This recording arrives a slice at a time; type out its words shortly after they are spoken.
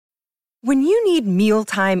When you need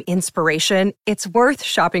mealtime inspiration, it's worth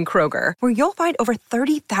shopping Kroger, where you'll find over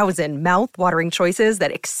 30,000 mouth-watering choices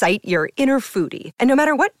that excite your inner foodie. And no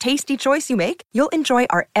matter what tasty choice you make, you'll enjoy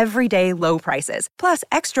our everyday low prices, plus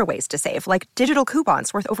extra ways to save, like digital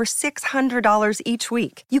coupons worth over $600 each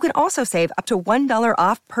week. You can also save up to $1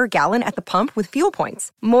 off per gallon at the pump with fuel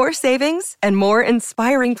points. More savings and more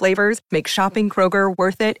inspiring flavors make shopping Kroger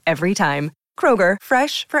worth it every time. Kroger,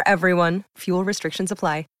 fresh for everyone. Fuel restrictions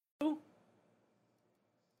apply.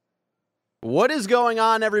 What is going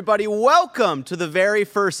on, everybody? Welcome to the very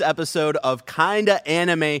first episode of Kinda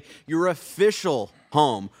Anime, your official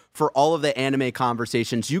home for all of the anime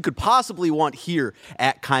conversations you could possibly want here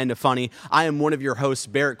at Kinda Funny. I am one of your hosts,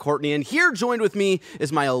 Barrett Courtney, and here joined with me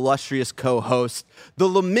is my illustrious co-host, the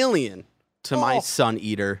Lemillion to my Sun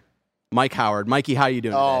Eater, Mike Howard. Mikey, how you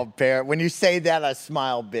doing today? Oh, Barrett, when you say that, I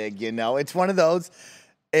smile big, you know? It's one of those...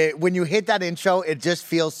 when you hit that intro, it just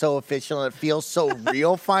feels so official and it feels so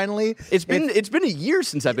real finally. It's been a year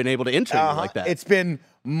since I've been able to intro you like that. It's been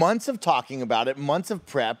months of talking about it, months of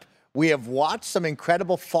prep. We have watched some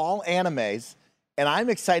incredible fall animes, and I'm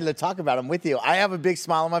excited to talk about them with you. I have a big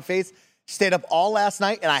smile on my face. Stayed up all last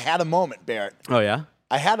night, and I had a moment, Barrett. Oh, yeah?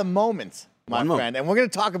 I had a moment, my friend, and we're going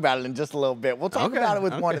to talk about it in just a little bit. We'll talk about it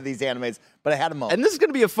with one of these animes, but I had a moment. And this is going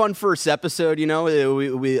to be a fun first episode, you know.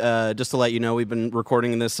 We just to let you know, we've been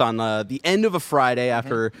recording this on the end of a Friday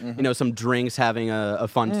after, you know, some drinks, having a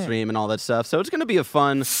fun stream and all that stuff. So it's going to be a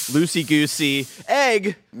fun, loosey-goosey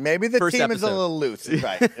egg. Maybe the team is a little loose,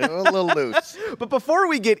 right? A little loose. But before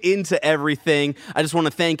we get into everything, I just want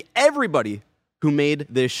to thank everybody who made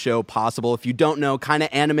this show possible. If you don't know,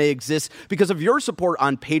 Kinda Anime exists because of your support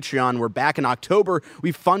on Patreon. We're back in October.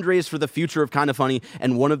 We fundraised for the future of Kinda Funny,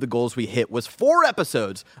 and one of the goals we hit was 4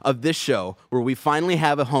 episodes of this show where we finally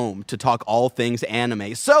have a home to talk all things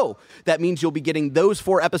anime. So that means you'll be getting those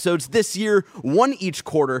 4 episodes this year, 1 each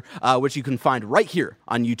quarter, which you can find right here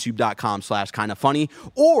on youtube.com/kindafunny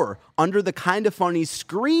or under the Kinda Funny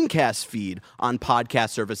screencast feed on podcast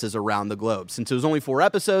services around the globe. Since it was only 4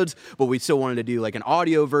 episodes, but we still wanted to do like an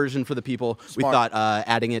audio version for the people, we thought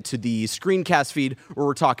adding it to the screencast feed where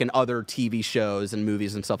we're talking other TV shows and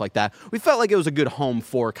movies and stuff like that, we felt like it was a good home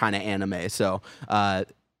for Kinda Anime. So there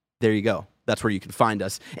you go. That's where you can find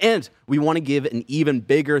us. And we want to give an even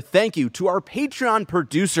bigger thank you to our Patreon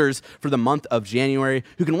producers for the month of January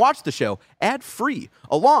who can watch the show ad-free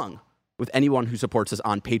along with anyone who supports us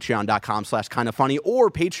on patreon.com/kindafunny or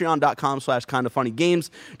patreon.com/kindafunnygames.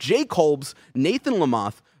 Jay Kolbs, Nathan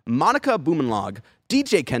Lamoth, Monica Boomenlog,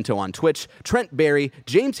 DJ Kento on Twitch, Trent Barry,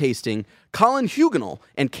 James Hastings, Colin Huguenot,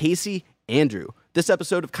 and Casey Andrew. This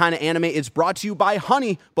episode of Kinda Anime is brought to you by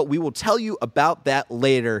Honey, but we will tell you about that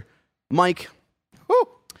later. Mike,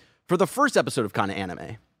 for the first episode of Kinda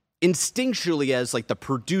Anime, instinctually as like the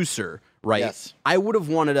producer, right? Yes. I would have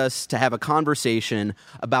wanted us to have a conversation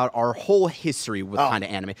about our whole history with Kinda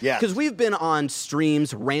Anime. Yes. Because we've been on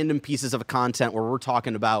streams, random pieces of content where we're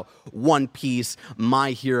talking about One Piece,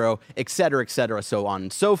 My Hero, et cetera, so on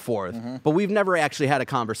and so forth. But we've never actually had a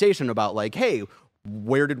conversation about like, hey,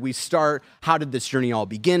 where did we start? How did this journey all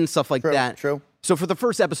begin? Stuff like that. True. So for the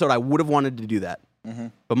first episode, I would have wanted to do that.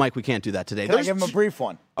 But Mike, we can't do that today. Can I give him a brief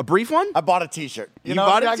one? A brief one? I bought a T-shirt. You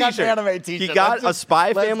bought a T-shirt. I got the anime T-shirt. He got a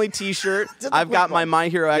Spy Family T-shirt. Just I've got quick my one. My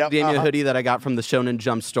Hero Academia hoodie that I got from the Shonen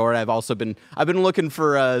Jump store. I've been looking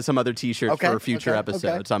for some other T-shirts for future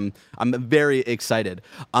episodes. I'm very excited.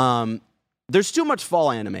 There's too much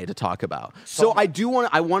fall anime to talk about. So I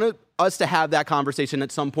want us to have that conversation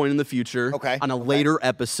at some point in the future on a later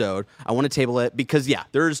episode. I want to table it because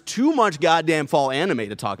there's too much goddamn fall anime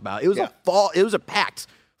to talk about. It was a packed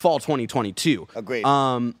fall 2022. Agreed.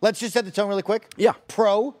 Let's just set the tone really quick. Yeah.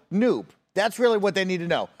 Pro, noob. That's really what they need to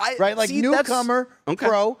know. Right? Like newcomer,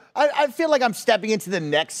 pro. I feel like I'm stepping into the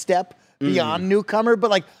next step beyond newcomer,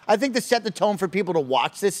 but like I think to set the tone for people to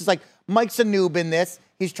watch this is like Mike's a noob in this.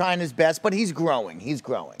 He's trying his best, but he's growing.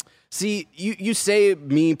 See, you say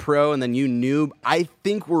me pro and then you noob. I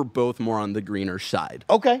think we're both more on the greener side.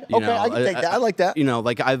 Okay, I can take that. I like that. You know,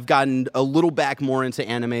 like I've gotten a little back more into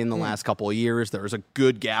anime in the last couple of years. There was a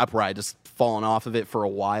good gap where I just fallen off of it for a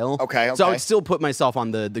while. Okay. So I would still put myself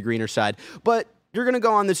on the greener side. But you're going to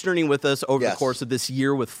go on this journey with us over the course of this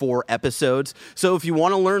year with 4 episodes. So if you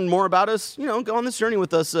want to learn more about us, go on this journey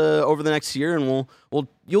with us over the next year, and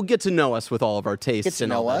you'll get to know us with all of our tastes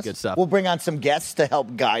and all that good stuff. We'll bring on some guests to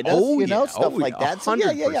help guide us, stuff like that. So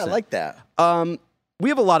I like that. We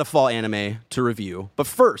have a lot of fall anime to review, but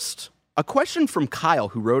first, a question from Kyle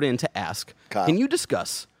who wrote in to ask, can you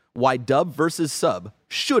discuss why dub versus sub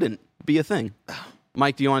shouldn't be a thing?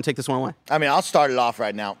 Mike, do you want to take this one away? I mean, I'll start it off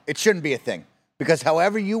right now. It shouldn't be a thing. Because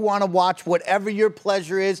however you want to watch, whatever your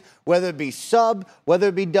pleasure is, whether it be sub, whether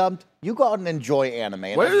it be dubbed, you go out and enjoy anime.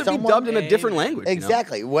 And whether it be dubbed in a different language.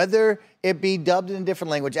 Exactly. Whether it be dubbed in a different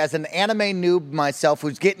language. As an anime noob myself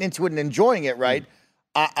who's getting into it and enjoying it, right?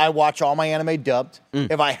 I watch all my anime dubbed.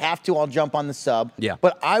 If I have to, I'll jump on the sub. Yeah.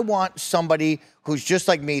 But I want somebody who's just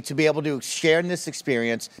like me to be able to share in this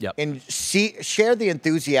experience and share the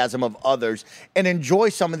enthusiasm of others and enjoy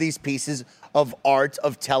some of these pieces of art,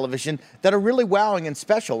 of television that are really wowing and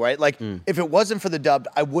special, right? Like, if it wasn't for the dub,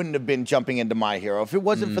 I wouldn't have been jumping into My Hero. If it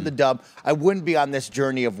wasn't for the dub, I wouldn't be on this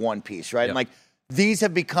journey of One Piece, right? And like, these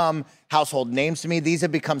have become household names to me. These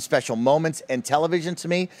have become special moments in television to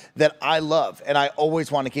me that I love and I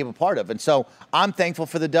always want to keep a part of. And so I'm thankful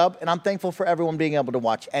for the dub, and I'm thankful for everyone being able to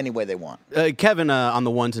watch any way they want. Kevin, on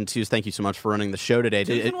the ones and twos, thank you so much for running the show today.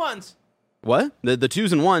 Twos and ones. What? The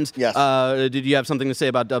twos and ones? Yes. Did you have something to say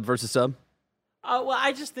about dub versus sub? Well,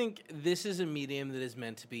 I just think this is a medium that is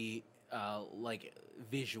meant to be like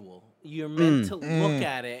visual. You're meant to look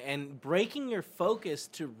at it, and breaking your focus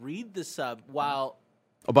to read the sub while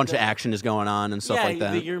a bunch of action is going on and stuff like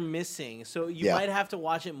that. That you're missing. So you might have to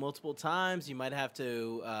watch it multiple times. You might have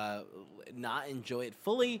to not enjoy it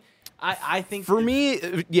fully. I think for me,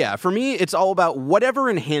 it's all about whatever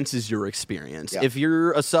enhances your experience. If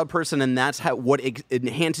you're a sub person and that's what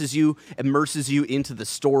enhances you, immerses you into the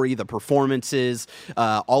story, the performances,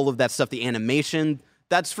 all of that stuff, the animation,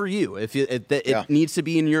 that's for you. If it needs to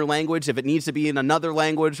be in your language, if it needs to be in another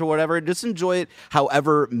language or whatever, just enjoy it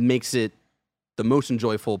however makes it the most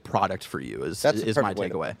enjoyable product for you is my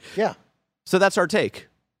takeaway. Yeah. So that's our take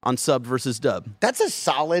on sub versus dub. That's a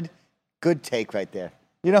solid, good take right there.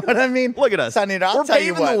 You know what I mean? Look at us. Sonny, We're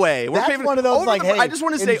paving the way. We're paving one of those like, hey, I just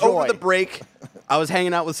want to say, over the break, I was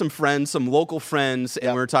hanging out with some friends, some local friends,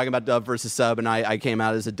 and we were talking about dub versus sub, and I came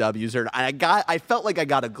out as a dub user. And I felt like I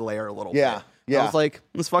got a glare a little bit. Yeah. I was like,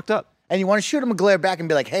 this fucked up. And you want to shoot him a glare back and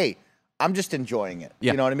be like, hey, I'm just enjoying it.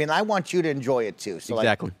 You know what I mean? I want you to enjoy it too. So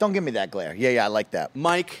like, don't give me that glare. Yeah, I like that.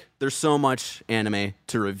 Mike, there's so much anime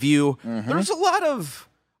to review. There's a lot of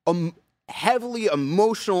heavily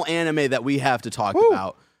emotional anime that we have to talk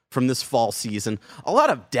about from this fall season. A lot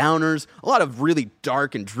of downers, a lot of really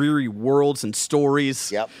dark and dreary worlds and stories.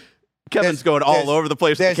 Yep. Kevin's going all over the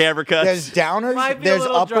place with the camera cuts. There's downers, there's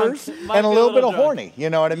uppers, and a little bit of horny. You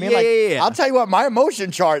know what I mean? Yeah. I'll tell you what, my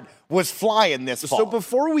emotion chart was flying this fall. So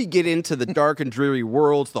before we get into the dark and dreary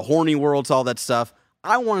worlds, the horny worlds, all that stuff,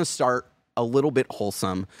 I want to start a little bit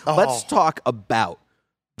wholesome. Let's talk about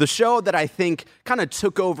the show that I think kind of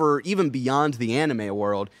took over even beyond the anime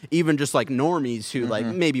world, even just like normies who like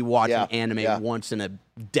maybe watch an anime once in a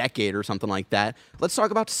decade or something like that. Let's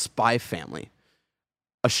talk about Spy Family.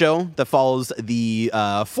 A show that follows the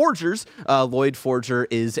Forgers. Lloyd Forger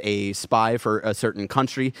is a spy for a certain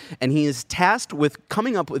country, and he is tasked with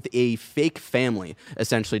coming up with a fake family,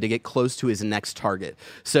 essentially, to get close to his next target.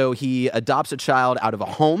 So he adopts a child out of a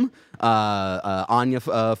home, Anya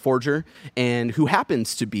Forger, and who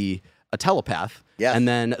happens to be a telepath. Yes. And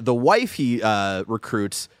then the wife he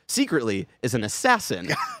recruits secretly is an assassin.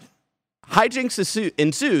 Hijinks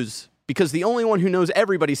ensues, because the only one who knows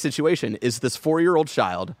everybody's situation is this 4-year-old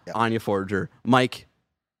child, Anya Forger. Mike,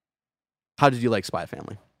 how did you like Spy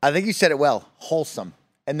Family? I think you said it well. Wholesome.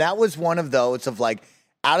 And that was one of those of like,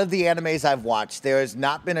 out of the animes I've watched, there has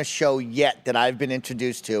not been a show yet that I've been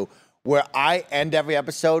introduced to where I end every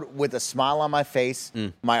episode with a smile on my face,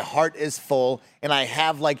 my heart is full, and I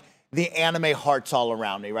have like the anime hearts all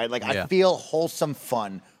around me, right? Like I feel wholesome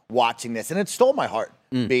fun watching this, and it stole my heart.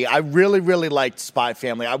 B. I really, really liked Spy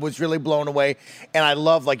Family. I was really blown away, and I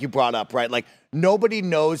love, like you brought up, right? Like, nobody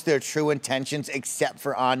knows their true intentions except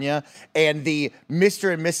for Anya, and the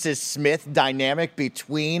Mr. and Mrs. Smith dynamic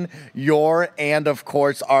between Yor and, of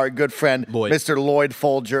course, our good friend, Mr. Lloyd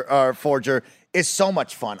Forger, is so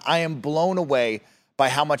much fun. I am blown away by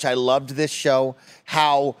how much I loved this show,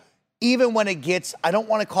 how even when it gets, I don't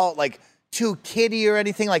want to call it, like, too kiddie or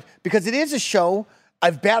anything, like, because it is a show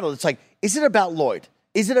I've battled. It's like, is it about Lloyd?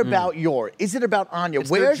 Is it about Yor? Is it about Anya?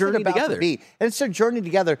 Where is it about to be? And it's their journey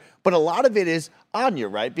together, but a lot of it is Anya,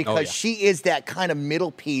 right? Because she is that kind of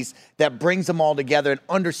middle piece that brings them all together and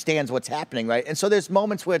understands what's happening, right? And so there's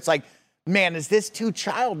moments where it's like, man, is this too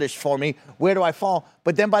childish for me? Where do I fall?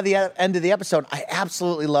 But then by the end of the episode, I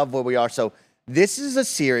absolutely love where we are. So this is a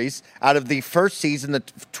series out of the first season, the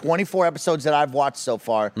 24 episodes that I've watched so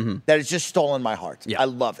far, that has just stolen my heart. I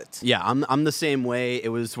love it. Yeah, I'm the same way. It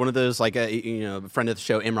was one of those, like, a friend of the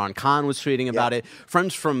show, Imran Khan, was tweeting about it.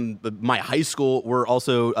 Friends from my high school were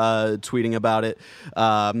also tweeting about it.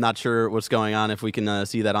 I'm not sure what's going on, if we can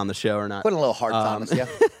see that on the show or not. Putting a little heart on us, My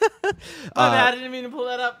bad, I didn't mean to pull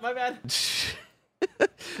that up. My bad.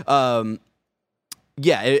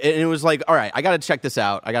 Yeah, it was like, all right, I got to check this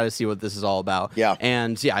out. I got to see what this is all about. Yeah.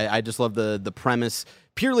 And yeah, I just love the premise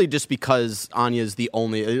purely just because Anya's the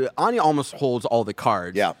only... Anya almost holds all the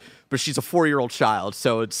cards. Yeah. But she's a 4-year-old child,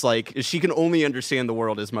 so it's like she can only understand the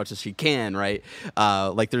world as much as she can, right?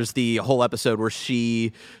 Like there's the whole episode where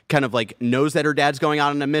she kind of like knows that her dad's going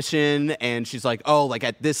out on a mission, and she's like, oh, like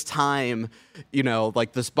at this time, you know,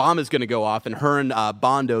 like this bomb is going to go off, and her and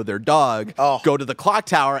Bondo, their dog, go to the clock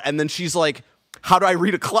tower, and then she's like, how do I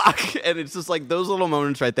read a clock? And it's just like those little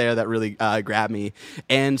moments right there that really grab me.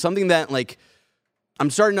 And something that like I'm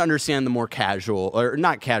starting to understand the more casual, or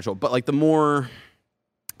not casual, but like the more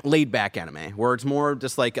laid back anime where it's more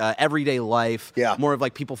just like everyday life, more of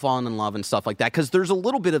like people falling in love and stuff like that. Because there's a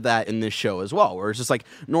little bit of that in this show as well, where it's just like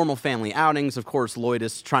normal family outings. Of course, Lloyd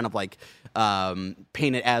is trying to like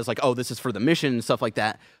paint it as like, oh, this is for the mission and stuff like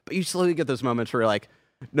that. But you slowly get those moments where you're like,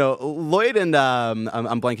 no, Lloyd and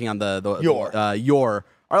I'm blanking on the Yor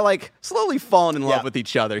are like slowly falling in love with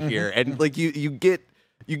each other here, and like you get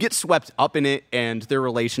swept up in it and their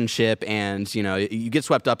relationship, and you know you get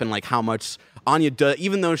swept up in like how much Anya does,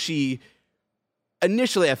 even though she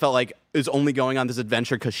initially I felt like is only going on this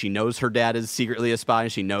adventure because she knows her dad is secretly a spy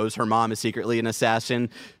and she knows her mom is secretly an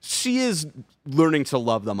assassin. She is learning to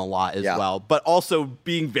love them a lot as well, but also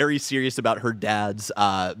being very serious about her dad's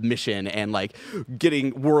mission and like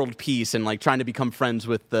getting world peace and like trying to become friends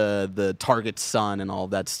with the target's son and all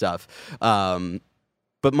that stuff.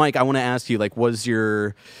 But Mike, I want to ask you, like, what was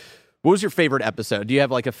your favorite episode? Do you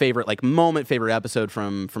have like a favorite like moment, favorite episode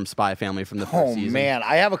from Spy Family from the first season? Oh man,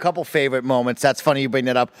 I have a couple favorite moments. That's funny you bring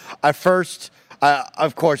that up.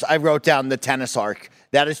 Of course, I wrote down the tennis arc.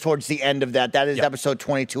 That is towards the end of that. That is episode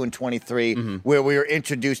 22 and 23, where we were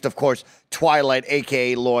introduced, of course, Twilight,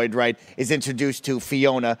 a.k.a. Lloyd, right, is introduced to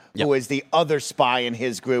Fiona, who is the other spy in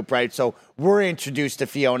his group, right? So we're introduced to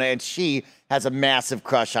Fiona, and she has a massive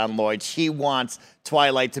crush on Lloyd. She wants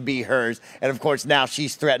Twilight to be hers. And, of course, now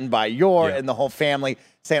she's threatened by Yor and the whole family,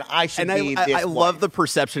 saying, I should be this I love the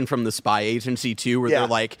perception from the spy agency, too, where they're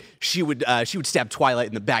like, she would stab Twilight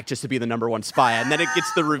in the back just to be the number one spy. And then it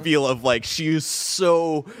gets the reveal of, like, she is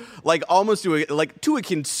so, like, almost to a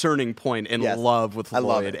concerning point in love with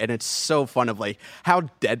Lloyd. And it's so fun of, like, how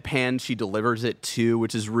deadpan she delivers it, too,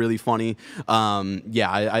 which is really funny.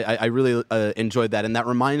 I really enjoyed that. And that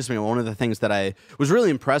reminds me of one of the things that I was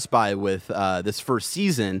really impressed by with this first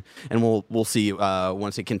season, and we'll see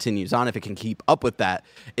once it continues on if it can keep up with that,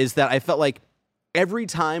 is that I felt like every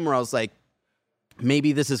time where I was like,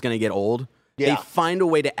 maybe this is going to get old, they find a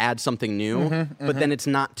way to add something new, but then it's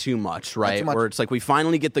not too much, right? Where it's like we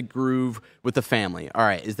finally get the groove with the family. All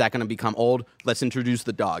right, is that going to become old? Let's introduce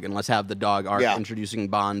the dog, and let's have the dog arc introducing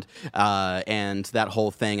Bond and that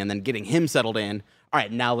whole thing, and then getting him settled in. All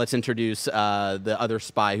right, now let's introduce the other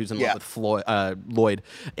spy who's in love with Lloyd,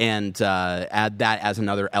 and add that as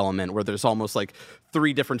another element where there's almost like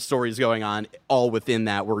 3 different stories going on all within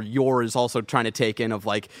that, where Yor is also trying to take in of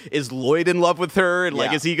like, is Lloyd in love with her? And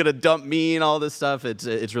like, is he going to dump me and all this stuff?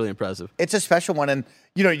 It's really impressive. It's a special one. And,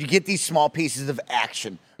 you know, you get these small pieces of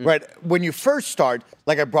action, right? When you first start,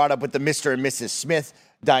 like I brought up with the Mr. and Mrs. Smith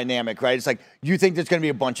dynamic, right? It's like you think there's going to be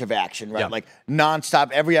a bunch of action, right? Like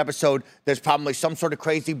nonstop, every episode, there's probably some sort of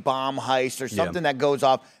crazy bomb heist or something that goes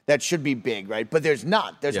off that should be big, right? But there's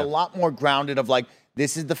not. There's a lot more grounded of like,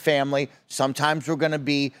 this is the family. Sometimes we're going to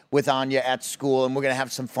be with Anya at school and we're going to have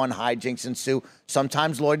some fun hijinks ensue.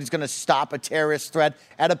 Sometimes Lloyd is going to stop a terrorist threat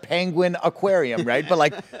at a penguin aquarium, right? But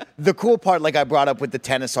like the cool part, like I brought up with the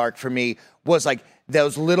tennis arc for me, was like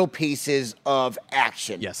those little pieces of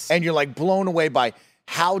action. Yes. And you're like blown away by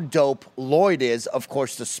how dope Lloyd is. Of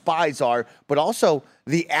course, the spies are, but also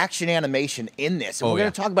the action animation in this. And we're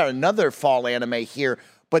going to talk about another fall anime here,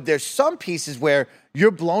 but there's some pieces where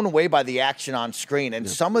you're blown away by the action on screen. And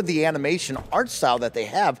some of the animation art style that they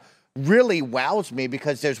have really wows me,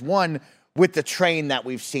 because there's one with the train that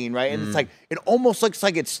we've seen, right? And it's like, it almost looks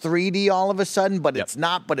like it's 3D all of a sudden, but it's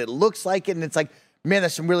not, but it looks like it. And it's like, man,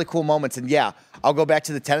 there's some really cool moments. And yeah, I'll go back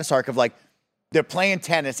to the tennis arc of like, they're playing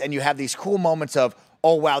tennis and you have these cool moments of,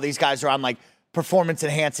 oh, wow, these guys are on like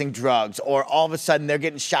performance-enhancing drugs, or all of a sudden they're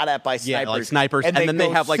getting shot at by snipers. Yeah, like snipers, and then they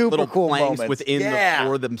have like little cool planks moments within the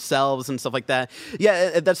floor themselves and stuff like that.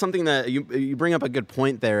 Yeah, that's something that you bring up a good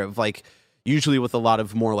point there of like, usually with a lot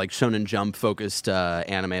of more like Shonen Jump focused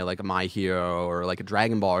anime, like a My Hero or like a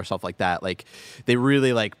Dragon Ball or stuff like that, like they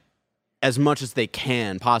really like, as much as they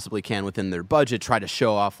possibly can within their budget, try to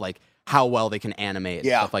show off like how well they can animate and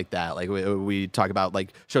stuff like that. Like we talk about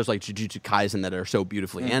like shows like Jujutsu Kaisen that are so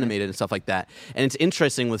beautifully animated and stuff like that. And it's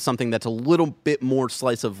interesting with something that's a little bit more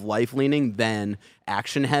slice of life leaning than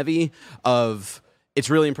action heavy, of it's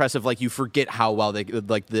really impressive. Like, you forget how well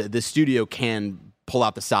the studio can pull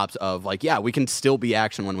out the stops of like, yeah, we can still be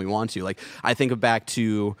action when we want to. Like, I think back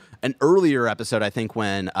to an earlier episode, I think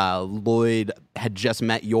when Lloyd had just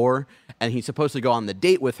met Yor, and he's supposed to go on the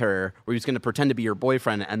date with her where he's going to pretend to be your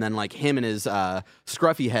boyfriend, and then like him and his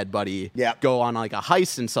scruffy head buddy go on like a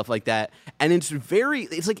heist and stuff like that. And it's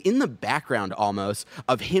like in the background almost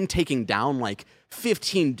of him taking down like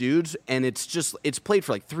 15 dudes, and it's played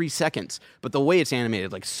for like 3 seconds, but the way it's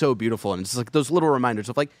animated, like, so beautiful, and it's like those little reminders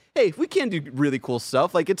of like, hey, we can do really cool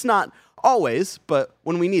stuff. Like, it's not always, but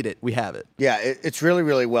when we need it, we have it. Yeah, it's really,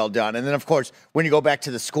 really well done. And then, of course, when you go back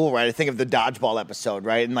to the school, right, I think of the dodgeball episode,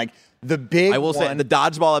 right, and like the big I will say the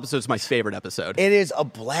dodgeball episode is my favorite episode. It is a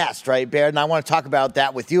blast, right, Baird? And I want to talk about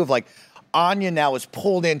that with you of like, Anya now is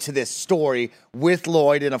pulled into this story with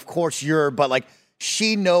Lloyd, and of course but like,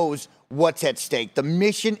 she knows what's at stake. The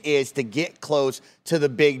mission is to get close to the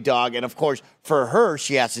big dog. And of course, for her,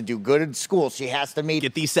 she has to do good in school. She has to meet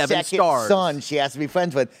get these 7 stars. Son she has to be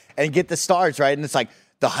friends with and get the stars, right? And it's like,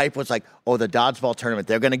 the hype was like, oh, the dodgeball tournament,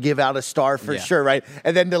 they're going to give out a star for sure, right?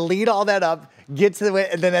 And then to lead all that up, get to the win,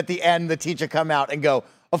 and then at the end, the teacher come out and go,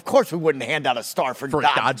 of course we wouldn't hand out a star for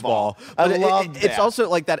dodgeball. I love that. It's also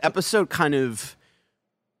like that episode kind of,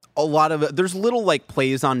 a lot of there's little like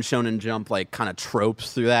plays on Shonen Jump, like kind of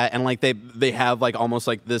tropes through that, and like they have like almost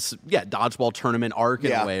like this dodgeball tournament arc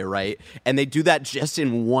in a way, right? And they do that just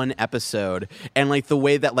in one episode, and like the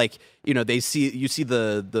way that like, you know, you see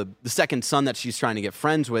the second son that she's trying to get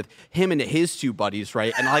friends with, him and his 2 buddies,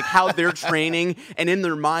 right? And like how they're training, and in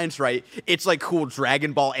their minds, right, it's like cool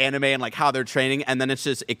Dragon Ball anime and like how they're training, and then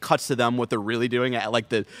it cuts to them what they're really doing at like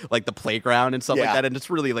the playground and stuff like that, and it's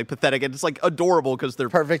really like pathetic, and it's like adorable because they're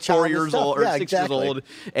perfect 4 years old or 6 years old,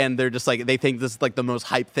 and they're just like, they think this is like the most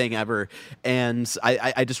hype thing ever. And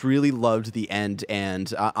I just really loved the end.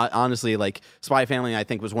 And I honestly, like, Spy Family, I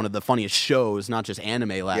think, was one of the funniest shows, not just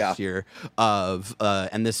anime last year, of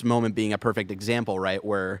and this moment being a perfect example, right,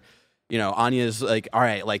 where, you know, Anya's like, all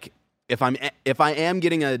right, like, if I am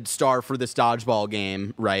getting a star for this dodgeball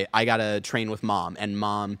game, right, I gotta train with Mom, and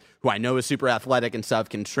Mom, who I know is super athletic and stuff,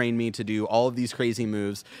 can train me to do all of these crazy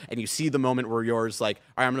moves. And you see the moment where Yor's like,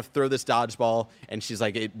 all right, I'm gonna throw this dodgeball, and she's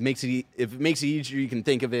like, if it makes it easier, you can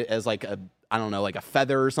think of it as like I don't know, like a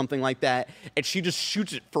feather or something like that. And she just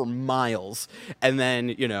shoots it for miles. And then,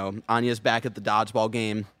 you know, Anya's back at the dodgeball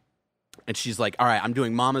game, and she's like, all right, I'm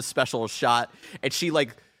doing Mama's special shot, and she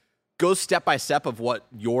like goes step by step of what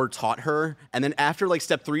Yor taught her, and then after like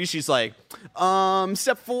step 3, she's like,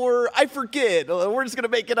 step 4, I forget. We're just gonna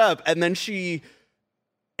make it up. And then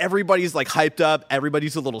everybody's like hyped up.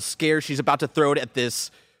 Everybody's a little scared. She's about to throw it at this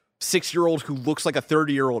 6-year-old who looks like a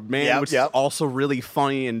 30-year-old man, which is also really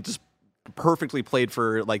funny and just perfectly played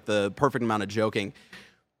for like the perfect amount of joking.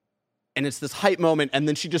 And it's this hype moment, and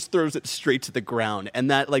then she just throws it straight to the ground.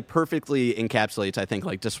 And that, like, perfectly encapsulates, I think,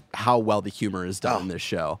 like, just how well the humor is done in this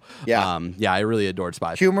show. Yeah. I really adored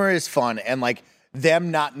Spy. Humor is fun, and, like,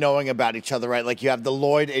 them not knowing about each other, right? Like, you have the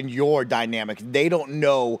Lloyd and Yor dynamic. They don't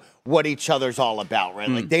know what each other's all about, right?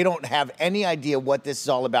 Like, they don't have any idea what this is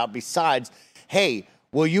all about besides, hey,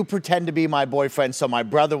 will you pretend to be my boyfriend so my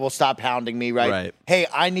brother will stop hounding me, right? Hey,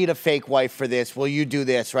 I need a fake wife for this. Will you do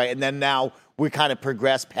this, right? And then now we kind of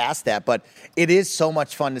progress past that, but it is so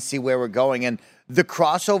much fun to see where we're going. And the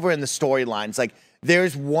crossover and the storylines, like,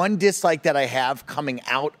 there's one dislike that I have coming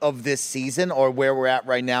out of this season or where we're at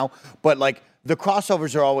right now, but like, the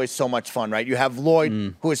crossovers are always so much fun, right? You have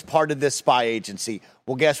Lloyd, who is part of this spy agency.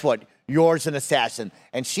 Well, guess what? Yor's an assassin,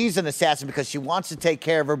 and she's an assassin because she wants to take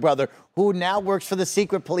care of her brother, who now works for the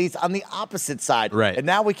secret police on the opposite side. Right. And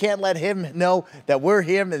now we can't let him know that we're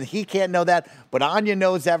him, and he can't know that. But Anya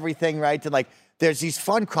knows everything, right? And like, there's these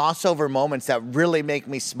fun crossover moments that really make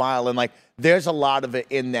me smile, and like, there's a lot of it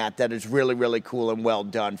in that is really, really cool and well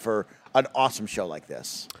done for an awesome show like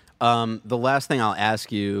this. The last thing I'll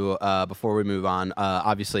ask you before we move on,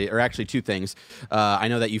 obviously, or actually 2 things. I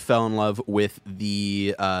know that you fell in love with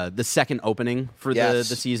the second opening for the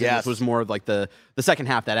season, which was more of like the second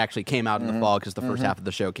half that actually came out in the fall, because the first half of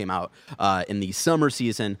the show came out in the summer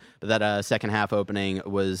season. That second half opening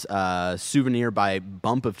was Souvenir by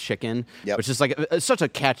Bump of Chicken, which is like such a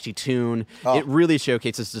catchy tune. It really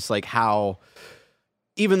showcases just like how,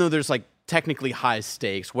 even though there's like technically high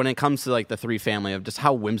stakes, when it comes to like the 3 family, of just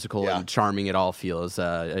how whimsical and charming it all feels.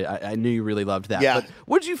 I knew you really loved that. But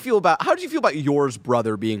how did you feel about Yor's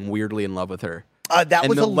brother being weirdly in love with her? That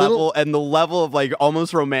was the level of like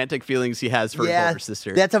almost romantic feelings he has for his older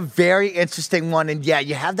sister. That's a very interesting one. And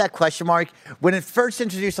you have that question mark when it first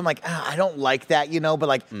introduced. I'm like, I don't like that, but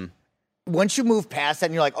like once you move past that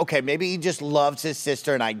and you're like, okay, maybe he just loves his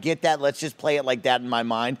sister, and I get that. Let's just play it like that in my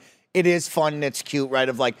mind. It is fun and it's cute, right?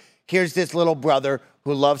 Of like, here's this little brother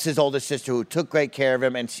who loves his older sister, who took great care of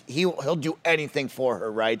him, and he'll do anything for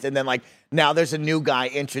her, right? And then, like, now there's a new guy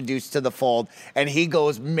introduced to the fold, and he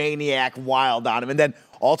goes maniac wild on him. And then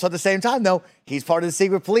also at the same time, though, he's part of the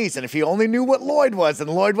secret police, and if he only knew what Lloyd was and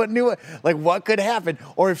Lloyd knew like, what could happen,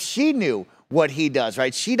 or if she knew what he does,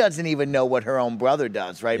 right? She doesn't even know what her own brother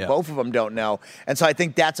does, right? Yeah. Both of them don't know. And so I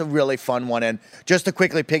think that's a really fun one. And just to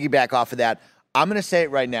quickly piggyback off of that, I'm going to say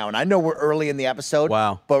it right now, and I know we're early in the episode.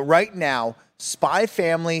 Wow. But right now, Spy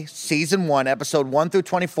Family Season 1, Episode 1 through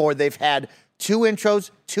 24, they've had 2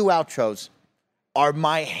 intros, 2 outros, are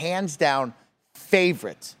my hands-down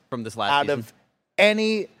favorites from this last out season. Of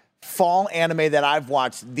any fall anime that I've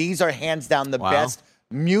watched. These are hands-down the best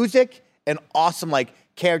music and awesome, like,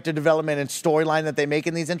 character development and storyline that they make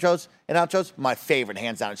in these intros and outros. My favorite,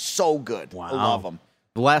 hands down. It's so good. Wow. I love them.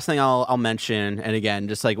 The last thing I'll mention, and again,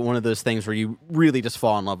 just like one of those things where you really just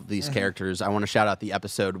fall in love with these characters. I want to shout out the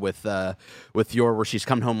episode with Yor, where she's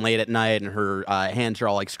coming home late at night and her hands are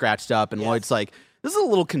all like scratched up, and Lloyd's like, this is a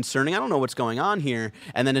little concerning. I don't know what's going on here.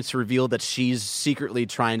 And then it's revealed that she's secretly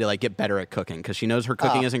trying to like get better at cooking because she knows her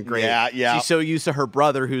cooking isn't great. Yeah. She's so used to her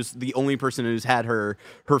brother, who's the only person who's had her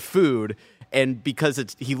food. And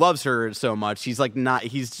because he loves her so much, he's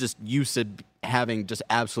just used to having just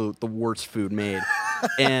absolute the worst food made.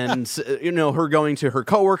 And, her going to her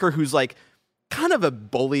coworker, who's like kind of a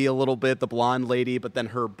bully a little bit, the blonde lady, but then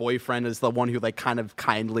her boyfriend is the one who like kind of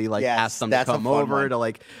kindly like asks them to come over to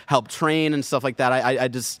like help train and stuff like that. I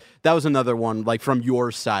just, that was another one like from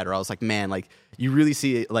your side where I was like, man, like you really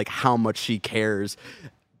see like how much she cares.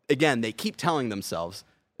 Again, they keep telling themselves,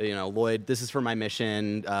 Lloyd, this is for my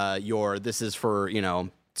mission. This is for,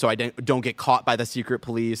 so I don't get caught by the secret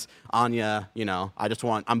police. Anya,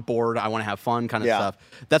 I'm bored. I want to have fun kind of stuff.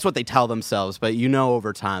 That's what they tell themselves. But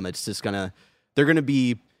over time, it's just they're going to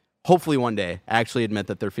be, hopefully one day, actually admit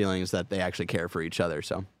that their feelings that they actually care for each other.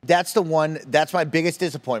 So that's my biggest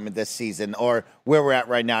disappointment this season, or where we're at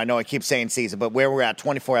right now. I know I keep saying season, but where we're at,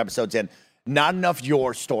 24 episodes in, not enough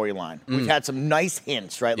Yor storyline. We've had some nice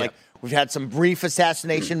hints, right? Yep. Like, we've had some brief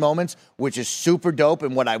assassination moments, which is super dope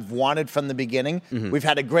and what I've wanted from the beginning. We've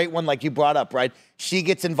had a great one, like you brought up, right? She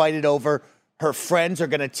gets invited over. Her friends are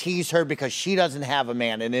going to tease her because she doesn't have a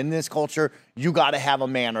man. And in this culture, you got to have a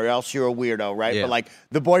man or else you're a weirdo, right? Yeah. But, like,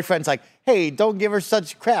 the boyfriend's like, hey, don't give her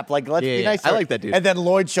such crap. Like, let's be nice to her. I like that dude. And then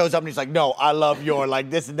Lloyd shows up and he's like, no, I love Yor,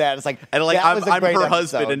 like this and that. It's like, and like, I'm her episode.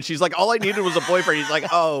 husband. And she's like, all I needed was a boyfriend. He's like,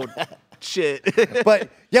 oh, shit.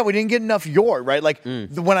 But, yeah, we didn't get enough Yor, right? Like,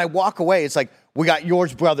 when I walk away, it's like, we got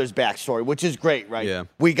Yor's brother's backstory, which is great, right? Yeah.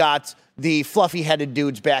 We got the fluffy-headed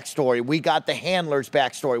dude's backstory. We got the handler's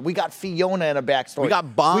backstory. We got Fiona in a backstory. We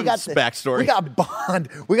got Bond's backstory. We got Bond.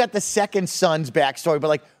 We got the second son's backstory. But,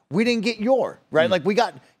 like, we didn't get Yor, right? Like, we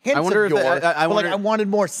got hints of Yor. I wanted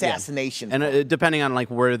more assassination. Yeah. And depending on, like,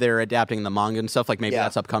 where they're adapting the manga and stuff, like, maybe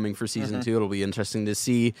that's upcoming for season 2. It'll be interesting to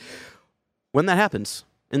see when that happens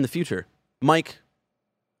in the future. Mike,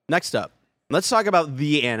 next up. Let's talk about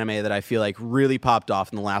the anime that I feel like really popped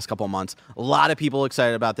off in the last couple of months. A lot of people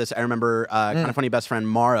excited about this. I remember Kind of Funny best friend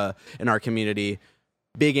Mara in our community,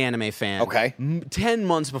 big anime fan. Okay. 10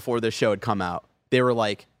 months before this show had come out, they were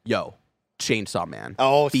like, yo, Chainsaw Man.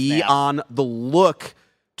 Oh, be snap. on the look.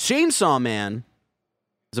 Chainsaw Man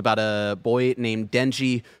is about a boy named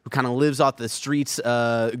Denji who kind of lives off the streets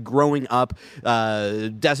growing up,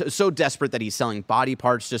 so desperate that he's selling body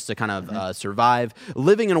parts just to kind of survive,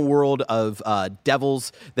 living in a world of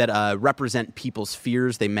devils that represent people's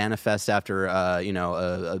fears. They manifest after,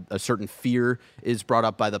 a certain fear is brought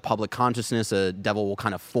up by the public consciousness. A devil will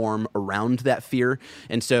kind of form around that fear.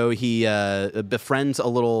 And so he befriends a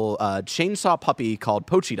little chainsaw puppy called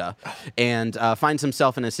Pochita and finds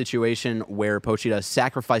himself in a situation where Pochita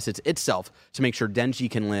sacrifices itself to make sure Denji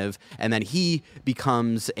can live, and then he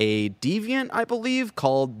becomes a deviant, I believe,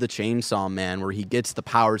 called the Chainsaw Man, where he gets the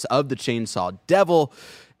powers of the Chainsaw Devil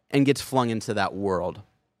and gets flung into that world.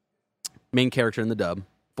 Main character in the dub,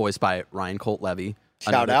 voiced by Ryan Colt Levy.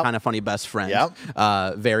 Shout out. Kind of Funny best friend.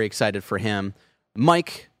 Yep. Very excited for him.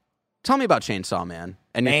 Mike, tell me about Chainsaw Man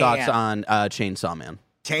and your thoughts on Chainsaw Man.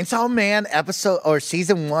 Chainsaw Man episode or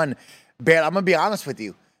season 1, man, I'm gonna be honest with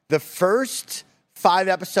you. The first 5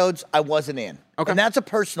 episodes I wasn't in. Okay. And that's a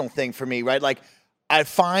personal thing for me, right? Like, I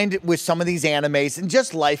find with some of these animes and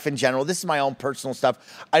just life in general, this is my own personal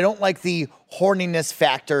stuff, I don't like the horniness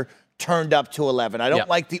factor turned up to 11. I don't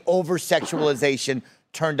like the over-sexualization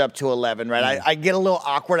turned up to 11, right? I get a little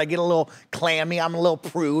awkward. I get a little clammy. I'm a little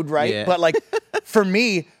prude, right? Yeah. But, like, for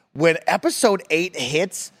me, when episode 8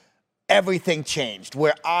 hits, everything changed,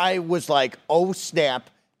 where I was like, oh, snap,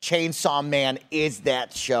 Chainsaw Man is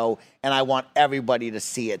that show, and I want everybody to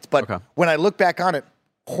see it. But when I look back on it,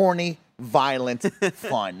 horny, violent,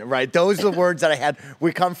 fun, right? Those are the words that I had.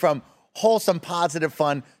 We come from wholesome, positive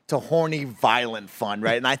fun to horny, violent fun,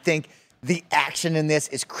 right? And I think the action in this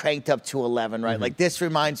is cranked up to 11, right? Like, this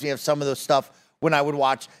reminds me of some of the stuff when I would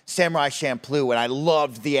watch Samurai Champloo, and I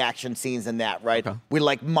loved the action scenes in that, right? We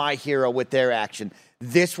like My Hero with their action.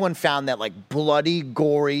 This one found that, like, bloody,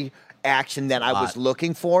 gory action that I was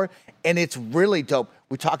looking for, and it's really dope.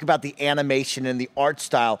 We talk about the animation and the art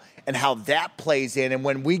style and how that plays in, and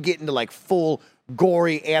when we get into, like, full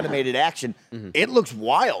gory animated action, it looks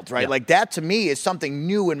wild, right? Like, that to me is something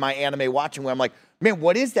new in my anime watching where I'm like, man,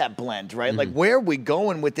 what is that blend, right? Like, where are we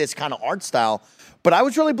going with this kind of art style? But I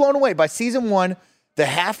was really blown away by season 1. The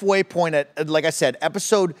halfway point at, like I said,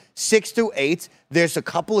 episode 6 through 8, there's a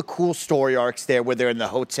couple of cool story arcs there where they're in the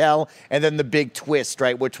hotel, and then the big twist,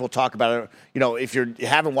 right, which we'll talk about. You know, if you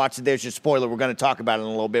haven't watched it, there's your spoiler. We're going to talk about it in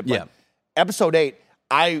a little bit. But episode 8,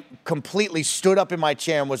 I completely stood up in my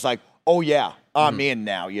chair and was like, oh, yeah, I'm in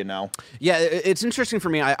now, you know? Yeah, it's interesting for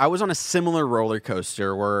me. I was on a similar roller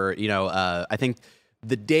coaster where, you know, I think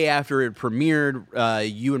the day after it premiered,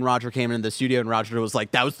 you and Roger came into the studio, and Roger was like,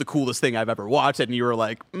 that was the coolest thing I've ever watched. And you were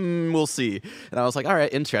like, we'll see. And I was like, all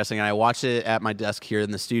right, interesting. And I watched it at my desk here in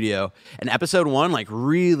the studio. And episode 1, like,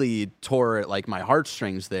 really tore at, like, my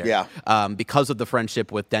heartstrings there. Because of the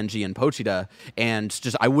friendship with Denji and Pochita. And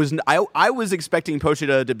just, I was expecting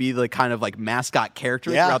Pochita to be the kind of, like, mascot character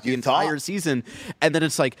throughout the entire season. And then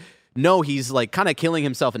it's like, no, he's, like, kind of killing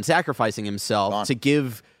himself and sacrificing himself to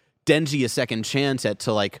give Denji a second chance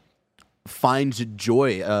to like find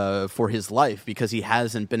joy for his life, because he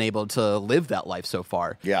hasn't been able to live that life so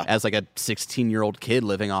far. As like a 16-year-old kid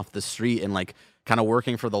living off the street and like kind of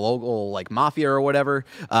working for the local like mafia or whatever.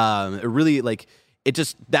 It really like it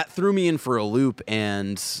just that threw me in for a loop,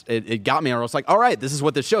 and it got me. I was like, all right, this is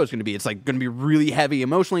what this show is going to be. It's like going to be really heavy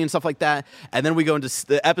emotionally and stuff like that. And then we go into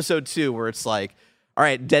the episode 2 where it's like, all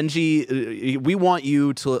right, Denji, we want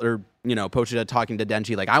you to, or you know, Pochita talking to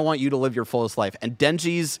Denji, like, I want you to live your fullest life. And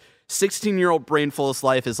Denji's 16-year-old brain fullest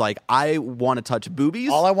life is like, I want to touch boobies.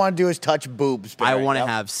 All I want to do is touch boobs. I want to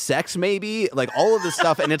have sex, maybe, like all of this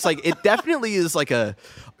stuff. And it's like, it definitely is like a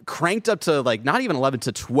cranked up to like not even 11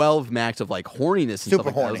 to 12 max of like horniness and super stuff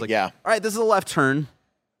like horny, that. I was like, all right, this is a left turn.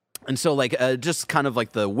 And so like just kind of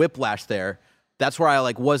like the whiplash there, that's where I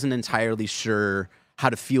like wasn't entirely sure how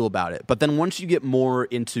to feel about it. But then once you get more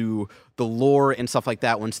into the lore and stuff like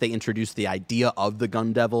that, once they introduce the idea of the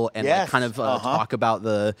Gun Devil and like kind of talk about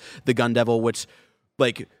the Gun Devil, which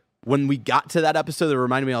like when we got to that episode, it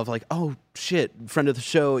reminded me of like, oh shit, friend of the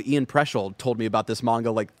show, Ian Preschel told me about this manga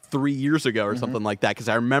like 3 years ago or something like that. Because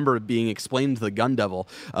I remember being explained to the Gun Devil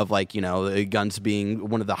of like, you know, guns being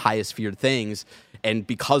one of the highest feared things. And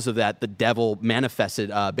because of that, the devil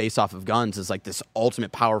manifested based off of guns as like this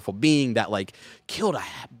ultimate powerful being that like killed a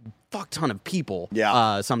fuck ton of people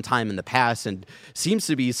sometime in the past, and seems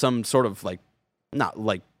to be some sort of like, not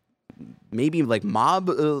like, maybe like mob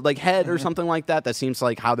like head or something like that. That seems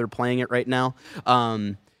like how they're playing it right now.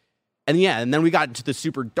 And then we got into the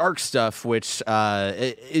super dark stuff, which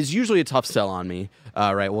is usually a tough sell on me.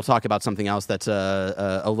 Right, we'll talk about something else that's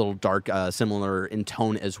a little dark, similar in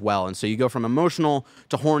tone as well. And so you go from emotional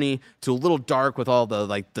to horny to a little dark with all the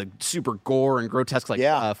like the super gore and grotesque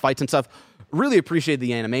like fights and stuff. Really appreciated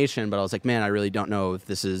the animation, but I was like, man, I really don't know if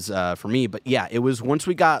this is for me. But yeah, it was once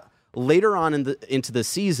we got later on into the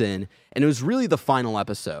season, and it was really the final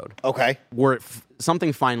episode. Okay, where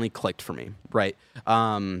something finally clicked for me. Right.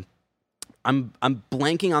 I'm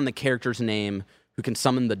blanking on the character's name who can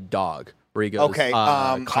summon the dog. Where he goes, okay,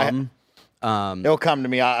 come. It'll come to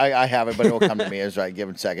me. I have it, but it'll come to me as I give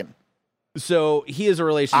it a second. So he is a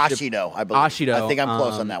relationship. Ashido, I believe. Ashido. I think I'm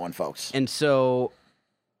close on that one, folks. And so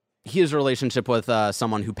he has a relationship with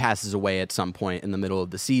someone who passes away at some point in the middle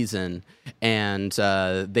of the season, and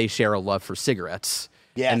they share a love for cigarettes.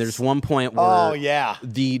 Yes. And there's one point where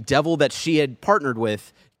the devil that she had partnered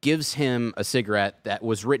with gives him a cigarette that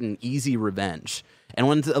was written "Easy Revenge." And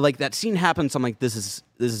when like that scene happens, I'm like, this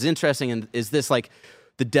is interesting. And is this like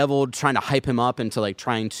the devil trying to hype him up into like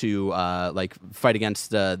trying to like fight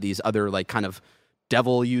against these other like kind of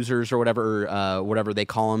devil users or whatever they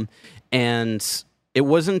call them? And it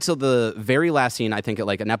wasn't until the very last scene, I think,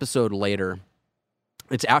 like an episode later.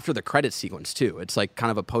 It's after the credit sequence too. It's like kind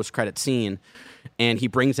of a post-credit scene, and he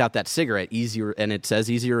brings out that cigarette, and it says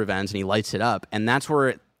 "Easy Revenge," and he lights it up, and that's where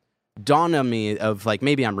it dawned on me of like,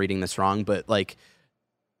 maybe I'm reading this wrong, but like,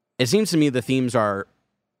 it seems to me the themes are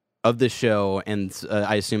of this show, and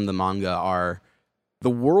I assume the manga are the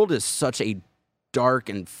world is such a dark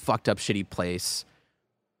and fucked up, shitty place.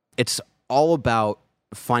 It's all about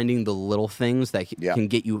finding the little things that can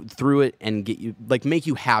get you through it and get you make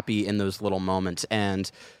you happy in those little moments.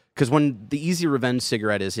 And because when the Easy Revenge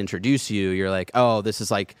cigarette is introduced to you, you're like, oh, this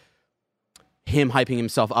is like him hyping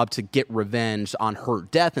himself up to get revenge on her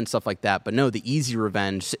death and stuff like that. But no, the Easy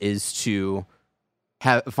Revenge is to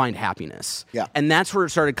find happiness. Yeah. And that's where it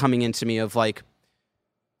started coming into me of like,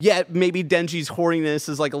 yeah, maybe Denji's horniness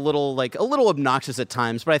is like a little obnoxious at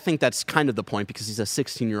times, but I think that's kind of the point because he's a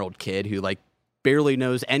 16-year-old kid who like barely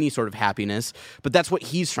knows any sort of happiness. But that's what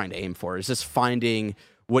he's trying to aim for, is just finding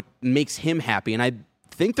what makes him happy. And I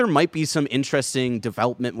think there might be some interesting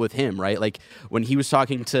development with him, right? Like when he was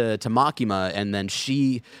talking to Makima, and then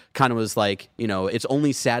she kind of was like, you know, it's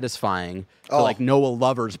only satisfying to like know a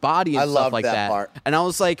lover's body and stuff like that. Part. And I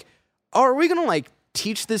was like, oh, are we gonna like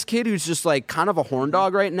teach this kid who's just like kind of a horn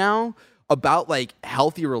dog right now about like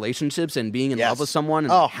healthy relationships and being in love with someone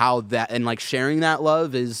and how that and like sharing that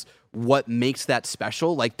love is what makes that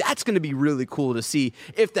special? Like that's going to be really cool to see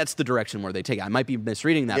if that's the direction where they take it. I might be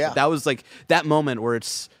misreading that, but that was like that moment where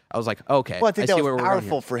I was like, okay. Well, I think that was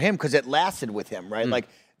powerful for him because it lasted with him, right? Like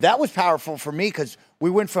that was powerful for me because we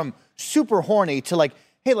went from super horny to like,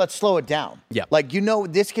 hey, let's slow it down. Yeah. Like, you know,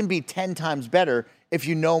 this can be 10 times better if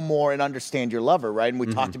you know more and understand your lover, right? And we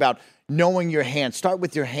talked about knowing your hand. Start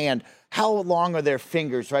with your hand. How long are their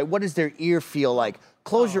fingers, right? What does their ear feel like?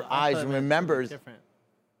 Close your eyes and remember.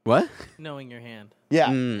 What? Knowing your hand. Yeah.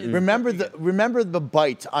 Remember the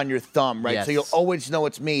bite on your thumb, right? Yes. So you'll always know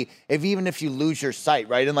it's me, even if you lose your sight,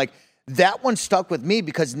 right? And like that one stuck with me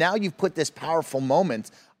because now you've put this powerful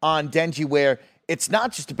moment on Denji where it's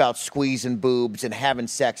not just about squeezing boobs and having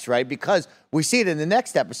sex, right? Because we see it in the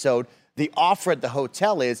next episode. The offer at the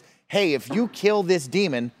hotel is, hey, if you kill this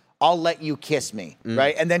demon, I'll let you kiss me,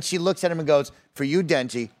 right? And then she looks at him and goes, for you,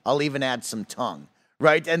 Denji, I'll even add some tongue,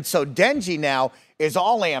 right? And so Denji now is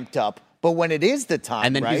all amped up, but when it is the time,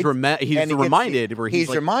 and then right? he's reminded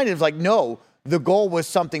of like, no, the goal was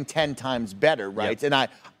something 10 times better, right? Yep. And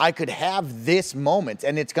I could have this moment,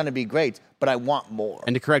 and it's going to be great, but I want more.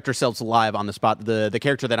 And to correct ourselves live on the spot, the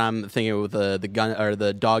character that I'm thinking with the gun or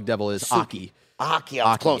the dog devil is Aki. Aki, I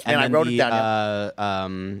was close, and I wrote it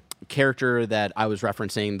down. Character that I was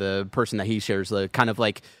referencing, the person that he shares the kind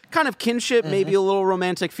of kinship, maybe a little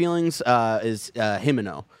romantic feelings, is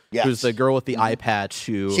Himeno, who's the girl with the eye patch.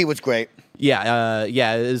 She was great. Yeah,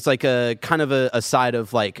 it's like a kind of a side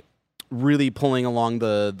of like really pulling along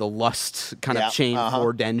the lust kind of chain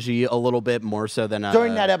for Denji a little bit more so than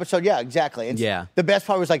during that episode. Yeah, exactly. And the best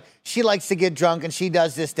part was like she likes to get drunk and she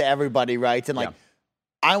does this to everybody, right? And like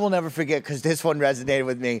I will never forget because this one resonated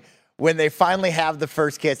with me. When they finally have the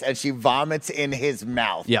first kiss and she vomits in his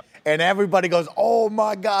mouth. Yep. And everybody goes, oh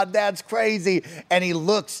my God, that's crazy. And he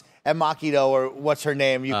looks at Makito, or what's her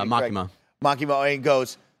name? Makima. Makima, and he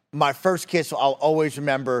goes, my first kiss, I'll always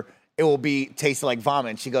remember, it will be tasting like vomit.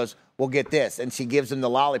 And she goes, well, get this. And she gives him the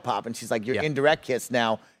lollipop. And she's like, your indirect kiss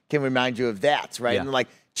now can remind you of that, right? And like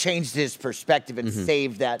changed his perspective and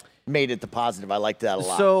saved that, made it the positive. I liked that a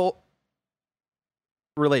lot. So,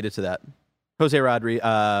 related to that, Jose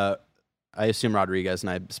Rodriguez, I assume Rodriguez, and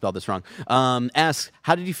I spelled this wrong, asks,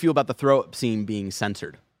 how did you feel about the throw-up scene being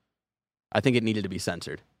censored? I think it needed to be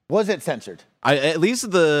censored. Was it censored? At least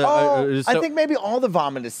the... I think maybe all the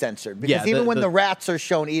vomit is censored. Because even when the rats are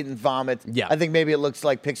shown eating vomit, I think maybe it looks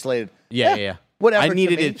like pixelated. Yeah. Whatever. I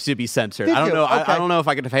needed it to be censored. I don't know. Okay. I don't know if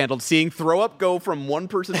I could have handled seeing throw up go from one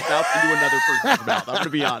person's mouth into another person's mouth. I'm going to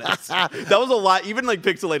be honest. That was a lot. Even like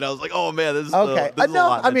pixelated, I was like, oh man, this is okay. This is a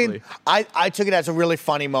lot. I mean, I took it as a really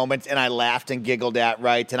funny moment, and I laughed and giggled at,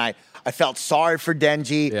 right? And I felt sorry for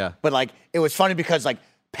Denji. Yeah. But like, it was funny because like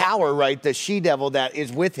Power, right, the she-devil that is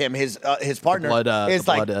with him, his partner, is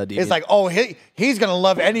like, oh, he's gonna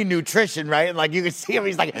love any nutrition, right? And like you can see him,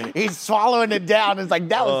 he's swallowing it down. It's like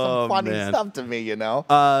that was some funny stuff to me, you know.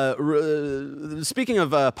 Speaking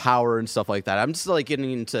of Power and stuff like that, I'm just like getting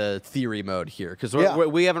into theory mode here because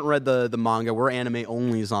we haven't read the manga. We're anime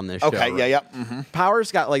onlys on this show. Okay, right?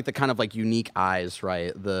 Power's got like the kind of like unique eyes,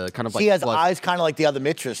 right? The kind of like she has eyes kind of like the other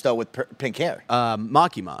Mitras though with pink hair.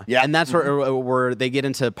 Makima, and that's where they get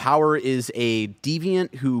into. Power is a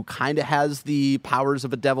deviant who kind of has the powers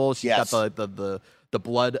of a devil. She's got the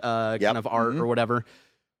blood kind of art or whatever.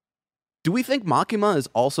 Do we think Makima is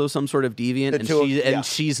also some sort of deviant,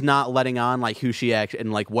 she's not letting on like who she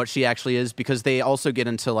and like what she actually is? Because they also get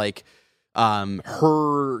into like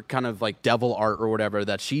her kind of like devil art or whatever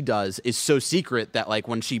that she does is so secret that like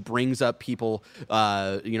when she brings up people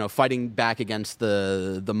fighting back against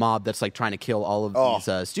the mob that's like trying to kill all of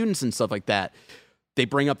these students and stuff like that, they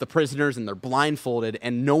bring up the prisoners and they're blindfolded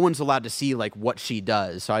and no one's allowed to see like what she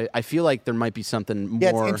does. So I feel like there might be something more,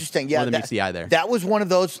 it's interesting. Yeah, more than meets the eye there. That was one of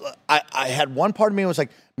those. I had one part of me was like,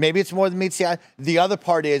 maybe it's more than meets the eye. The other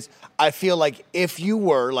part is I feel like if you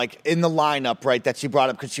were like in the lineup, right, that she brought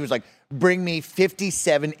up, because she was like, bring me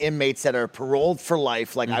 57 inmates that are paroled for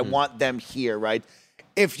life. Like, I want them here, right?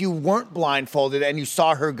 If you weren't blindfolded and you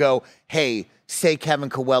saw her go, hey, say Kevin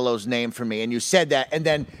Coelho's name for me, and you said that, and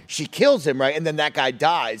then she kills him, right? And then that guy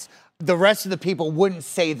dies, the rest of the people wouldn't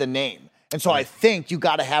say the name. And so I think you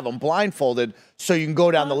got to have them blindfolded so you can go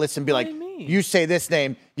down the list and be like, you say this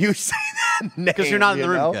name, you say that name. Because you're not in the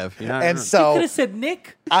room, Kev. And so you could have said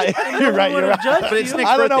Nick. You're right. You're right. But it's Nick's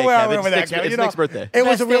I don't birthday, know where Kev. I went with that, Kevin. It's Nick's birthday. It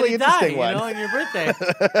was a really interesting one. On your birthday.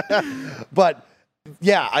 But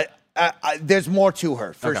yeah, there's more to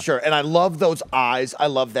her for sure. And I love those eyes. I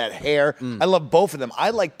love that hair. I love both of them.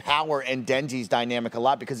 I like Power and Denji's dynamic a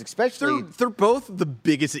lot because especially... They're both the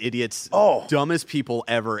biggest idiots, dumbest people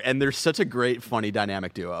ever. And they're such a great, funny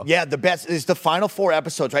dynamic duo. Yeah, the best is the final 4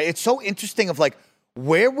 episodes, right? It's so interesting of like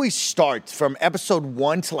where we start from episode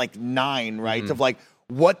 1 to like 9, right? Of like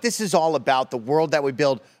what this is all about, the world that we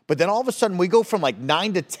build. But then all of a sudden we go from like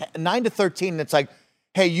 9 to 13 and it's like,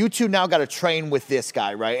 hey, you two now got to train with this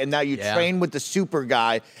guy, right? And now you train with the super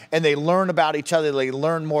guy, and they learn about each other. They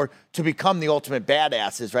learn more to become the ultimate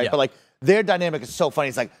badasses, right? But, like, their dynamic is so funny.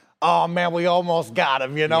 It's like, oh, man, we almost got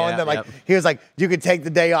him, you know? And then, like, he was like, you can take the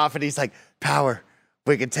day off. And he's like, Power,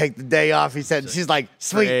 we can take the day off. He said, she's like,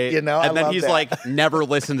 sweet, you know? And then he's like, never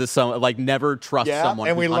listen to someone, like, never trust someone.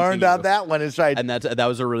 And we learned on that one. Is right. And that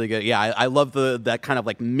was a really good, I love that kind of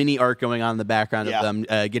like mini arc going on in the background of them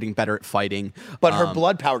getting better at fighting. But her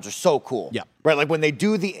blood powers are so cool. Yeah. Right? Like, when they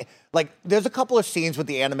do there's a couple of scenes with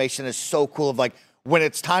the animation is so cool of like, when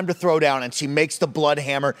it's time to throw down and she makes the blood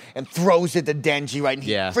hammer and throws it to Denji, right? And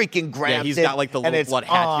he freaking grabs it. Yeah, he's got like the little blood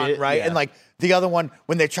hatchet. Right? Yeah. And like the other one,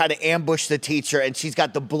 when they try to ambush the teacher and she's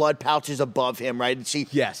got the blood pouches above him, right? And she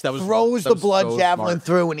throws the blood javelin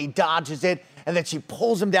through and he dodges it. And then she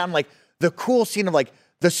pulls him down. Like the cool scene of like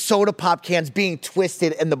the soda pop cans being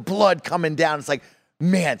twisted and the blood coming down. It's like,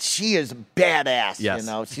 man, she is badass. You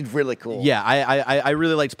know, she's really cool. Yeah, I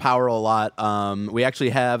really liked Power a lot. We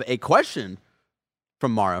actually have a question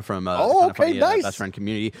from Mara from Best Friend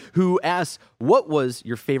Community, who asks, what was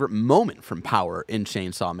your favorite moment from Power in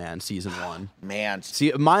Chainsaw Man Season 1? Man. See,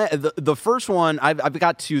 the first one, I've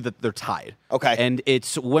got 2 that they're tied. Okay. And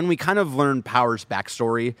it's when we kind of learn Power's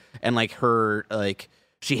backstory and like her, like,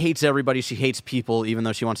 she hates everybody. She hates people, even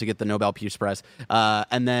though she wants to get the Nobel Peace Prize. But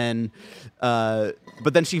then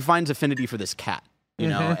she finds affinity for this cat. You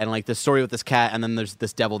know, and like the story with this cat, and then there's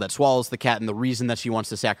this devil that swallows the cat, and the reason that she wants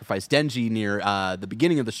to sacrifice Denji near the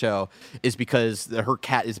beginning of the show is because her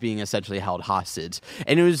cat is being essentially held hostage.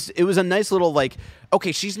 And it was a nice little like,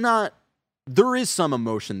 okay, there is some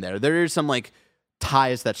emotion there. There is some like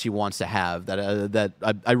ties that she wants to have that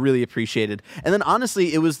I really appreciated. And then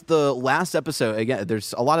honestly, it was the last episode. Again,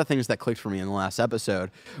 there's a lot of things that clicked for me in the last episode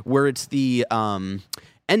where it's the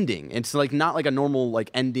ending. It's like not like a normal like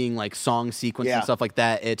ending like song sequence and stuff like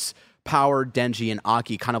that. It's Power, Denji, and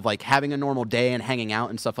Aki kind of like having a normal day and hanging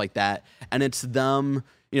out and stuff like that. And it's them,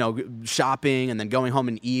 you know, shopping and then going home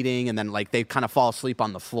and eating, and then like they kind of fall asleep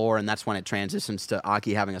on the floor, and that's when it transitions to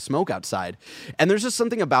Aki having a smoke outside. And there's just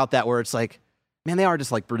something about that where it's like, man, they are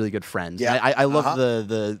just like really good friends. Yeah. I love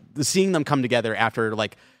the seeing them come together after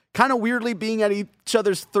like kind of weirdly being at each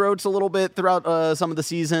other's throats a little bit throughout some of the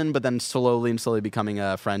season, but then slowly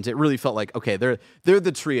becoming friends. It really felt like, okay, they're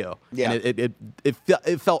the trio. Yeah. And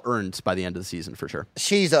it felt earned by the end of the season for sure.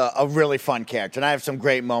 She's a really fun character, and I have some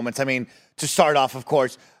great moments. I mean, to start off, of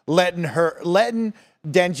course, letting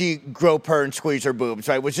Denji grope her and squeeze her boobs,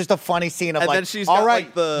 right? Was just a funny scene of and like, all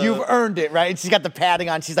right, like you've earned it, right? And she's got the padding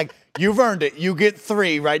on. She's like, you've earned it. You get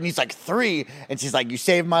 3, right? And he's like, 3? And she's like, you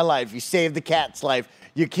saved my life. You saved the cat's life.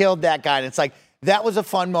 You killed that guy. And it's like, that was a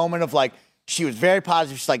fun moment of like, she was very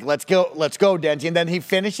positive. She's like, let's go, Denji. And then he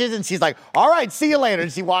finishes and she's like, all right, see you later.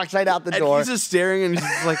 And she walks right out the door. He's just staring and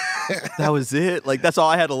he's like, that was it? Like, that's all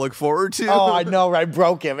I had to look forward to? Oh, I know, right?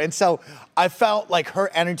 Broke him. And so I felt like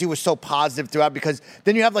her energy was so positive throughout, because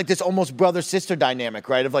then you have like this almost brother-sister dynamic,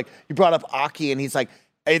 right? Of like, you brought up Aki and he's like,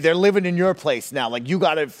 hey, they're living in your place now. Like, you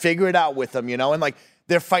got to figure it out with them, you know? And like,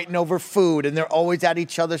 they're fighting over food and they're always at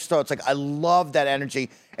each other's throats. Like, I love that energy.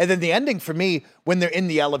 And then the ending for me, when they're in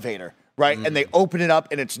the elevator, right? And they open it up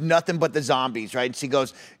and it's nothing but the zombies, right? And she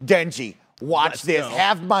goes, Denji, watch this,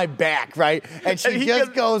 have my back, right? And she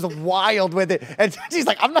just goes wild with it. And she's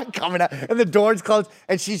like, I'm not coming out. And the door's closed.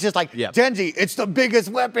 And she's just like, Denji, it's the biggest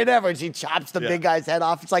weapon ever. And she chops the big guy's head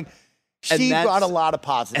off. It's like, She brought a lot of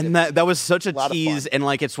positive. And that was such a tease. And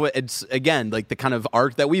like, it's again, like the kind of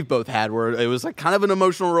arc that we've both had where it was like kind of an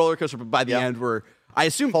emotional roller coaster, but by the end where I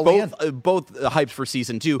assume both hyped for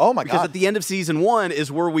season 2. Oh my God. Because at the end of season 1 is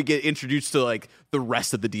where we get introduced to like the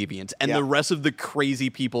rest of the Deviants and the rest of the crazy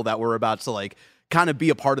people that we're about to like kind of be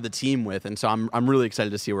a part of the team with. And so I'm really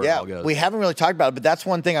excited to see where it all goes. We haven't really talked about it, but that's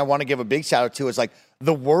one thing I want to give a big shout out to is like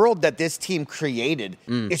the world that this team created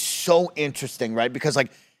is so interesting, right? Because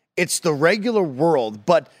like it's the regular world,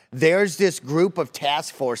 but there's this group of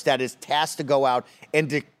task force that is tasked to go out and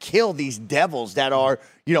to kill these devils that are,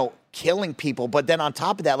 killing people. But then on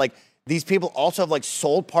top of that, like these people also have like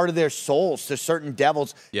sold part of their souls to certain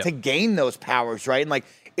devils to gain those powers, right? And like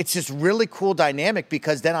it's this really cool dynamic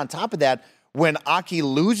because then on top of that, when Aki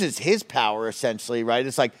loses his power, essentially, right?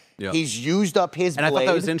 It's like he's used up his blade. And I thought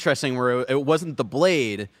that was interesting where it wasn't the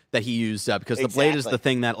blade that he used up because the blade is the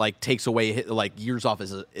thing that like takes away like years off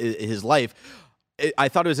his life. I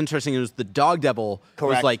thought it was interesting. It was the dog devil.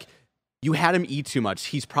 Correct. Was like, you had him eat too much.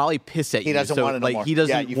 He's probably pissed at you. He doesn't want it anymore. He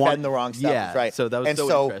doesn't you fed him the wrong stuff. Yeah, right. So that was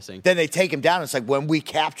interesting. Then they take him down. It's like when we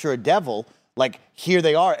capture a devil, like here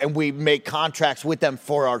they are, and we make contracts with them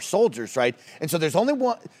for our soldiers, right? And so there's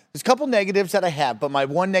a couple negatives that I have, but my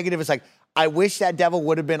one negative is like, I wish that devil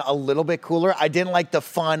would have been a little bit cooler. I didn't like the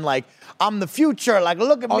fun, like, I'm the future, like,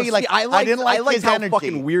 look at me. See, like, I didn't like his how energy.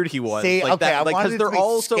 fucking weird he was. See, like okay, that, I wanted because they're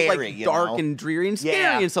all so scary, like dark and dreary and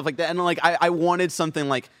scary and stuff like that. And like, I wanted something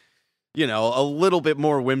like, a little bit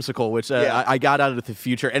more whimsical, which I got out of the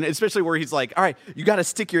future. And especially where he's like, all right, you got to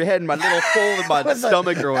stick your head in my little hole in my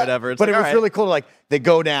stomach or whatever. But it was really cool. Like, they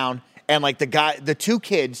go down, and like the two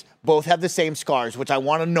kids both have the same scars, which I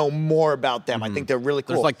want to know more about them. I think they're really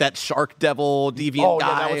cool. There's like that shark devil deviant guy.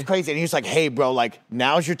 Yeah, that was crazy. And he's like, hey, bro, like,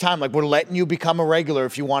 now's your time. Like, we're letting you become a regular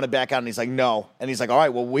if you want to back out. And he's like, no. And he's like, all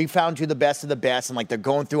right, well, we found you the best of the best. And like, they're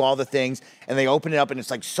going through all the things, and they open it up, and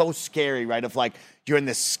it's like so scary, right? Of like, you're in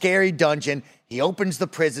this scary dungeon. He opens the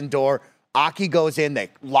prison door. Aki goes in. They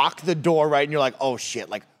lock the door, right? And you're like, oh, shit.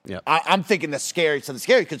 Like, I'm thinking the scary. So the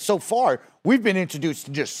scary, because so far, we've been introduced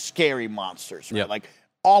to just scary monsters, right? Like,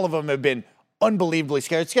 all of them have been unbelievably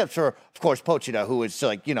scary, except for, of course, Pochita, who is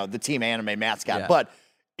like, the team anime mascot. But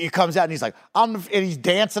he comes out and he's like, and he's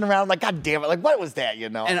dancing around like, God damn it, like, what was that,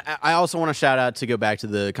 And I also want to shout out to go back to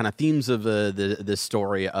the kind of themes of the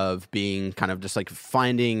story of being kind of just like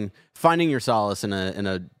finding your solace in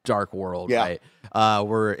a dark world, right?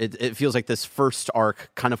 Where it feels like this first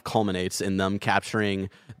arc kind of culminates in them capturing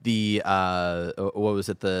the what was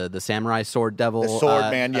it, the samurai sword devil, the sword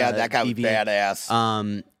man, that guy was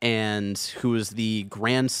badass. And who was the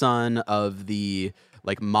grandson of the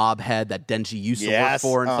like mob head that Denji used to work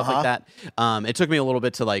for and stuff like that. It took me a little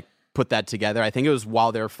bit to like put that together. I think it was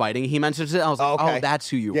while they were fighting he mentioned it. I was like, oh, that's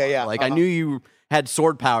who you are. Like I knew you had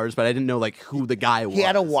sword powers, but I didn't know like who the guy was. He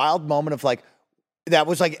had a wild moment of like, that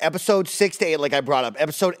was like episode 6 to 8, like I brought up.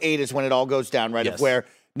 Episode 8 is when it all goes down, right? Of where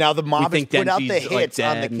now the mob has put out the hits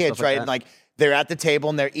on the kids, right? And like they're at the table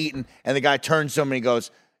and they're eating, and the guy turns to him and he goes,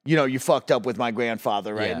 you fucked up with my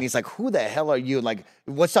grandfather, right? And he's like, who the hell are you? Like,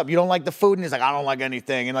 what's up? You don't like the food? And he's like, I don't like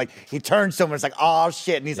anything. And like, he turns to him and it's like, oh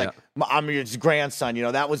shit. And he's like, I'm your grandson.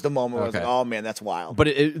 That was the moment where I was like, oh man, that's wild. But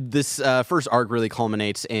this first arc really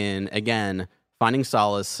culminates in, again, finding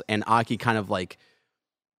solace and Aki kind of like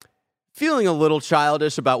feeling a little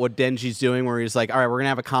childish about what Denji's doing, where he's like, all right, we're going to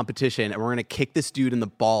have a competition and we're going to kick this dude in the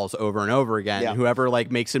balls over and over again. And whoever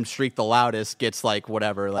like makes him shriek the loudest gets like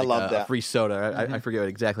whatever, like a free soda. I forget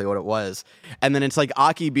exactly what it was. And then it's like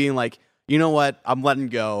Aki being like, you know what? I'm letting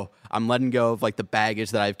go. I'm letting go of like the baggage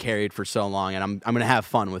that I've carried for so long. And I'm going to have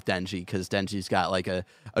fun with Denji because Denji's got like a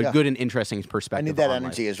good and interesting perspective. I need that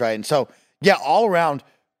energy is right. And so, all around,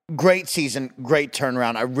 great season, great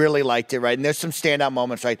turnaround. I really liked it, right? And there's some standout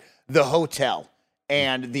moments, right? The hotel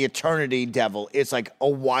and the Eternity Devil is like a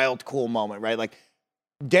wild, cool moment, right? Like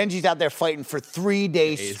Denji's out there fighting for 3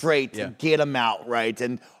 days straight to get him out, right?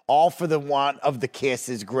 And all for the want of the kiss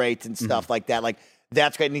is great and stuff like that. Like,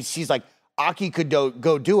 that's great. And she's like, Aki could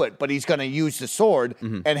go do it, but he's going to use the sword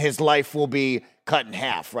and his life will be cut in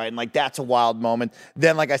half, right? And like, that's a wild moment.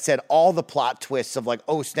 Then, like I said, all the plot twists of like,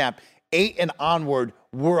 oh, snap, 8 and onward,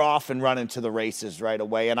 we're off and running to the races right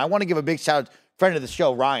away. And I want to give a big shout out, friend of the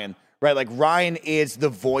show, Ryan, right? Like, Ryan is the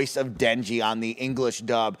voice of Denji on the English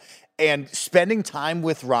dub. And spending time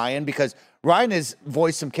with Ryan, because Ryan has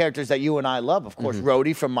voiced some characters that you and I love. Of course,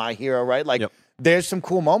 Rhodey from My Hero, right? Like, there's some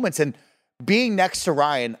cool moments. And being next to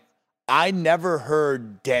Ryan, I never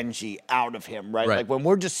heard Denji out of him, right? Like, when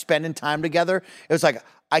we're just spending time together, it was like,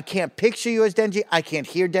 I can't picture you as Denji. I can't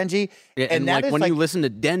hear Denji. Yeah, and that like when you listen to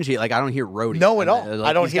Denji, like I don't hear Rhodey. No, at all. Like,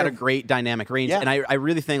 I don't he's hear. Got a great dynamic range, and I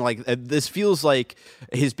really think like this feels like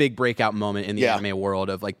his big breakout moment in the anime world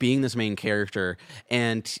of like being this main character,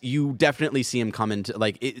 and you definitely see him come into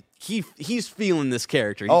like he's feeling this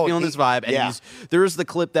character, he's feeling this vibe, and there's the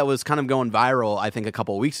clip that was kind of going viral, I think a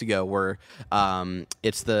couple of weeks ago, where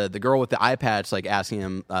it's the girl with the eye patch like asking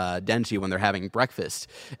him Denji when they're having breakfast,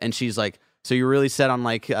 and she's like, so you're really set on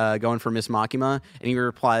like going for Miss Makima? And he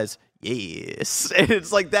replies, yes. And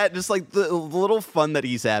it's like that, just like the little fun that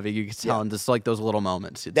he's having. You can tell in just like those little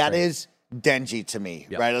moments. That is Denji to me,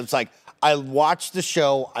 right? It's like I watch the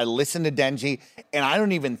show, I listen to Denji, and I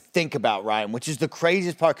don't even think about Ryan, which is the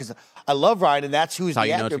craziest part because I love Ryan and that's who's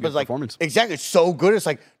the actor. But like, exactly, it's so good. It's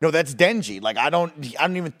like, no, that's Denji. Like I don't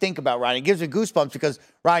even think about Ryan. It gives me goosebumps because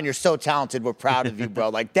Ryan, you're so talented. We're proud of you, bro.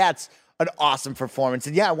 Like that's an awesome performance.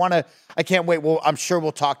 And I can't wait. Well, I'm sure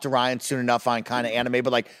we'll talk to Ryan soon enough on kind of anime,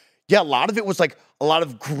 but like, a lot of it was like a lot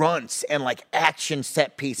of grunts and like action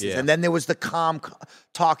set pieces. Yeah. And then there was the calm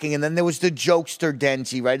talking, and then there was the jokester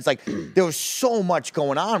Denji, right? It's like there was so much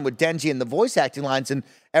going on with Denji and the voice acting lines. And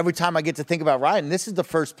every time I get to think about Ryan, this is the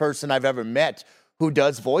first person I've ever met who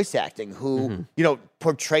does voice acting, who,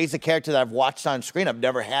 portrays a character that I've watched on screen. I've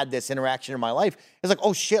never had this interaction in my life. It's like,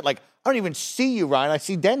 oh shit, like I don't even see you, Ryan. I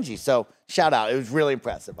see Denji. So shout out. It was really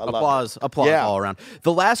impressive. I love it. Applause all around.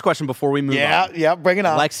 The last question before we move on. Yeah, bring it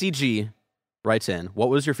on. Lexi G writes in, what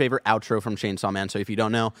was your favorite outro from Chainsaw Man? So if you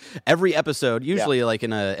don't know, every episode, usually like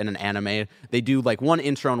in an anime, they do like one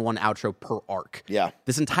intro and one outro per arc. Yeah.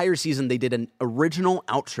 This entire season, they did an original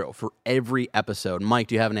outro for every episode. Mike,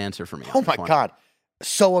 do you have an answer for me? Oh my God.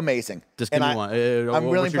 So amazing. Just give me one. I'm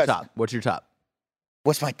really impressed. What's your top?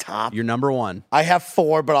 What's my top? Your number one. I have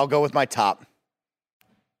 4, but I'll go with my top.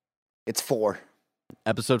 It's 4.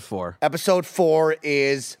 Episode 4. Episode 4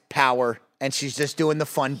 is Power, and she's just doing the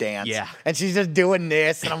fun dance. Yeah. And she's just doing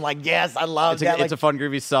this, and I'm like, yes, I love that. It's a fun,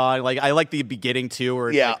 groovy song. Like I like the beginning too, where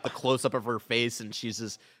it's like a close up of her face, and she's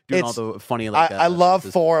just doing all the funny. Like I love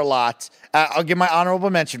 4 a lot. I'll give my honorable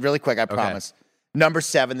mention really quick. I promise. Number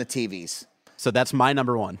 7, the TVs. So that's my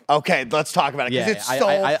number one. Okay, let's talk about it because it's so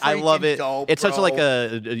I love it. Dope, it's such like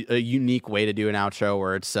a unique way to do an outro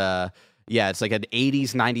where it's it's like an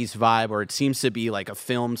 80s 90s vibe where it seems to be like a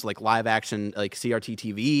filmed like live action like CRT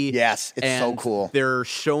TV. Yes, it's so cool. They're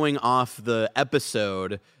showing off the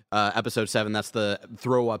episode 7. That's the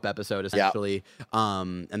throw up episode essentially.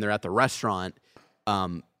 And they're at the restaurant.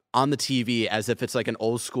 On the TV as if it's like an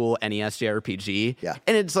old school NES JRPG. Yeah.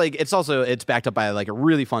 And it's backed up by like a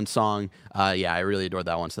really fun song. I really adored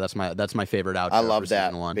that one. So that's my favorite outro. I love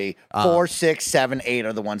that one. 4, 6, 7, 8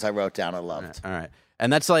 are the ones I wrote down. I loved. All right.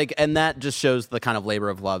 And that just shows the kind of labor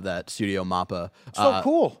of love that Studio Mappa. So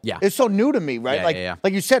cool. Yeah. It's so new to me, right?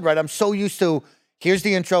 Like you said, right? I'm so used to here's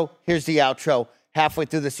the intro, here's the outro, halfway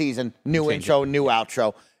through the season, new intro, new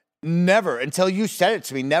outro. Never, until you said it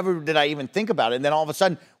to me, never did I even think about it. And then all of a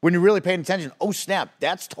sudden, when you're really paying attention, oh snap,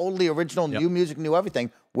 that's totally original, new music, new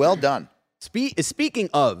everything. Well done. Speaking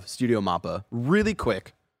of Studio Mappa, really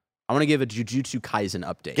quick, I want to give a Jujutsu Kaisen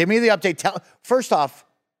update. Give me the update. First off,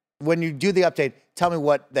 when you do the update, tell me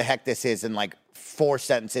what the heck this is in like 4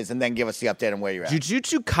 sentences, and then give us the update on where you're at.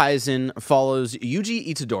 Jujutsu Kaisen follows Yuji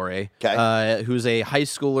Itadori, who's a high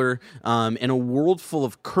schooler in a world full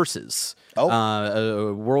of curses.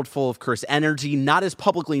 A world full of cursed energy, not as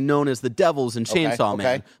publicly known as the devils in Chainsaw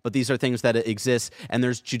Man, but these are things that exist. And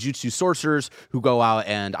there's Jujutsu sorcerers who go out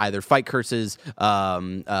and either fight curses,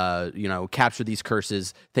 capture these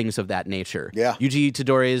curses, things of that nature. Yeah. Yuji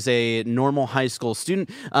Itadori is a normal high school student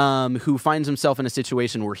who finds himself in a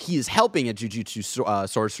situation where he is helping a Jujutsu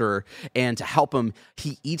sorcerer, and to help him,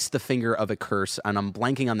 he eats the finger of a curse, and I'm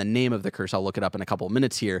blanking on the name of the curse. I'll look it up in a couple of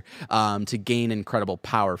minutes here, to gain incredible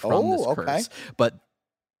power from this curse. But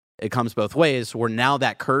it comes both ways, where now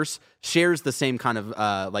that curse shares the same kind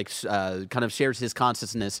of shares his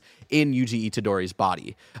consciousness in Yuji Itadori's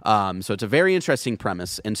body. So it's a very interesting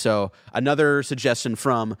premise. And so another suggestion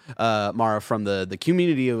from Mara from the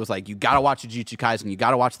community was like, you gotta watch Jujutsu Kaisen, you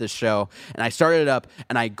gotta watch this show. And I started it up,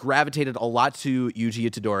 and I gravitated a lot to Yuji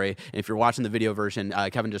Itadori. And if you're watching the video version,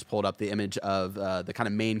 Kevin just pulled up the image of the kind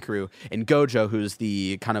of main crew, and Gojo, who's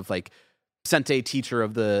the kind of like sensei teacher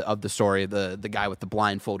of the story, the guy with the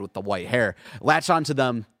blindfold with the white hair, latch onto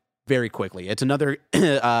them very quickly. It's another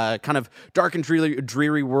kind of dark and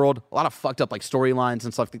dreary world. A lot of fucked up like storylines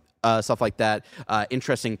and stuff like that.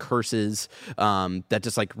 Interesting curses that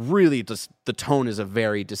just like really just the tone is a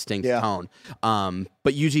very distinct tone.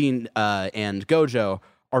 But Eugene and Gojo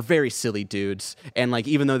are very silly dudes, and like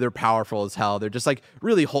even though they're powerful as hell, they're just like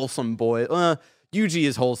really wholesome boy. Yuji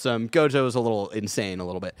is wholesome. Gojo is a little insane, a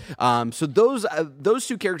little bit. So those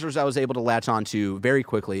two characters I was able to latch onto very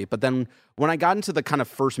quickly. But then when I got into the kind of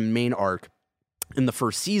first main arc in the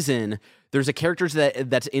first season, there's a character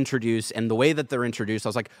that's introduced, and the way that they're introduced, I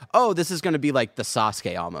was like, oh, this is going to be like the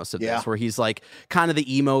Sasuke almost of this, where he's like kind of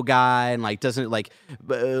the emo guy and like doesn't like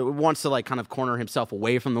wants to like kind of corner himself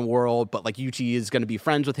away from the world, but like Yuji is going to be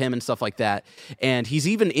friends with him and stuff like that. And he's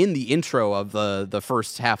even in the intro of the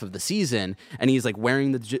first half of the season, and he's like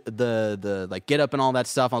wearing the like get up and all that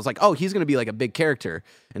stuff. I was like, oh, he's going to be like a big character.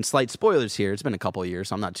 And slight spoilers here, it's been a couple of years,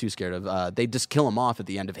 so I'm not too scared of. They just kill him off at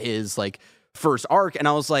the end of his like first arc, and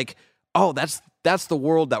I was like, oh, that's the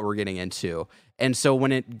world that we're getting into. And so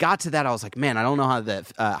when it got to that, I was like, man, I don't know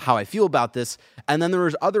how I feel about this. And then there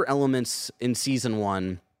was other elements in season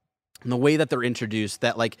 1, and the way that they're introduced,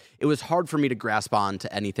 that like it was hard for me to grasp on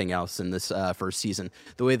to anything else in this first season.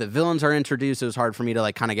 The way the villains are introduced, it was hard for me to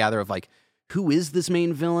like kind of gather of like, who is this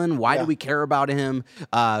main villain? Why do we care about him?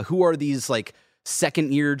 Who are these like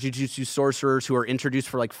second-year Jujutsu sorcerers who are introduced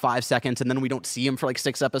for like 5 seconds, and then we don't see them for like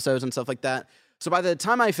 6 episodes and stuff like that? So by the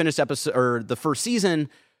time I finished the first season,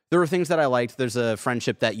 there were things that I liked. There's a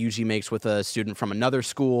friendship that Yuji makes with a student from another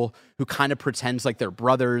school who kind of pretends like they're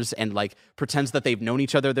brothers and like pretends that they've known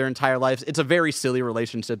each other their entire lives. It's a very silly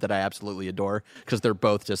relationship that I absolutely adore because they're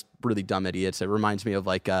both just really dumb idiots. It reminds me of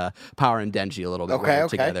like Power and Denji a little bit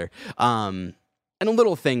together. And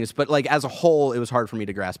little things, but like as a whole, it was hard for me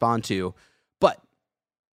to grasp onto. But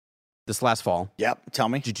this last fall, tell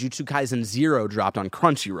me, Jujutsu Kaisen 0 dropped on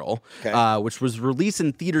Crunchyroll, which was released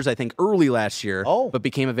in theaters, I think, early last year, but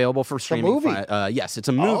became available for streaming. It's a movie. Yes, it's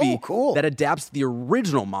a movie that adapts the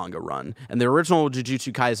original manga run. And the original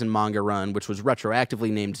Jujutsu Kaisen manga run, which was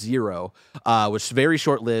retroactively named 0, which very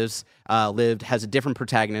short-lived, has a different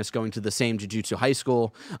protagonist going to the same Jujutsu high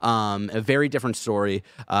school, a very different story,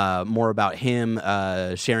 more about him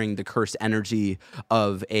sharing the cursed energy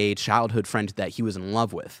of a childhood friend that he was in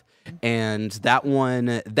love with. And that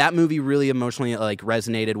movie really emotionally like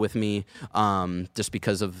resonated with me, just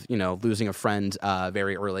because of, you know, losing a friend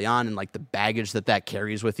very early on, and like the baggage that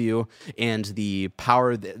carries with you, and the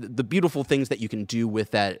power, the beautiful things that you can do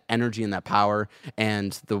with that energy and that power,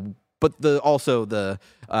 and the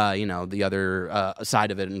other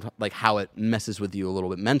side of it, and like how it messes with you a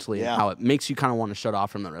little bit mentally, and how it makes you kind of want to shut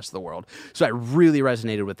off from the rest of the world. So I really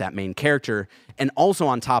resonated with that main character, and also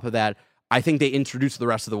on top of that, I think they introduced the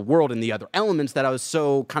rest of the world and the other elements that I was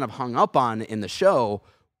so kind of hung up on in the show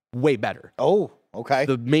way better. Oh, okay.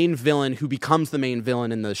 The main villain who becomes the main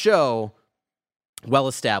villain in the show, well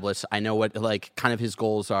established. I know what like kind of his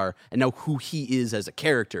goals are. I know who he is as a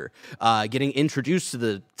character. Getting introduced to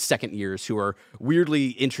the second years who are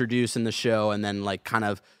weirdly introduced in the show and then like kind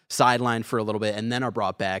of sidelined for a little bit and then are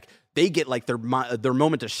brought back. They get like their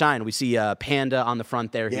moment to shine. We see Panda on the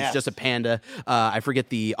front there. He's just a panda. I forget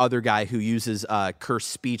the other guy who uses cursed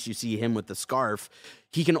speech. You see him with the scarf.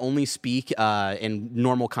 He can only speak in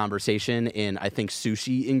normal conversation in, I think,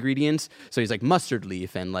 sushi ingredients. So he's like mustard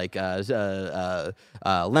leaf and like lemongrass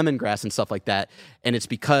and stuff like that. And it's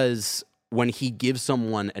because when he gives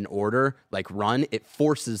someone an order, like run, it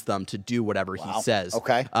forces them to do whatever he says.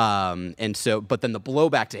 Okay. And so, but then the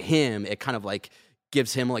blowback to him, it kind of like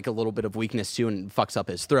gives him like a little bit of weakness too and fucks up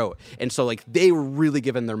his throat. And so like they were really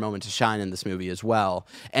given their moment to shine in this movie as well.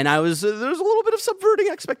 And there was a little bit of subverting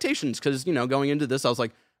expectations because, you know, going into this, I was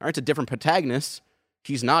like, all right, it's a different protagonist.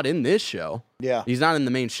 He's not in this show. Yeah. He's not in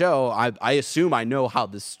the main show. I assume I know how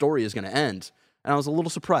this story is going to end. And I was a little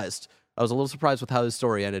surprised. I was a little surprised with how his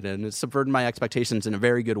story ended, and it subverted my expectations in a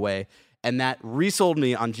very good way. And that resold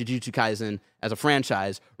me on Jujutsu Kaisen as a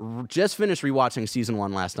franchise. Just finished rewatching season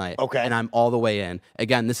 1 last night. Okay. And I'm all the way in.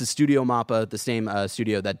 Again, this is Studio Mappa, the same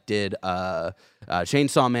studio that did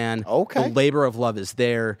Chainsaw Man. Okay. The labor of love is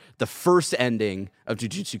there. The first ending of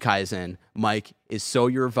Jujutsu Kaisen, Mike, is so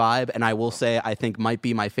your vibe. And I will say, I think might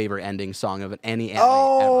be my favorite ending song of any anime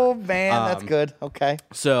ever. Man, that's good. Okay.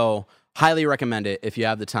 So highly recommend it if you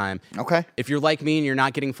have the time. Okay. If you're like me and you're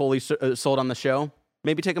not getting fully sold on the show,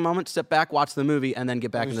 maybe take a moment, step back, watch the movie, and then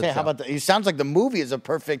get back into the show. How about it sounds like the movie is a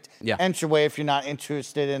perfect entryway if you're not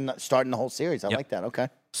interested in starting the whole series. I like that. Okay.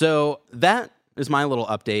 So that is my little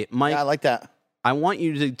update. Mike, I like that. I want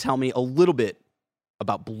you to tell me a little bit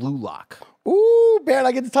about Blue Lock. Ooh, Barrett,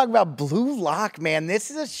 I get to talk about Blue Lock, man. This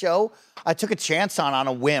is a show I took a chance on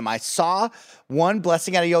a whim. I saw one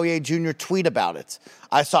Blessing out of Yoye Jr. tweet about it.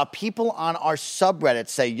 I saw people on our subreddit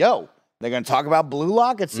say, yo, they're going to talk about Blue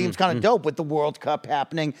Lock? It seems kind of dope with the World Cup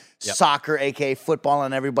happening, soccer, a.k.a. football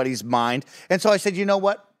on everybody's mind. And so I said, you know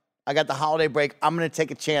what? I got the holiday break. I'm going to take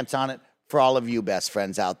a chance on it for all of you best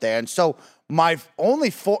friends out there. And so my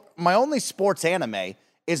only sports anime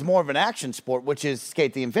is more of an action sport, which is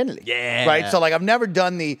Skate the Infinity. Yeah. Right? So, like, I've never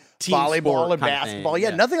done the Team volleyball or basketball.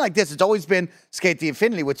 Yeah, nothing like this. It's always been Skate the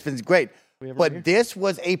Infinity, which has been great. But this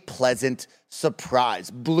was a pleasant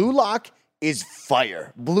surprise. Blue Lock is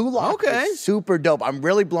fire. Blue Lock is super dope. I'm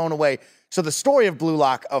really blown away. So the story of Blue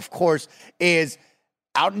Lock, of course, is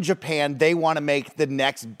out in Japan, they want to make the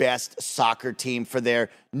next best soccer team for their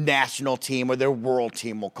national team or their world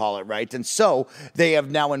team, we'll call it, right? And so they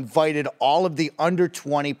have now invited all of the under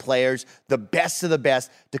 20 players, the best of the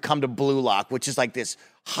best, to come to Blue Lock, which is like this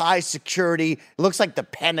high security, it looks like the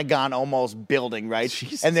Pentagon almost building, right?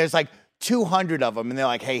 Jesus. And there's like 200 of them, and they're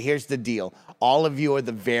like, hey, here's the deal. All of you are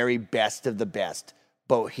the very best of the best,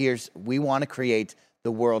 but we want to create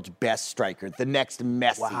the world's best striker, the next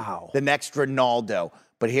Messi, the next Ronaldo.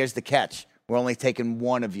 But here's the catch. We're only taking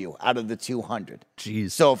one of you out of the 200.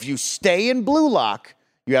 Jeez. So if you stay in Blue Lock,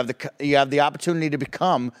 you have the opportunity to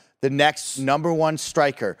become the next number one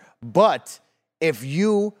striker. But if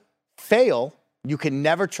you fail, you can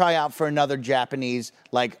never try out for another Japanese,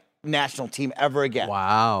 national team ever again.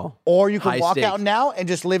 Wow. Or you can walk out now and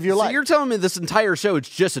just live your life. So you're telling me this entire show is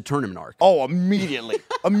just a tournament arc? Oh, immediately.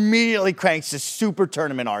 Immediately cranks a super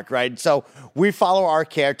tournament arc, right? So we follow our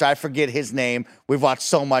character. I forget his name. We've watched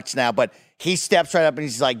so much now, but he steps right up and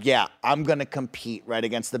he's like, yeah, I'm going to compete right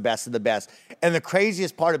against the best of the best. And the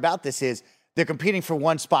craziest part about this is they're competing for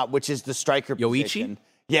one spot, which is the striker position.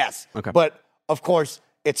 Yes. Okay. But, of course,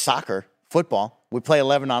 it's soccer. Football, we play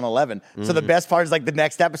 11 on 11. Mm-hmm. So the best part is the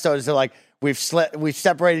next episode is they're like, we've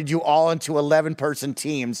separated you all into 11-person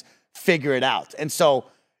teams, figure it out. And so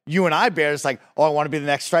you and I, Bear, it's like, oh, I want to be the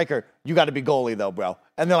next striker. You got to be goalie though, bro.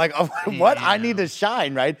 And they're like, oh, what? I need to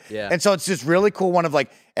shine, right? Yeah. And so it's just really cool one of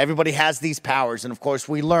everybody has these powers. And of course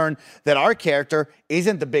we learn that our character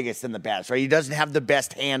isn't the biggest and the best, right? He doesn't have the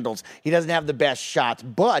best handles. He doesn't have the best shots,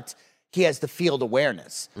 but he has the field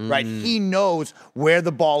awareness, right? He knows where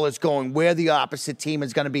the ball is going, where the opposite team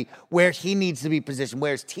is going to be, where he needs to be positioned,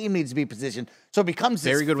 where his team needs to be positioned. So it becomes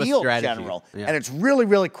this field general. Yeah. And it's really,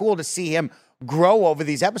 really cool to see him grow over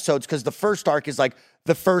these episodes because the first arc is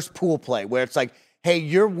the first pool play where it's like, hey,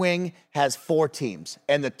 your wing has 4 teams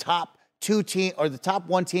and the top 2 team or the top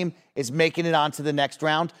 1 team is making it on to the next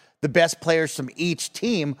round. The best players from each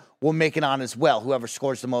team will make it on as well. Whoever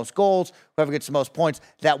scores the most goals, whoever gets the most points,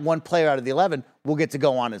 that one player out of the 11 will get to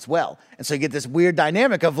go on as well. And so you get this weird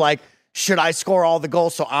dynamic of should I score all the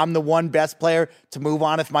goals so I'm the one best player to move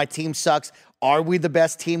on if my team sucks? Are we the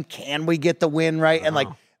best team? Can we get the win, right? And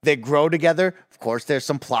they grow together. Of course, there's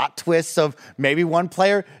some plot twists of maybe one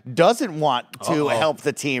player doesn't want to help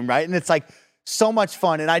the team, right? And it's so much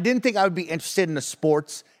fun. And I didn't think I would be interested in a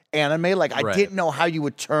sports anime. I didn't know how you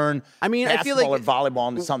would turn I feel or volleyball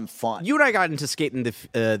into something fun. You and I got into skating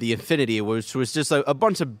the Infinity, which was just a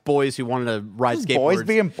bunch of boys who wanted to ride skateboards. Boys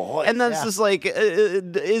being boys. And that's just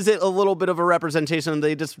is it a little bit of a representation?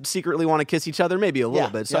 They just secretly want to kiss each other? Maybe a little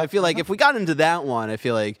bit. So I feel like if we got into that one, I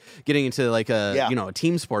feel like getting into a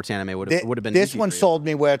team sports anime would have been this one sold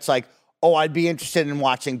me where it's I'd be interested in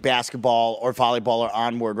watching basketball or volleyball or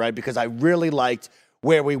Onward, right? Because I really liked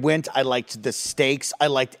where we went. I liked the stakes. I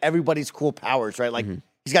liked everybody's cool powers, right?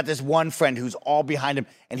 He's got this one friend who's all behind him,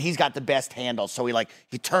 and he's got the best handle. So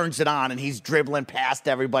he turns it on, and he's dribbling past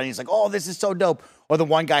everybody. He's like, oh, this is so dope. Or the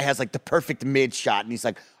one guy has the perfect mid shot, and he's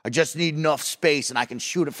like, I just need enough space, and I can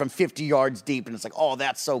shoot it from 50 yards deep. And it's like, oh,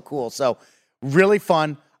 that's so cool. So really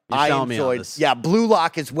fun. I enjoyed. Yeah, Blue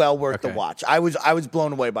Lock is well worth the watch. I was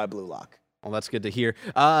blown away by Blue Lock. Well, that's good to hear.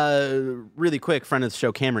 Really quick, friend of the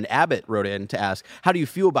show, Cameron Abbott, wrote in to ask, how do you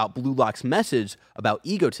feel about Blue Lock's message about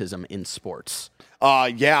egotism in sports?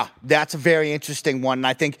 Yeah, that's a very interesting one. And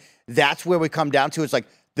I think that's where we come down to. It's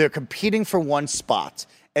they're competing for one spot.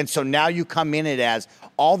 And so now you come in it as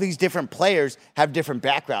all these different players have different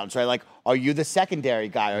backgrounds, right? Are you the secondary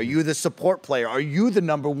guy? Are you the support player? Are you the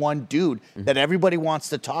number one dude that everybody wants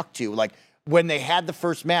to talk to? When they had the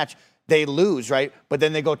first match, they lose, right? But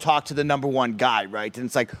then they go talk to the number one guy, right?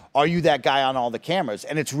 And it's are you that guy on all the cameras?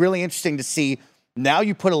 And it's really interesting to see now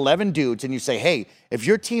you put 11 dudes and you say, hey, if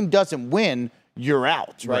your team doesn't win, you're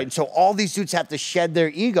out, right? And so all these dudes have to shed their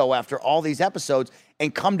ego after all these episodes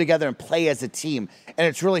and come together and play as a team. And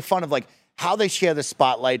it's really fun of how they share the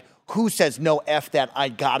spotlight, who says, no, F that, I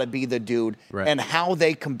gotta be the dude, and how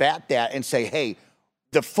they combat that and say, hey,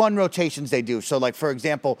 the fun rotations they do. So for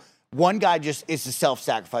example, one guy just is a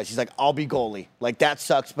self-sacrifice. He's I'll be goalie. That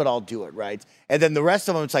sucks, but I'll do it, right? And then the rest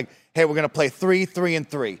of them, it's hey, we're going to play 3, 3, and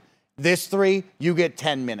 3. This 3, you get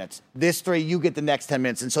 10 minutes. This 3, you get the next 10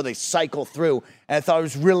 minutes. And so they cycle through. And I thought it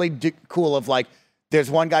was really cool of there's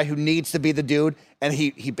one guy who needs to be the dude, and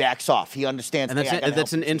he backs off. He understands. And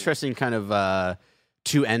that's an interesting kind of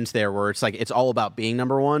two ends there, where it's like it's all about being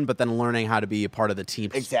number one, but then learning how to be a part of the team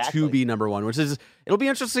to be number one, which is it'll be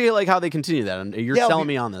interesting to see like how they continue that. And you're selling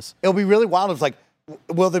me on this. It'll be really wild. It's like,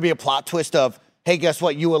 will there be a plot twist of, hey, guess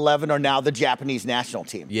what? U11 are now the Japanese national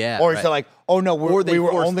team. Yeah. Or is it like, oh no, we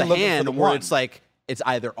were only looking hand, for the where one. It's like it's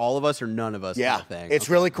either all of us or none of us. Yeah, kind of thing. It's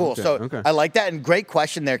really cool. So I like that, and great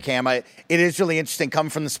question there, Cam. It is really interesting coming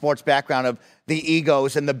from the sports background of the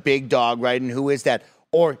egos and the big dog, right? And who is that?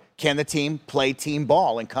 Or can the team play team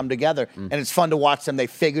ball and come together? And it's fun to watch them. They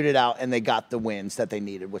figured it out, and they got the wins that they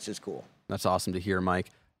needed, which is cool. That's awesome to hear, Mike.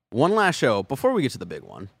 One last show before we get to the big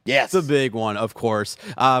one. Yes. The big one, of course.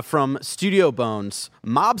 From Studio Bones,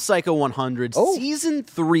 Mob Psycho 100, Season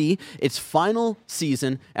 3, its final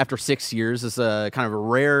season after 6 years. Is a kind of a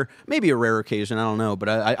rare, maybe a rare occasion, I don't know, but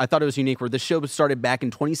I thought it was unique where this show started back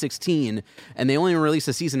in 2016, and they only release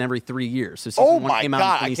a season every 3 years. So season 1 came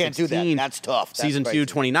out in 2016. I can't do that. That's tough. Season 2,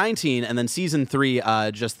 2019, and then Season 3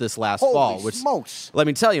 just this last Holy fall. Which, smokes. Let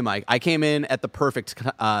me tell you, Mike, I came in at the perfect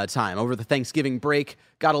time. Over the Thanksgiving break,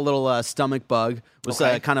 got a little stomach bug, was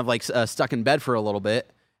kind of like stuck in bed for a little bit.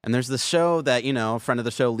 And there's this show that, a friend of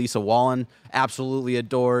the show, Lisa Wallen, absolutely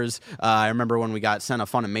adores. I remember when we got sent a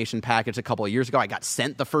Funimation package a couple of years ago, I got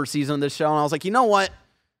sent the first season of this show, and I was like, you know what?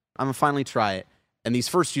 I'm going to finally try it. And these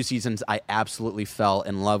first 2 seasons, I absolutely fell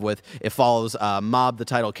in love with. It follows Mob, the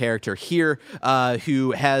title character here,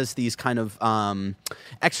 who has these kind of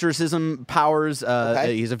exorcism powers.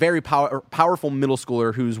 He's a very powerful middle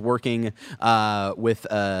schooler who's working with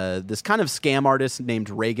this kind of scam artist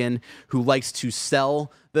named Reagan, who likes to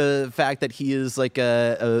sell the fact that he is like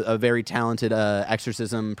a very talented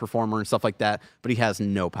exorcism performer and stuff like that, but he has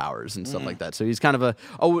no powers and stuff like that. So he's kind of a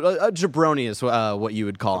jabroni is what you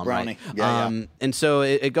would call him, right? Yeah. And so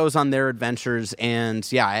it goes on their adventures, and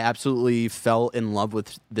I absolutely fell in love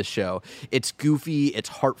with this show. It's goofy, it's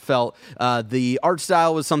heartfelt. The art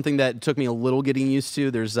style was something that took me a little getting used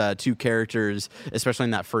to. There's 2 characters, especially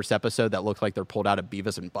in that first episode, that look like they're pulled out of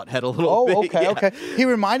Beavis and Butthead a little bit. Okay. He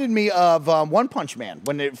reminded me of One Punch Man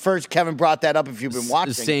when first Kevin brought that up. If you've been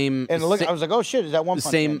watching, I was like, oh shit, is that One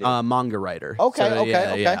Punch Man? Same manga writer.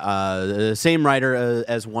 Okay. Same writer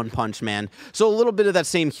as One Punch Man. So a little bit of that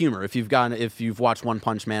same humor. If you've watched One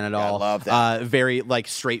Punch Man at all, I love that. Very like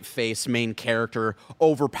straight face main character,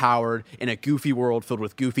 overpowered in a goofy world filled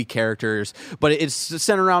with goofy characters. But it's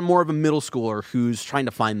centered around more of a middle schooler who's trying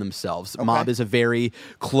to find themselves. Okay. Mob is a very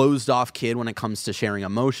closed off kid when it comes to sharing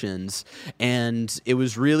emotions, and it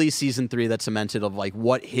was really season 3 that cemented of like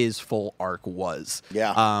what his full arc was.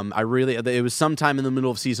 Yeah. It was sometime in the middle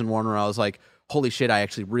of season 1 where I was like, holy shit, I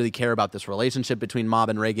actually really care about this relationship between Mob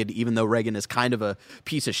and Reagan, even though Reagan is kind of a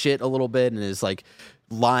piece of shit a little bit and is like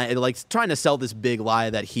trying to sell this big lie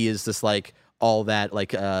that he is this like all that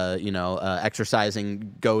like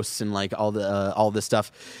exorcising ghosts and like all this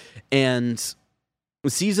stuff. And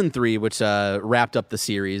season 3, which wrapped up the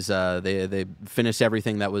series, they finished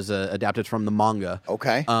everything that was adapted from the manga.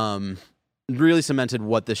 Okay. Really cemented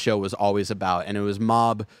what the show was always about, and it was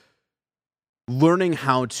Mob learning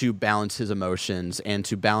how to balance his emotions and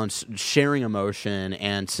to balance sharing emotion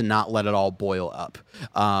and to not let it all boil up.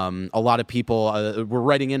 A lot of people were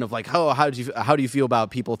writing in of like, oh, how do you feel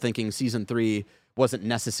about people thinking season 3 wasn't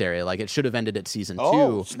necessary? Like it should have ended at season 2.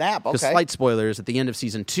 Oh, snap. Okay. Because slight spoilers, at the end of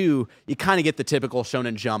season 2, you kind of get the typical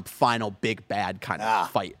Shonen Jump final big bad kind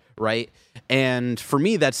of fight, right? And for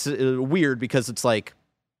me, that's weird because it's like,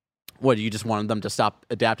 what, you just wanted them to stop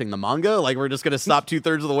adapting the manga? Like, we're just going to stop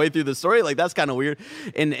 2/3 of the way through the story? Like, that's kind of weird.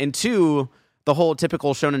 And 2, the whole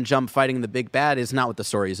typical Shonen Jump fighting the big bad is not what the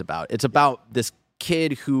story is about. It's about this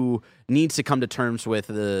kid who needs to come to terms with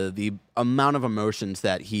the amount of emotions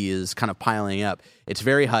that he is kind of piling up. It's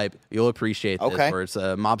very hype. You'll appreciate this, where it's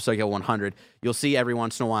Mob Psycho 100. You'll see every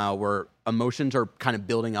once in a while where emotions are kind of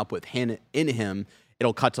building up with him in him.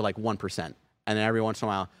 It'll cut to like 1%. And then every once in a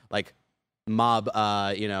while, like, Mob,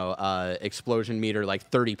 explosion meter like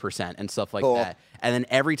 30% and stuff like that. And then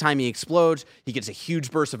every time he explodes, he gets a huge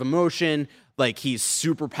burst of emotion, like he's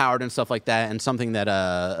super powered and stuff like that. And something that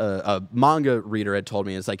a manga reader had told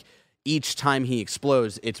me is like each time he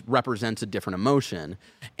explodes, it represents a different emotion.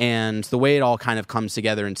 And the way it all kind of comes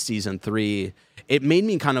together in season 3, it made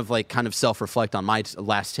me kind of self-reflect on my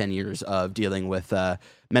last 10 years of dealing with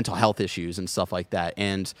mental health issues and stuff like that.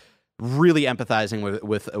 And really empathizing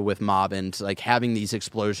with Mob and like having these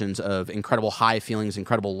explosions of incredible high feelings,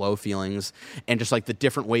 incredible low feelings, and just like the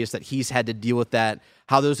different ways that he's had to deal with that,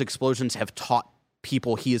 how those explosions have taught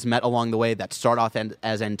people he has met along the way that start off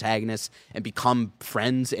as antagonists and become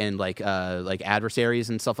friends and like adversaries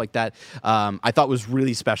and stuff like that. I thought was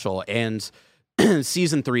really special. And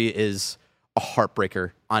season 3 is a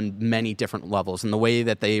heartbreaker on many different levels, and the way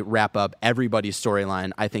that they wrap up everybody's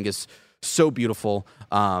storyline, I think, is so beautiful.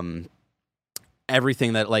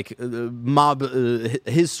 Everything that Mob,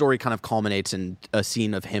 his story kind of culminates in a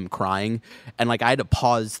scene of him crying, and like I had to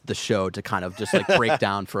pause the show to kind of just like break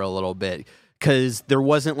down for a little bit, because there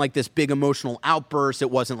wasn't like this big emotional outburst.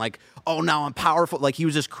 It wasn't like, oh, now I'm powerful. Like he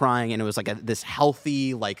was just crying, and it was like this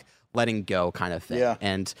healthy like letting go kind of thing. Yeah.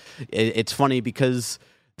 And it's funny because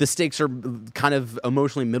the stakes are kind of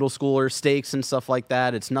emotionally middle schooler stakes and stuff like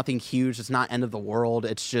that. It's nothing huge. It's not end of the world.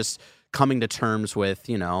 It's just coming to terms with,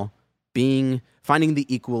 finding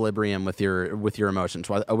the equilibrium with your emotions,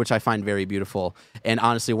 which I find very beautiful. And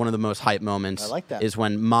honestly, one of the most hype moments is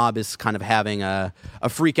when Mob is kind of having a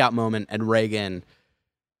freak out moment, and Reagan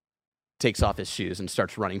takes off his shoes and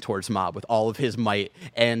starts running towards Mob with all of his might.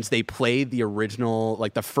 And they played the original,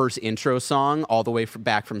 like the first intro song all the way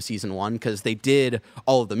back from season 1, because they did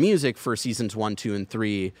all of the music for seasons 1, 2, and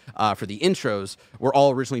 3 for the intros were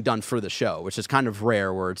all originally done for the show, which is kind of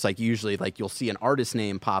rare, where it's like usually like you'll see an artist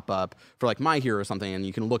name pop up for like My Hero or something, and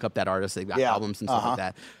you can look up that artist. They've got albums and stuff like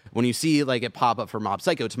that. When you see like it pop up for Mob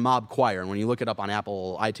Psycho, it's Mob Choir. And when you look it up on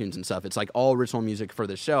Apple iTunes and stuff, it's like all original music for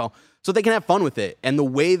the show, so they can have fun with it. And the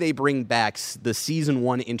way they bring back the season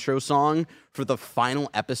 1 intro song for the final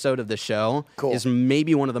episode of the show is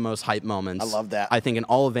maybe one of the most hype moments. I love that. I think in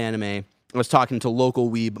all of anime. I was talking to local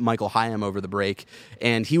weeb Michael Hyam over the break,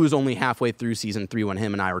 and he was only halfway through season 3 when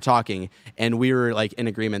him and I were talking, and we were like in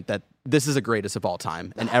agreement that this is the greatest of all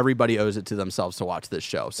time, and everybody owes it to themselves to watch this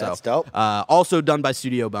show. So that's dope. Also done by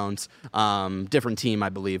Studio Bones, different team, I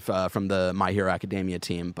believe, from the My Hero Academia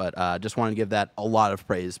team, but just wanted to give that a lot of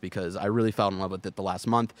praise because I really fell in love with it the last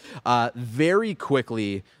month. Very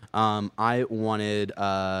quickly, I wanted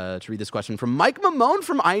to read this question from Mike Mamone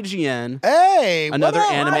from IGN. Hey, another what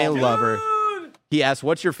up, anime dude? lover. He asked,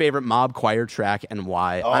 "What's your favorite Mob Choir track and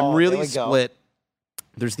why?" I'm really split.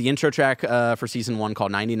 There's the intro track for season 1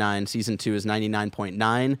 called 99. Season 2 is 99.9,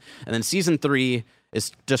 and then season 3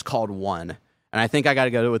 is just called 1. And I think I got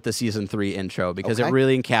to go with the season 3 intro because it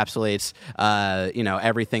really encapsulates,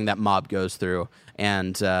 everything that Mob goes through.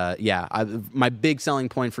 And my big selling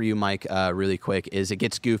point for you, Mike, really quick, is it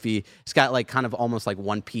gets goofy. It's got like kind of almost like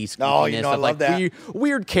One Piece goofiness I love that.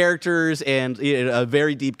 Weird characters and a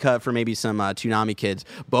very deep cut for maybe some Toonami kids.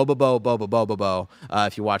 Bobo.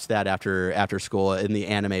 If you watch that after school in the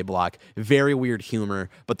anime block, very weird humor.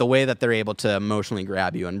 But the way that they're able to emotionally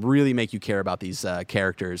grab you and really make you care about these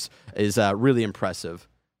characters is really impressive.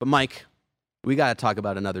 But Mike, we got to talk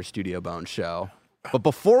about another Studio Bones show. But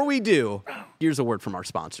before we do, here's a word from our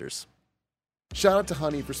sponsors. Shout out to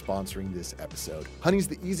Honey for sponsoring this episode. Honey's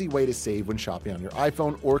the easy way to save when shopping on your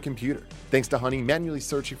iPhone or computer. Thanks to Honey, manually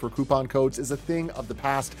searching for coupon codes is a thing of the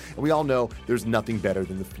past, and we all know there's nothing better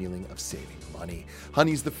than the feeling of saving money.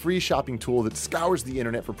 Honey's the free shopping tool that scours the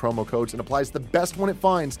internet for promo codes and applies the best one it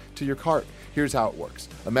finds to your cart. Here's how it works.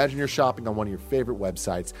 Imagine you're shopping on one of your favorite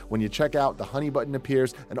websites. When you check out, the Honey button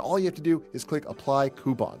appears, and all you have to do is click Apply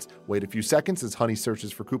Coupons. Wait a few seconds as Honey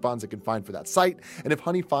searches for coupons it can find for that site, and if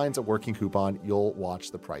Honey finds a working coupon, you'll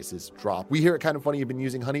watch the prices drop. We here at Kind of Funny have been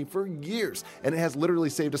using Honey for years, and it has literally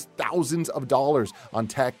saved us thousands of dollars on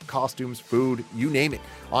tech, costumes, food, you name it.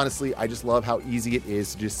 Honestly, I just love how easy it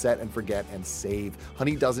is to just set and forget and save.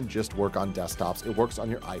 Honey doesn't just work on desktops, it works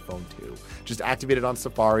on your iPhone too. Just activate it on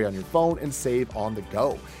Safari on your phone and save on the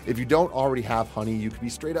go. If you don't already have Honey, you could be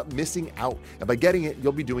straight up missing out. And by getting it,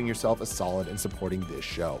 you'll be doing yourself a solid and supporting this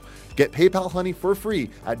show. Get PayPal Honey for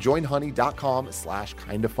free at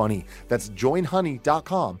joinhoney.com/kindafunny. That's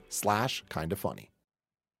joinhoney.com/kindafunny.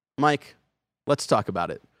 Mike, let's talk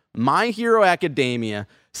about it. My Hero Academia,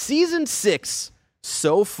 Season 6.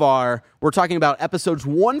 So far, we're talking about episodes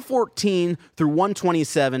 114 through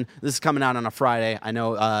 127. This is coming out on a Friday. I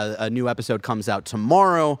know a new episode comes out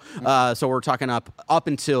tomorrow, so we're talking up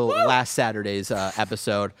until last Saturday's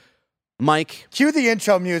episode. Mike, cue the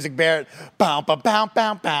intro music, Barrett. Bow, bow, bow,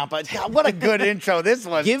 bow, bow, bow. God, what a good intro this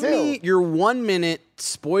was. Give me your 1 minute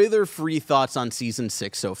spoiler-free thoughts on season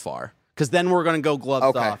 6 so far, because then we're going to go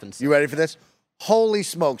gloves off. And you ready for this? Holy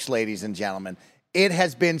smokes, ladies and gentlemen! It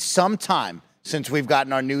has been some time since we've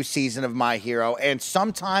gotten our new season of My Hero. And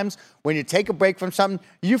sometimes when you take a break from something,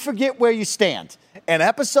 you forget where you stand. And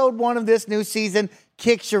episode 1 of this new season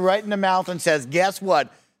kicks you right in the mouth and says, guess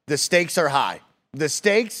what? The stakes are high. The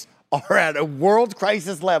stakes are at a world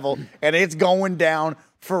crisis level, and it's going down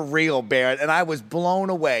for real, Barrett. And I was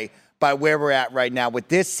blown away by where we're at right now with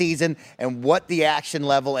this season and what the action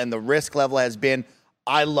level and the risk level has been.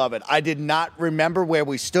 I love it. I did not remember where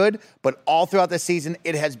we stood, but all throughout the season,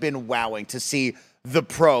 it has been wowing to see the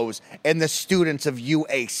pros and the students of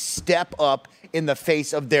UA step up in the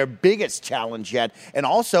face of their biggest challenge yet, and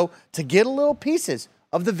also to get a little pieces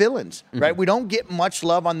of the villains, right? We don't get much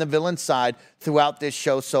love on the villain side throughout this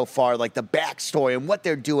show so far, like the backstory and what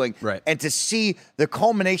they're doing. Right. And to see the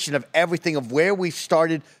culmination of everything of where we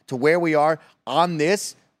started to where we are on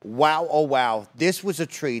this, wow, oh wow, this was a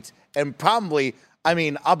treat. And probably, I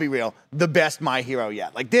mean, I'll be real, the best My Hero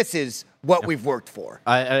yet. Like, this is what we've worked for.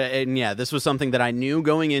 And yeah, this was something that I knew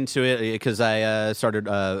going into it because I started,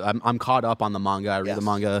 I'm caught up on the manga. I read the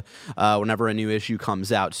manga whenever a new issue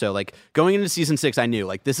comes out. So, like, going into Season 6, I knew,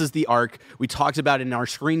 like, this is the arc we talked about in our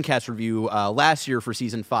screencast review last year for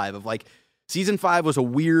Season 5 of, like, Season 5 was a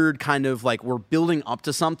weird kind of, like, we're building up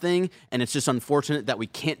to something, and it's just unfortunate that we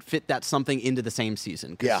can't fit that something into the same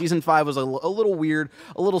season. Because Season 5 was a little weird,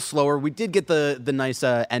 a little slower. We did get the nice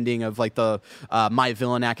ending of, like, the My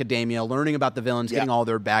Villain Academia, learning about the villains, getting all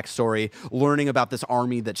their backstory, learning about this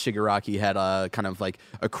army that Shigaraki had kind of, like,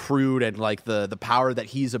 accrued and, like, the power that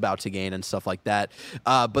he's about to gain and stuff like that.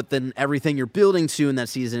 But then everything you're building to in that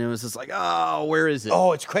season, it was just like, oh, where is it?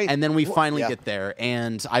 Oh, it's crazy. And then we finally get there.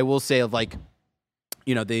 And I will say, like,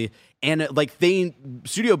 you know,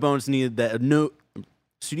 Studio Bones needed that.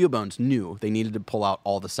 Studio Bones knew they needed to pull out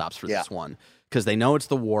all the stops for this one because they know it's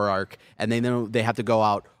the war arc and they know they have to go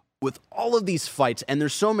out with all of these fights. And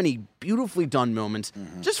there's so many beautifully done moments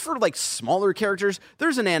just for, like, smaller characters.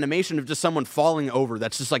 There's an animation of just someone falling over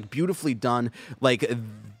that's just, like, beautifully done. Like,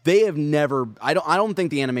 they have never. I don't think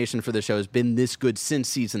the animation for this show has been this good since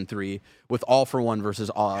Season 3 with All for One versus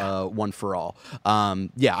One for All.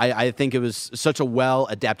 I think it was such a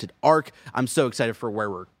well-adapted arc. I'm so excited for where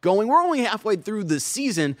we're going. We're only halfway through the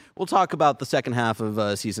season. We'll talk about the second half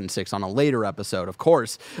of Season 6 on a later episode, of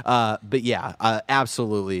course. But yeah,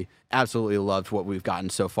 absolutely loved what we've gotten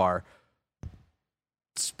so far.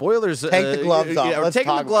 Spoilers. Take the gloves off. We're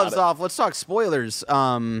taking the gloves off. Let's talk spoilers.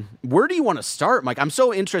 Where do you want to start, Mike? I'm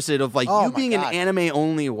so interested of, like, you being an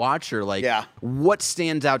anime-only watcher. Like, what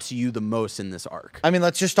stands out to you the most in this arc? I mean,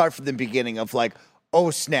 let's just start from the beginning of, like,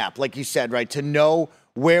 oh, snap. Like you said, right, to know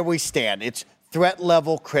where we stand. It's threat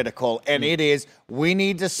level critical, and it is, we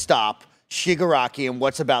need to stop Shigaraki and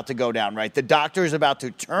what's about to go down, right? The doctor is about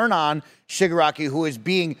to turn on Shigaraki, who is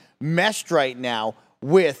being meshed right now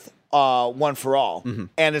with One for All.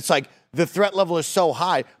 And it's like the threat level is so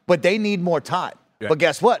high, but they need more time. But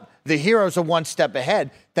guess what? The heroes are one step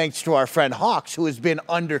ahead thanks to our friend Hawks, who has been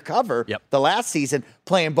undercover the last season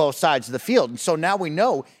playing both sides of the field. And so now we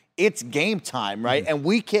know it's game time, right? And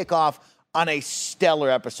we kick off on a stellar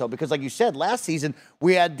episode because, like you said, last season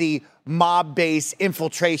we had the mob-based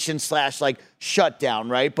infiltration / like shutdown,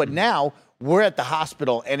 right? But now we're at the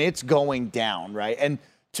hospital and it's going down, right? And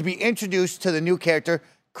to be introduced to the new character,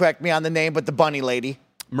 correct me on the name, but the bunny lady.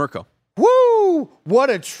 Mirko. Woo! What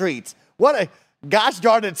a treat. What a, gosh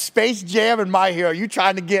darn it, Space Jam and My Hero. You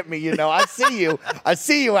trying to get me, you know. I see you. I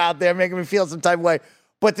see you out there making me feel some type of way.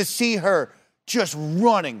 But to see her just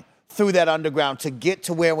running through that underground to get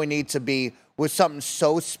to where we need to be was something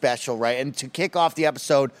so special, right? And to kick off the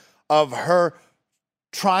episode of her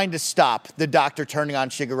trying to stop the doctor turning on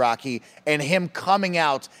Shigaraki and him coming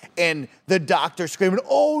out and the doctor screaming,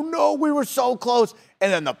 oh no, we were so close.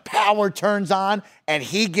 And then the power turns on and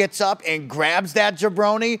he gets up and grabs that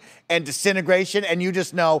jabroni and disintegration. And you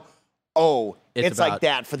just know, oh, it's like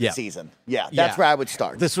that for the season. Yeah, that's where I would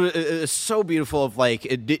start. This was so beautiful of, like,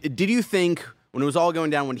 did you think when it was all going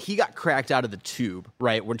down, when he got cracked out of the tube,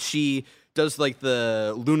 right? When she does, like,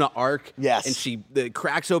 the Luna arc. Yes. And she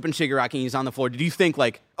cracks open Shigaraki and he's on the floor. Did you think,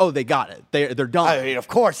 like, oh, they got it. They're done? I mean, of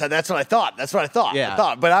course. That's what I thought.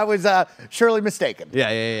 Yeah. But I was surely mistaken.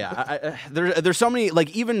 Yeah. There's so many,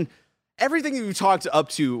 like, even everything that you talked up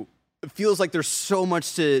to feels like there's so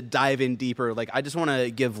much to dive in deeper. Like, I just want to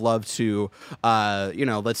give love to,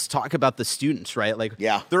 let's talk about the students, right? Like,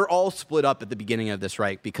 they're all split up at the beginning of this,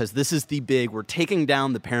 right? Because this is we're taking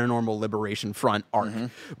down the Paranormal Liberation Front arc.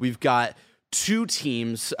 We've got two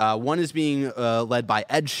teams. One is being led by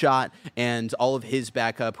Edgeshot and all of his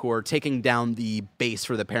backup who are taking down the base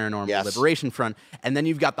for the Paranormal Liberation Front. And then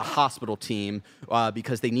you've got the hospital team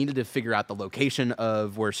because they needed to figure out the location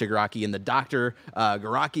of where Shigaraki and the doctor,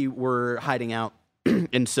 Garaki, were hiding out.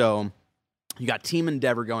 And so you got Team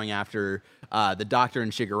Endeavor going after the doctor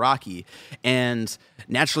and Shigaraki. And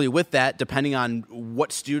naturally with that, depending on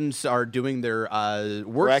what students are doing their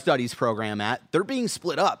work studies program at, they're being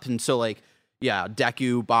split up. And so, like,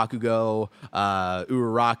 Deku, Bakugo,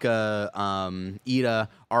 Uraraka, Ida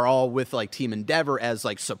are all with like Team Endeavor as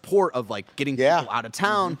like support of like getting people out of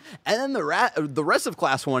town, and then the rest of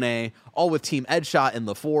Class 1A all with Team Edgeshot in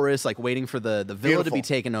the forest, like waiting for the villa to be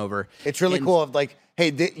taken over. It's really cool. Of like,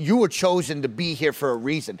 hey, you were chosen to be here for a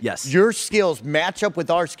reason. Yes, your skills match up with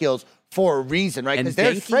our skills for a reason, right? Because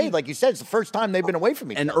they're afraid, like you said, it's the first time they've been away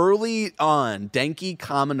from each other. And early on, Denki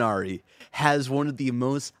Kaminari has one of the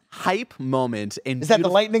most hype moments. Is that the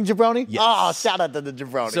lightning jabroni? Yes. Oh, shout out to the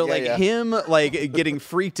jabroni. So him like getting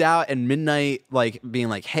freaked out and Midnight like being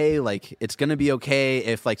like, hey, like it's gonna be okay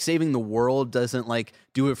if like saving the world doesn't like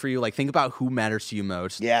do it for you. Like think about who matters to you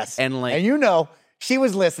most. Yes. And like, and you know, she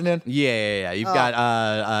was listening. Yeah. You've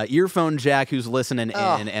got Earphone Jack who's listening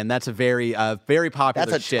in, and that's a very popular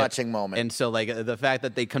That's a ship. touching moment. And so, like, the fact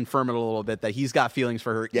that they confirm it a little bit, that he's got feelings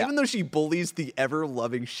for her, even though she bullies the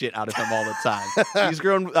ever-loving shit out of him all the time. He's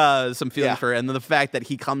grown some feelings for her. And then the fact that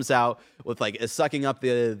he comes out with, like, sucking up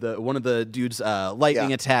the one of the dude's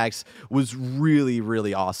lightning attacks was really,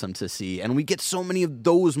 really awesome to see. And we get so many of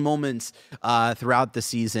those moments throughout the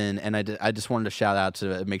season, and I just wanted to shout out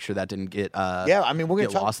to make sure that didn't get I mean, we're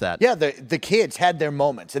gonna lost that. Yeah, the kids had their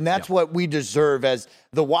moments, and that's what we deserve as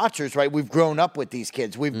the watchers, right? We've grown up with these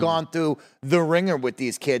kids. We've gone through the ringer with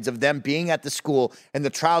these kids of them being at the school and the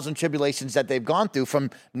trials and tribulations that they've gone through from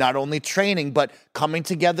not only training, but coming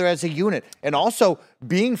together as a unit, and also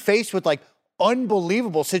being faced with like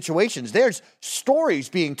unbelievable situations. There's stories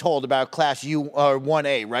being told about Class U or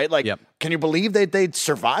 1A, right? Like, can you believe that they'd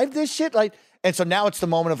survived this shit? Like, and so now it's the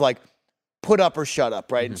moment of like, put up or shut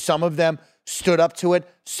up, right? And some of them stood up to it.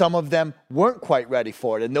 Some of them weren't quite ready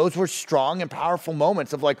for it. And those were strong and powerful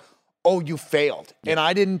moments of like, oh, you failed.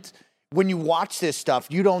 And when you watch this stuff,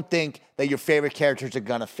 you don't think that your favorite characters are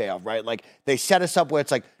going to fail, right? Like they set us up where it's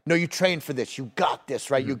like, no, you trained for this. You got this,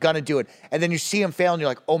 right? You're going to do it. And then you see them fail and you're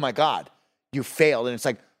like, oh my God, you failed. And it's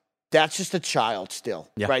like, that's just a child still,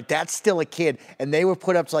 right? That's still a kid. And they were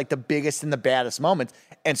put up to like the biggest and the baddest moments.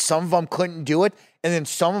 And some of them couldn't do it. And then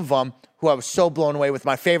some of them, who I was so blown away with,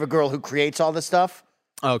 my favorite girl who creates all this stuff.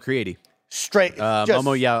 Oh, Creati. Straight, just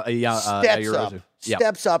Momo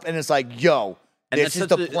steps up, and it's like, yo, and this is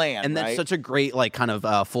the plan, and that's such a great, like, kind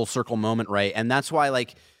of full circle moment, right? And that's why,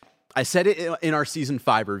 like, I said it in our season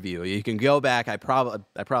 5 review. You can go back. I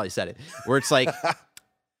probably said it, where it's like,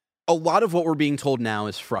 a lot of what we're being told now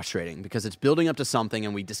is frustrating because it's building up to something,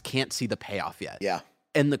 and we just can't see the payoff yet. Yeah.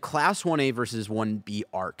 And the Class 1A versus 1B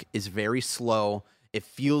arc is very slow. It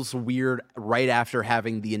feels weird right after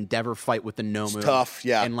having the Endeavor fight with the Nomu. It's tough,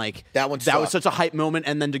 yeah. And like that was such a hype moment,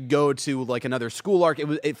 and then to go to like another school arc,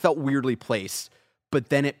 it felt weirdly placed. But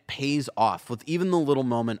then it pays off with even the little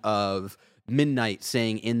moment of Midnight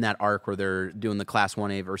saying in that arc where they're doing the Class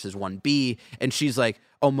 1A versus 1B, and she's like,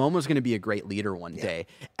 "Oh, Momo's going to be a great leader one day."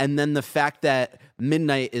 And then the fact that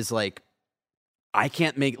Midnight is like, I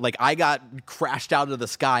got crashed out of the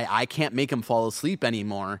sky. I can't make him fall asleep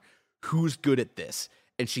anymore. Who's good at this?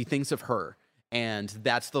 And she thinks of her. And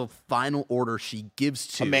that's the final order she gives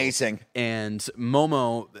to. Amazing. And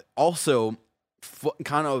Momo also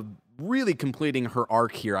kind of really completing her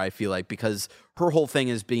arc here, I feel like, because her whole thing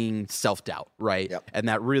is being self-doubt, right? Yep. And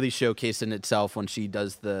that really showcased in itself when she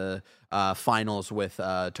does the finals with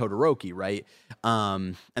Todoroki, right?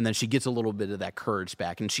 And then she gets a little bit of that courage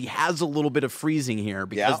back. And she has a little bit of freezing here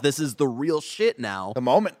because this is the real shit now. The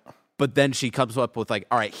moment. But then she comes up with like,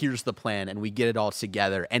 all right, here's the plan, and we get it all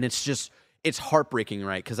together. And it's just, it's heartbreaking,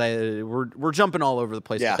 right? Because we're jumping all over the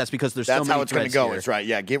place. Yeah. But that's because there's that's so many how it's going to go. It's right.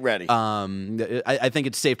 Yeah, get ready. I think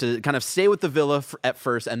it's safe to kind of stay with the villa at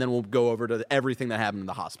first, and then we'll go over to everything that happened in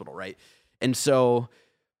the hospital, right? And so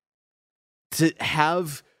to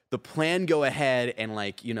have the plan go ahead and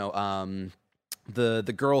like, you know,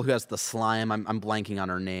 the girl who has the slime, I'm blanking on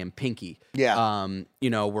her name, Pinky. Yeah. You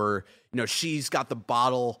know, where, you know, she's got the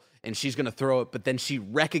bottle and she's going to throw it, but then she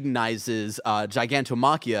recognizes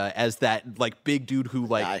Gigantomachia as that, like, big dude who,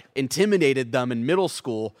 like, intimidated them in middle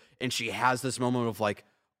school, and she has this moment of, like,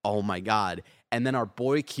 oh, my God. And then our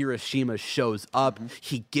boy Kirishima shows up.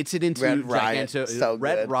 He gets it into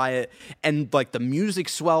Red Riot, and, like, the music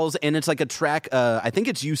swells, and it's, like, a track, I think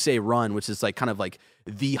it's You Say Run, which is, like, kind of, like,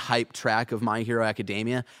 the hype track of My Hero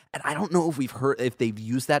Academia, and I don't know if they've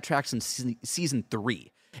used that track since season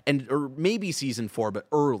 3. Or maybe season 4, but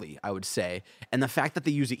early, I would say. And the fact that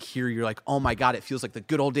they use it here, you're like, oh my God, it feels like the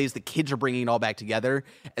good old days. The kids are bringing it all back together.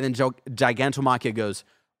 And then Gigantomachia goes,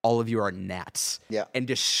 all of you are gnats. Yeah. And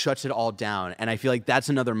just shuts it all down. And I feel like that's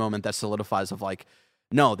another moment that solidifies of like,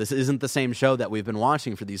 no, this isn't the same show that we've been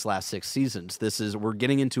watching for these last 6 seasons. We're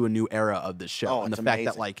getting into a new era of this show. Oh, and the it's fact amazing.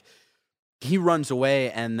 that like, he runs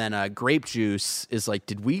away, and then Grape Juice is like,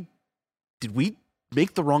 did we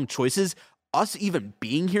make the wrong choices? Us even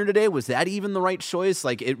being here today, was that even the right choice?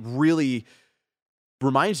 Like, it really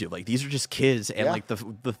reminds you of, like, these are just kids, and like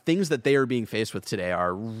the things that they are being faced with today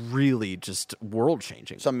are really just world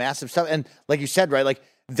changing. Some massive stuff. And like you said, right, like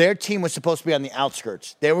their team was supposed to be on the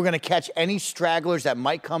outskirts. They were going to catch any stragglers that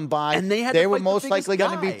might come by, and they were most likely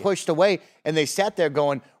going to be pushed away. And they sat there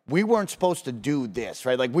going, we weren't supposed to do this,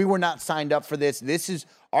 right? Like, we were not signed up for this. This is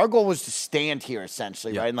our goal, was to stand here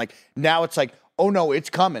essentially, right? And like now it's like, oh no, it's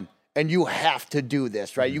coming, and you have to do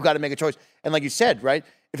this, right? You got to make a choice. And like you said, right,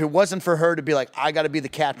 if it wasn't for her to be like, I got to be the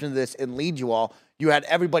captain of this and lead you all, you had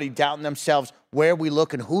everybody doubting themselves. Where we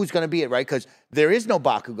look and who's going to be it, right? Because there is no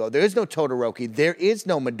Bakugo, there is no Todoroki, there is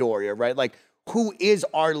no Midoriya, right? Like, who is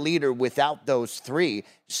our leader without those three?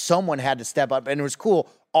 Someone had to step up, and it was cool.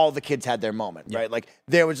 All the kids had their moment, right? Like,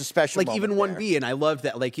 there was a special like moment even 1B, and I love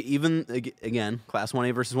that. Like, even again, Class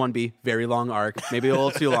 1A versus 1B, very long arc, maybe a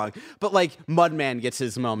little too long, but like Mudman gets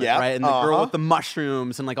his moment, right? And the girl with the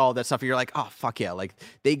mushrooms and like all that stuff. You're like, oh fuck yeah! Like,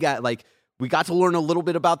 they got like. We got to learn a little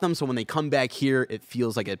bit about them, so when they come back here, it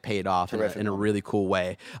feels like it paid off in a really cool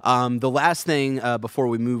way. The last thing before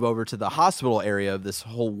we move over to the hospital area of this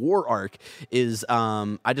whole war arc is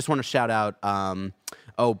I just want to shout out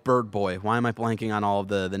Bird Boy. Why am I blanking on all of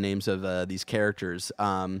the names of these characters?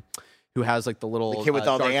 Who has like the little kid with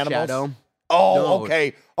all the animals? Shadow. Oh, no.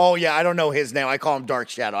 Okay. Oh, yeah, I don't know his name. I call him Dark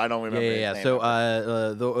Shadow. I don't remember his name.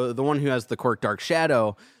 So the one who has the quirk Dark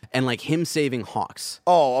Shadow, and like him saving Hawks.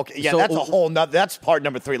 Oh, okay. Yeah, so, that's a whole nother, that's part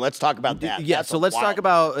number 3. Let's talk about that. Yeah, so let's talk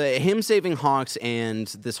about him saving Hawks and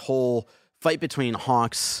this whole fight between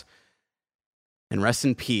Hawks and rest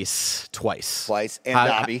in peace Twice. And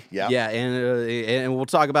Dabi, yeah. Yeah, and we'll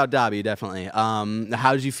talk about Dabi, definitely.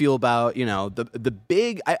 How did you feel about, the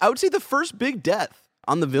big, I would say the first big death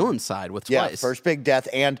on the villain side with Twice? Yeah, first big death,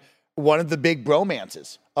 and one of the big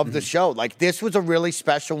bromances of the show. Like, this was a really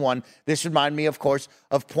special one. This reminded me, of course,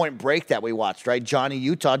 of Point Break that we watched, right? Johnny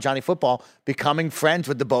Football becoming friends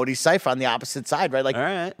with the Bodhisattva on the opposite side, right?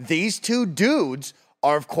 Like, these two dudes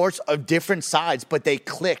are, of course, of different sides, but they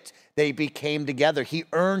clicked. They became together. He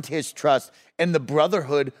earned his trust, and the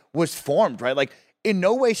brotherhood was formed, right? Like, in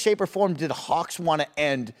no way, shape, or form did Hawks want to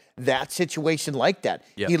end that situation like that.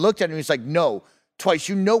 Yep. He looked at him and he was like, no, Twice,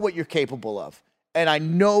 you know what you're capable of. And I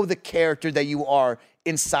know the character that you are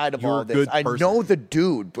inside of all this. I know the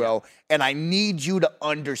dude, bro, and I need you to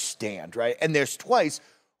understand, right? And there's Twice,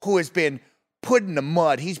 who has been put in the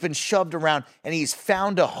mud. He's been shoved around, and he's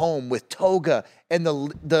found a home with Toga and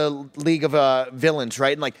the League of Villains,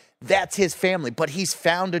 right? And like, that's his family. But he's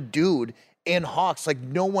found a dude in Hawks like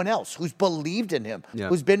no one else who's believed in him,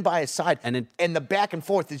 who's been by his side. And the back and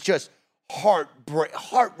forth is just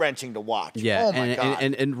heart-wrenching to watch. Yeah, oh my God.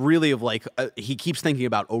 And really of like, he keeps thinking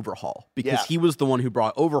about Overhaul, because he was the one who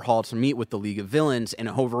brought Overhaul to meet with the League of Villains, and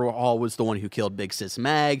Overhaul was the one who killed Big Sis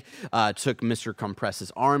Mag, took Mr.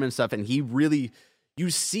 Compress's arm and stuff, and he really, you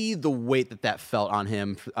see the weight that felt on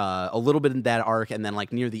him a little bit in that arc, and then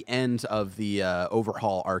like near the end of the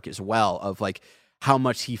Overhaul arc as well, of like how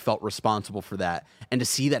much he felt responsible for that, and to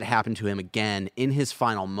see that happen to him again in his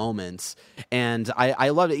final moments. And I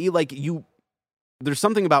loved it. There's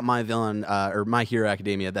something about My Villain or My Hero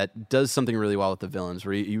Academia that does something really well with the villains,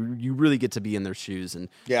 where you really get to be in their shoes and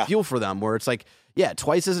feel for them, where it's like, yeah,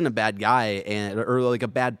 Twice isn't a bad guy or like a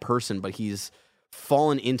bad person, but he's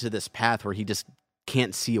fallen into this path where he just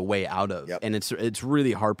can't see a way out of. And it's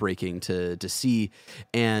really heartbreaking to see.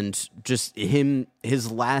 And just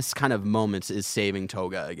his last kind of moments is saving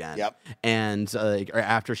Toga again. And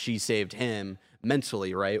after she saved him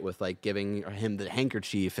mentally, right, with like giving him the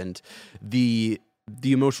handkerchief, and the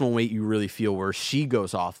emotional weight you really feel where she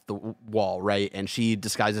goes off the wall, right, and she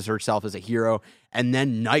disguises herself as a hero and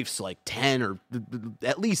then knifes like 10 or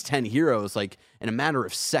at least 10 heroes like in a matter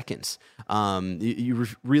of seconds. You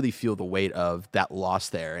really feel the weight of that loss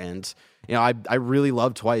there. And I really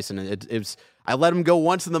love Twice, and it's I let him go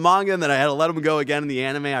once in the manga, and then I had to let him go again in the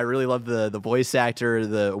anime. I really love the voice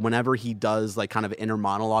actor. Whenever he does like kind of inner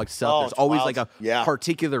monologue stuff, there's always like a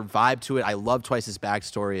particular vibe to it. I love Twice's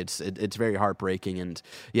backstory. It's very heartbreaking, and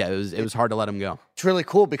it was hard to let him go. It's really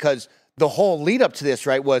cool because the whole lead up to this,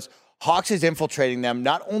 right, was Hawks is infiltrating them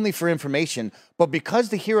not only for information, but because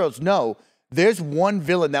the heroes know there's one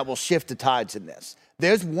villain that will shift the tides in this.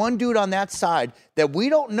 There's one dude on that side that we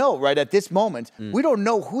don't know right at this moment. We don't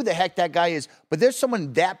know who the heck that guy is, but there's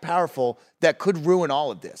someone that powerful that could ruin all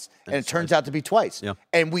of this. And it turns out to be Twice.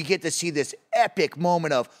 And we get to see this epic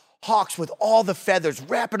moment of Hawks with all the feathers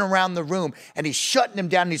wrapping around the room, and he's shutting him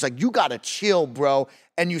down, and he's like, you gotta chill, bro.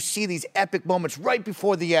 And you see these epic moments right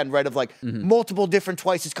before the end, right, of like multiple different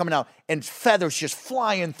Twices coming out, and feathers just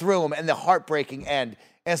flying through him, and the heartbreaking end.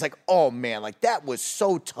 And it's like, oh man, like that was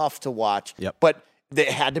so tough to watch, but it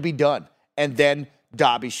had to be done. And then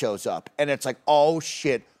Dobby shows up, and it's like, oh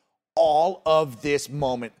shit, all of this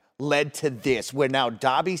moment led to this, where now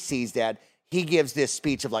Dobby sees that. He gives this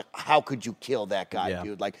speech of like, how could you kill that guy,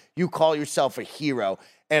 dude? Like, you call yourself a hero.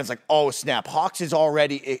 And it's like, oh, snap. Hawks is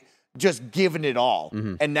already just giving it all.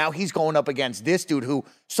 And now he's going up against this dude who,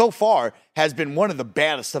 so far, has been one of the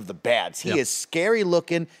baddest of the bads. He is scary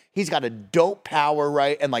looking. He's got a dope power,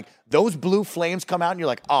 right? And like, those blue flames come out, and you're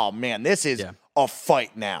like, oh, man, this is a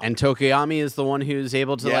fight now. And Tokoyami is the one who's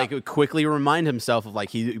able to like quickly remind himself of like,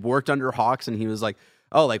 he worked under Hawks, and he was like,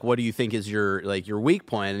 oh, like, what do you think is your weak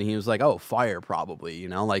point? And he was like, oh, fire, probably, you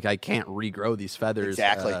know, like I can't regrow these feathers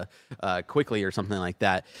quickly or something like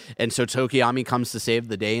that. And so Tokoyami comes to save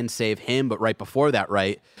the day and save him. But right before that,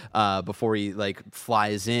 before he like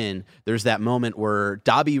flies in, there's that moment where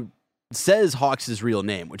Dobby says Hawks' real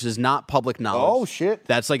name, which is not public knowledge. Oh, shit.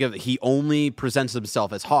 That's like he only presents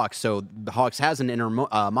himself as Hawks. So Hawks has an inner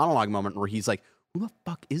monologue moment where he's like, who the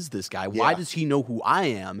fuck is this guy? Why does he know who I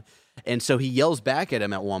am? And so he yells back at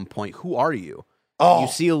him at one point, who are you? You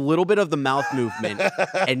see a little bit of the mouth movement,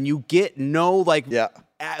 and you get no like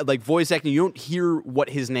voice acting. You don't hear what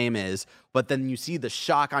his name is, but then you see the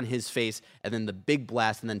shock on his face, and then the big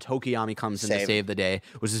blast, and then Tokoyami comes in to save the day,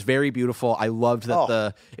 which is very beautiful. I loved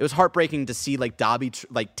that it was heartbreaking to see like Dobby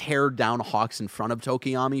tear down Hawks in front of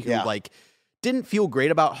Tokoyami, who like didn't feel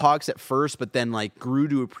great about Hawks at first, but then like grew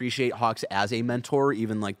to appreciate Hawks as a mentor,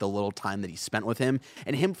 even like the little time that he spent with him,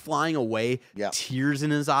 and him flying away, tears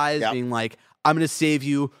in his eyes, being like, I'm going to save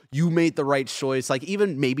you. You made the right choice. Like,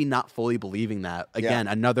 even maybe not fully believing that. Again,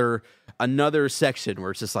 another section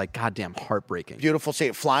where it's just like, goddamn heartbreaking. Beautiful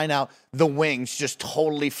scene. Flying out, the wings just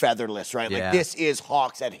totally featherless, right? Like, this is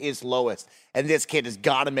Hawks at his lowest. And this kid has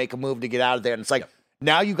got to make a move to get out of there. And it's like,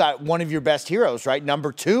 now you got one of your best heroes, right?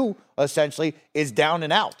 Number 2, essentially, is down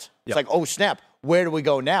and out. It's like, oh, snap. Where do we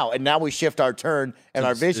go now? And now we shift our turn and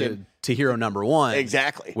our vision to hero number 1.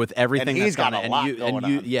 Exactly. With everything and he's got a lot going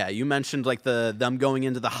on. Yeah, you mentioned like them going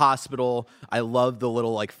into the hospital. I love the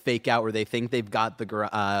little like fake out where they think they've got the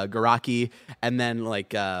Garaki, and then like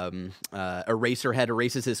Eraserhead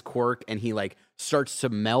erases his quirk, and he like starts to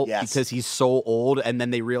melt because he's so old, and then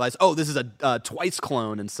they realize, oh, this is a Twice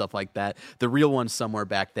clone and stuff like that. The real one's somewhere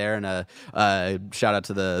back there. And shout out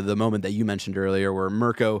to the moment that you mentioned earlier where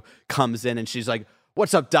Mirko comes in and she's like,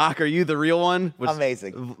 what's up, Doc? Are you the real one?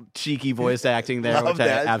 Amazing. Cheeky voice acting there, which I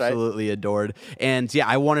absolutely adored. And yeah,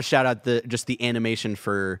 I want to shout out the animation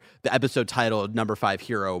for the episode titled Number 5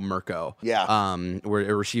 Hero Mirko. Yeah.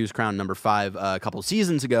 Where she was crowned number 5 a couple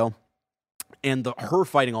seasons ago. And her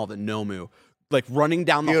fighting all the Nomu, like running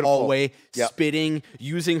down the hallway, spitting,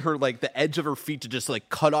 using her like the edge of her feet to just like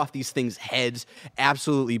cut off these things' heads.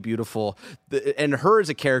 Absolutely beautiful. And her as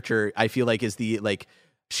a character, I feel like is the like,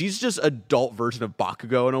 she's just adult version of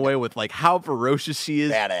Bakugo in a way, with like how ferocious she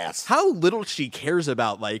is. Badass. How little she cares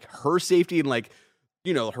about like her safety and like,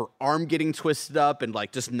 you know, her arm getting twisted up and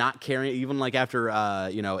like just not caring, even like after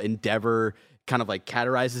Endeavor kind of like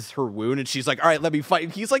cauterizes her wound and she's like, all right, let me fight.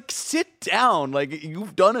 And he's like, sit down. Like,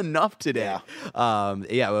 you've done enough today.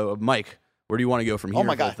 Mike, where do you want to go from here? Oh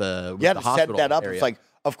my God. With the to set that up. area? It's like,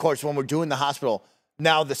 of course, when we're doing the hospital,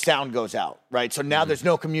 now the sound goes out, right? So now there's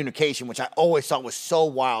no communication, which I always thought was so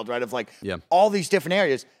wild, right? Of like all these different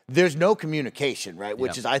areas, there's no communication, right?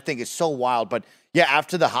 Which is, I think, is so wild. But yeah,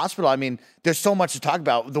 after the hospital, I mean, there's so much to talk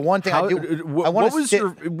about. The one thing what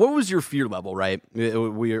was your fear level, right?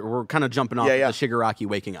 We're kind of jumping off the Shigaraki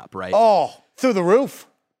waking up, right? Oh, through the roof.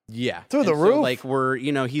 Yeah. Through the roof.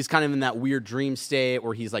 Like he's kind of in that weird dream state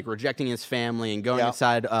where he's like rejecting his family and going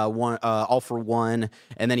inside All For One.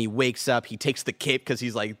 And then he wakes up, he takes the cape because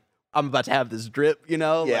he's like, I'm about to have this drip, you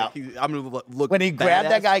know? Yeah. Like I'm going to look when he grabbed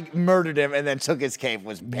that guy, murdered him, and then took his cape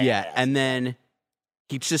was badass. Yeah. And then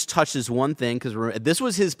he just touches one thing because this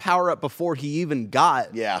was his power up before he even got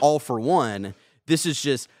All For One. This is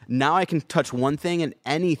just, now I can touch one thing and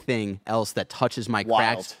anything else that touches my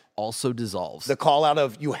cracks also dissolves. The call out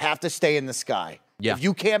of, you have to stay in the sky. Yeah. If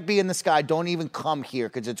you can't be in the sky, don't even come here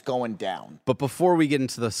because it's going down. But before we get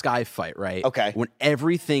into the sky fight, right? Okay. When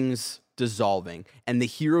everything's dissolving and the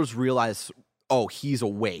heroes realize, oh, he's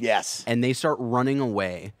awake. Yes. And they start running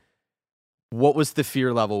away. What was the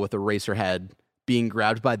fear level with Eraserhead being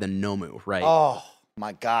grabbed by the Nomu, right? Oh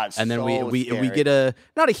my God. And then so we get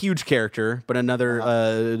not a huge character, but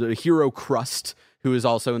another hero crust who is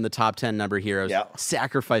also in the top 10 number heroes,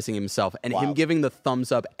 sacrificing himself, and him giving the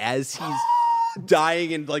thumbs up as he's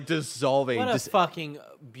dying and like dissolving. What a fucking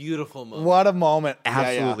beautiful moment. What a moment.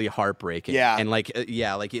 Absolutely heartbreaking. Yeah. And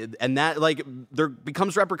and that like there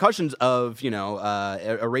becomes repercussions of,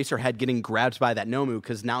 Eraserhead getting grabbed by that Nomu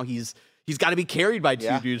because now he's got to be carried by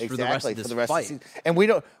two dudes for the rest of this fight. And we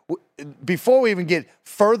don't, before we even get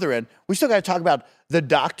further in, we still got to talk about the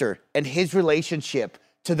Doctor and his relationship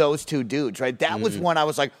to those two dudes, right? That was one I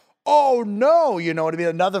was like, oh no, you know what I mean?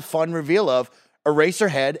 Another fun reveal of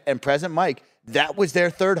Eraserhead and Present Mike. That was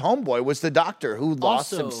their third homeboy, was the Doctor, who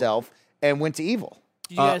lost himself and went to evil.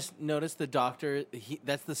 Did you guys notice the Doctor?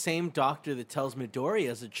 That's the same Doctor that tells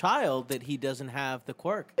Midoriya as a child that he doesn't have the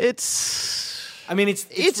quirk. It's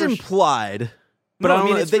implied. But I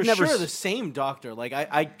mean, it's for sure the same Doctor. Like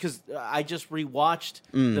because I just rewatched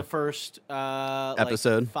the first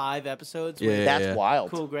episode, like 5 episodes. That's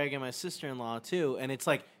wild. Cool, Greg and my sister-in-law too, and it's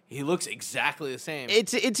like he looks exactly the same.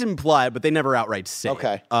 It's implied, but they never outright say.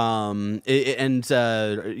 Okay.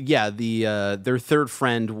 Their third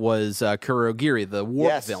friend was Kurogiri, the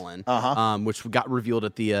warp villain, which got revealed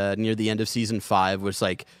at the near the end of season 5, was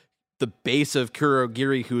like the base of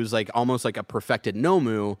Kurogiri, who is like almost like a perfected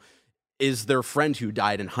Nomu, is their friend who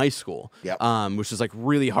died in high school. Which is like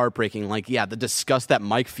really heartbreaking. Like, the disgust that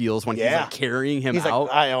Mike feels when he's like carrying him out.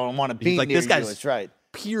 Like, I don't want to be like, near this guy's That's right.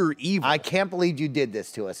 Pure evil. I can't believe you did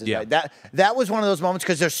this to us. Right. That was one of those moments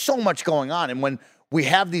because there's so much going on, and when we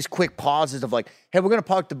have these quick pauses of like, hey, we're gonna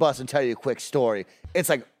park the bus and tell you a quick story. It's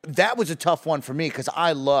like that was a tough one for me because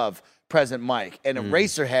I love Present Mike, and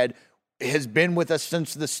Eraserhead has been with us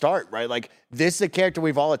since the start, right? Like this is a character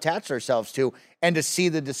we've all attached ourselves to, and to see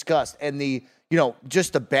the disgust and the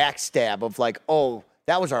just the backstab of like, oh,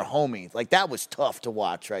 that was our homie. Like that was tough to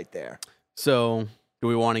watch right there. So. Do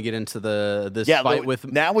we want to get into this fight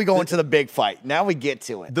with... Now we go into the big fight. Now we get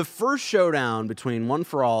to it. The first showdown between One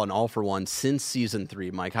for All and All for One since season 3.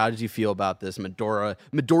 Mike, how did you feel about this?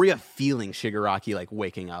 Midoriya feeling Shigaraki like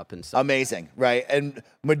waking up and stuff. Amazing, right? And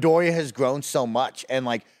Midoriya has grown so much. And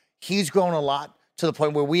like he's grown a lot to the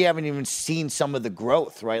point where we haven't even seen some of the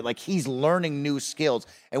growth, right? Like he's learning new skills.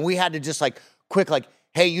 And we had to just like quick like,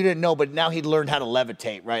 hey, you didn't know, but now he learned how to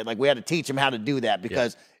levitate, right? Like we had to teach him how to do that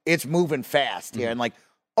because... It's moving fast here. And like,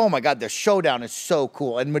 oh my God, the showdown is so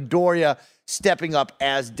cool. And Midoriya stepping up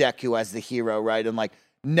as Deku, as the hero, right? And like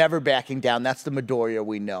never backing down. That's the Midoriya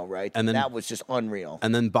we know, right? And then, that was just unreal.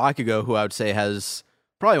 And then Bakugo, who I would say has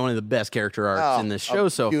probably one of the best character arcs in this show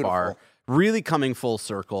so far, really coming full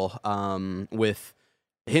circle with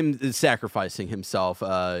him sacrificing himself,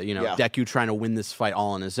 Deku trying to win this fight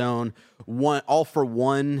all on his own. All for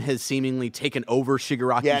One has seemingly taken over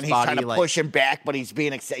Shigaraki's body. Yeah, and he's trying to push him back, but he's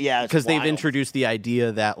being because they've introduced the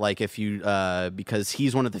idea that like if you because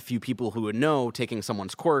he's one of the few people who would know taking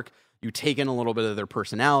someone's quirk, you take in a little bit of their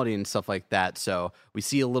personality and stuff like that. So we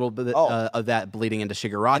see a little bit of that bleeding into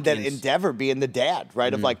Shigaraki. And then Endeavor being the dad,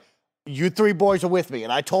 right? Of like, you 3 boys are with me,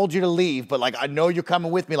 and I told you to leave, but like I know you're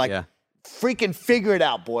coming with me. Like. Yeah. Freaking figure it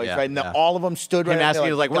out, boys, right? And all of them stood right there. And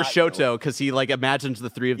asking, like, where's Shoto? Because he, like, imagines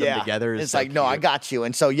the 3 of them together. It's like, no, I got you.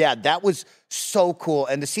 And so, that was so cool.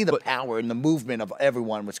 And to see the power and the movement of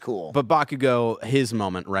everyone was cool. But Bakugo, his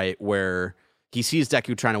moment, right, where he sees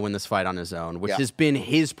Deku trying to win this fight on his own, which has been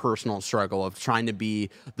his personal struggle of trying to be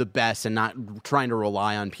the best and not trying to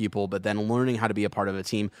rely on people, but then learning how to be a part of a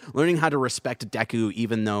team, learning how to respect Deku,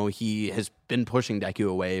 even though he has been pushing Deku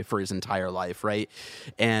away for his entire life, right?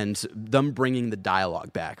 And them bringing the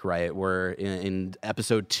dialogue back, right? Where in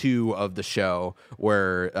episode 2 of the show,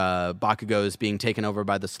 where Bakugo is being taken over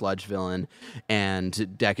by the sludge villain, and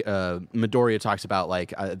Midoriya talks about,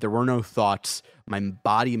 like, there were no thoughts. My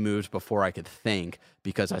body moved before I could think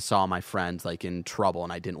because I saw my friend like in trouble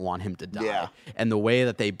and I didn't want him to die. Yeah. And the way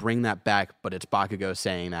that they bring that back, but it's Bakugo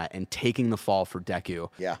saying that and taking the fall for Deku.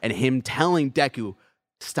 Yeah. And him telling Deku,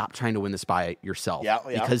 stop trying to win this by yourself. Yeah.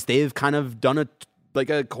 Because they've kind of done a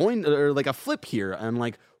coin or like a flip here and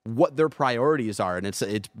like what their priorities are. And it's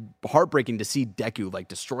heartbreaking to see Deku like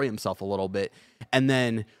destroy himself a little bit and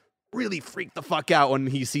then really freak the fuck out when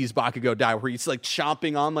he sees Bakugo die, where he's like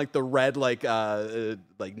chomping on like the red like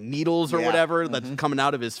needles or whatever that's coming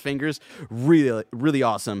out of his fingers. Really, really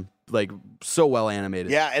awesome. Like so well animated.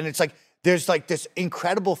 Yeah, and it's like there's like this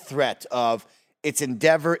incredible threat of it's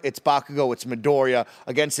Endeavor, it's Bakugo, it's Midoriya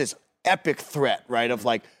against this epic threat, right? Of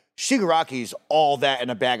like Shigaraki's all that in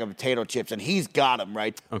a bag of potato chips, and he's got him,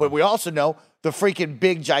 right? Okay. But we also know the freaking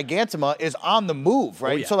big Gigantama is on the move,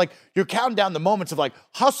 right? So, like, you're counting down the moments of, like,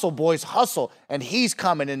 hustle, boys, hustle, and he's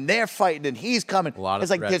coming, and they're fighting, and he's coming. A lot of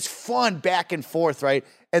it's like this fun back and forth, right?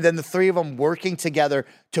 and then the three of them working together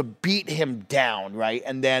to beat him down, right?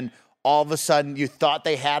 And then all of a sudden you thought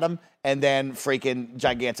they had him, and then freaking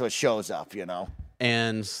Gigantor shows up, you know?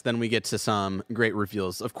 And then we get to some great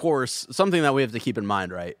reveals. Of course, something that we have to keep in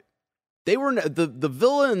mind, right? They were the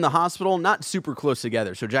villa and the hospital not super close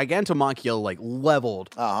together, so Gigantomachia like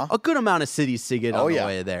leveled a good amount of cities to get on the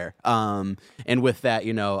way there. And with that,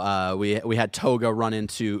 you know, we had Toga run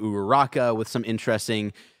into Uraraka with some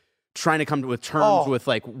interesting, trying to come to terms with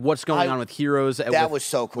like what's going on with heroes. That was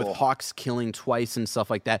so cool. With Hawks killing twice and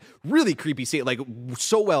stuff like that. Really creepy scene, like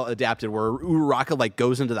so well adapted. Where Uraraka like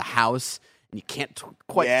goes into the house and you can't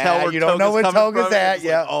quite tell where you don't know where Toga's at.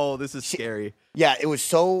 Yeah. Like, oh, this is scary. Yeah, it was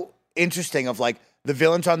so interesting of like the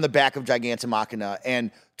villains on the back of Gigantomachia, and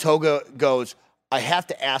Toga goes, I have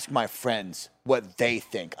to ask my friends what they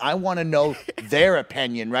think. I want to know their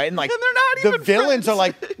opinion, right? And like, and they're not even the villains friends. are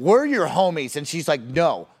like, we're your homies. And she's like,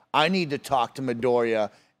 no, I need to talk to Midoriya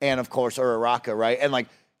and of course Uraraka, right? And like,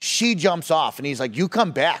 she jumps off and he's like, you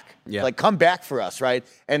come back. Yeah. Like, come back for us, right?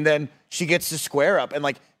 And then she gets to square up. And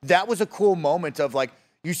like, that was a cool moment of like,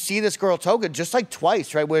 you see this girl Toga just like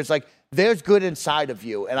twice, right? Where it's like, there's good inside of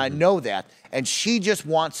you, and I know that. And she just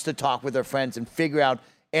wants to talk with her friends and figure out,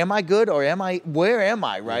 am I good or where am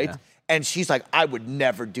I, right? Yeah. And she's like, I would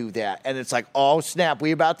never do that. And it's like, oh, snap,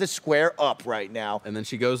 we about to square up right now. And then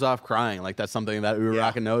she goes off crying. Like, that's something that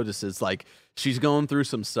Uraraka notices. Like, she's going through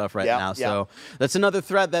some stuff right now. So that's another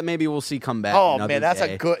threat that maybe we'll see come back. Oh, man,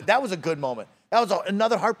 that was a good moment. That was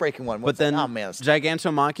another heartbreaking one. But then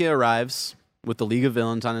Gigantomachia arrives with the League of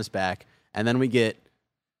Villains on his back, and then we get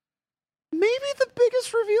maybe the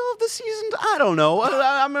biggest reveal of the season. I don't know.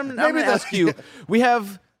 I'm going to ask you. We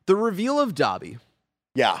have the reveal of Dabi.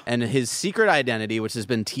 Yeah. And his secret identity, which has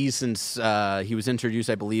been teased since he was introduced,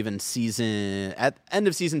 I believe, at end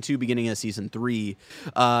of season 2, beginning of season 3.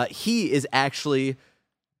 He is actually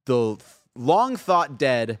the long thought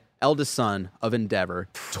dead eldest son of Endeavor,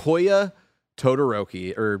 Toya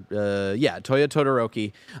Todoroki, Toya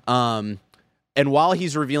Todoroki. And while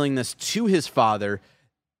he's revealing this to his father,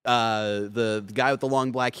 the guy with the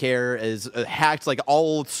long black hair is hacked like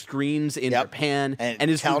all screens in Japan and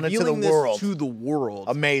is revealing this to the world.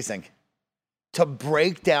 Amazing. To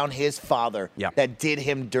break down his father that did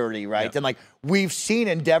him dirty, right? And like we've seen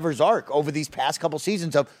Endeavor's arc over these past couple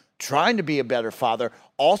seasons of trying to be a better father,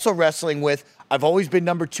 also wrestling with, I've always been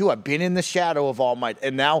number 2. I've been in the shadow of All Might,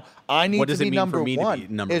 and now I need to be number 1.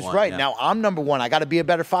 Now I'm number 1. I got to be a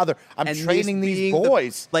better father. I'm training these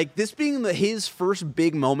boys. This being his first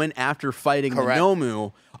big moment after fighting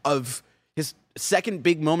Nomu, of his second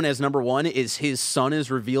big moment as number 1 is his son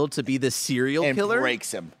is revealed to be the serial killer. And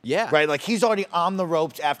breaks him. Yeah. Right? Like he's already on the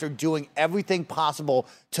ropes after doing everything possible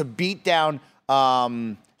to beat down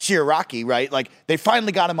Shigaraki, right? Like, they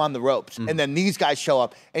finally got him on the ropes. And then these guys show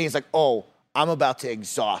up, and he's like, oh, I'm about to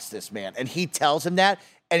exhaust this man. And he tells him that,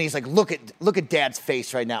 and he's like, look at Dad's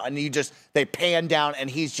face right now. And they pan down, and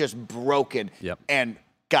he's just broken. Yep. And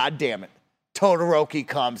God damn it, Todoroki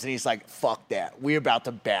comes, and he's like, fuck that. We're about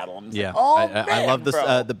to battle. And yeah. Like, I love this,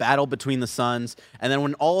 the battle between the sons. And then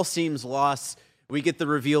when all seems lost, we get the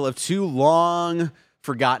reveal of 2 long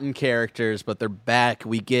forgotten characters, but they're back.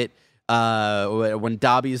 We get when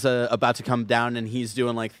Dabi's about to come down and he's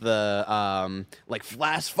doing like the like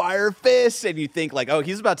flash fire fist, and you think like, oh,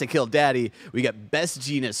 he's about to kill Daddy. We got Best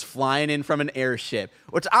Jeanist flying in from an airship,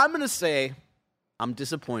 which I'm gonna say I'm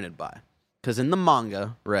disappointed by, because in the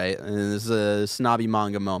manga, right, and this is a snobby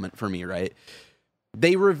manga moment for me, right,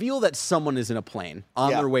 they reveal that someone is in a plane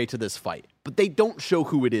on their way to this fight, but they don't show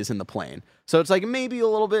who it is in the plane. So it's like maybe a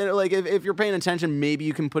little bit like if you're paying attention, maybe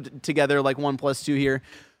you can put together like 1 + 2 here.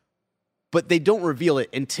 But they don't reveal it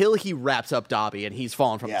until he wraps up Dabi and he's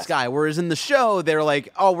fallen from the sky. Whereas in the show, they're like,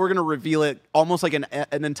 oh, we're going to reveal it almost like an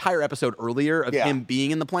entire episode earlier of him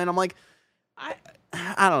being in the plane. I'm like,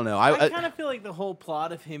 I don't know. I kind of feel like the whole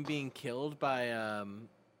plot of him being killed by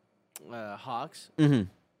Hawks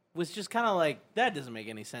was just kind of like, that doesn't make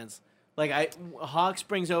any sense. Like, Hawks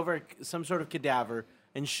brings over some sort of cadaver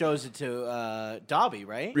and shows it to Dabi,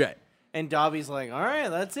 right? Right. And Dabi's like, all right,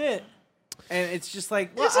 that's it. And it's just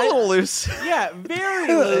like, well, it's a little loose. Yeah, very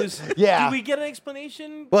loose. Yeah. Do we get an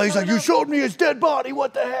explanation? Well, he's like, you showed me his dead body.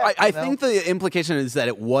 What the heck? I think the implication is that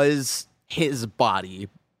it was his body,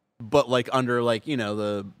 but like under like, you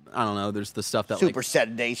know, I don't know, there's the stuff that super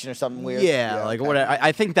sedation or something weird. Yeah, like what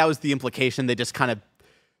I think that was the implication. They just kind of,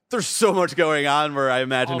 there's so much going on where I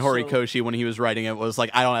imagine Horikoshi, when he was writing it, was like,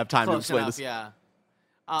 I don't have time to explain this. Yeah.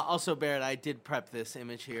 Also, Barrett, I did prep this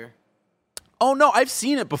image here. Oh no, I've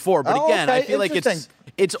seen it before, but again, I feel like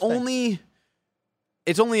it's only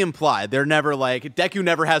It's only implied. They're never like, Deku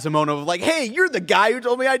never has a moment of like, hey, you're the guy who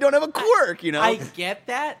told me I don't have a quirk, you know? I get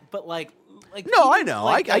that, but like no, I know.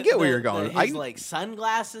 I get where you're going. His like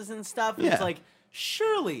sunglasses and stuff. Yeah. It's like,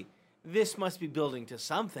 surely this must be building to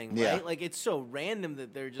something, right? Like it's so random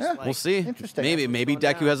that they're just like, we'll see. Interesting. Maybe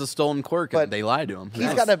Deku has a stolen quirk and they lied to him.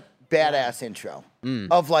 He's got a badass intro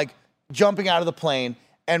of like jumping out of the plane.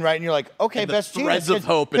 And you're like, okay, Best Jeanist. Threads of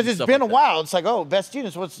hope, because it's been a while. It's like, oh, Best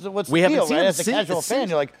Jeanist, what's the deal? Right? As a casual fan,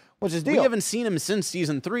 you're like, what's his deal? We haven't seen him since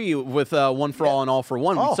season 3 with One for All and All for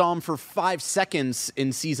One. We saw him for 5 seconds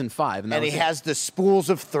in season 5, and he has the spools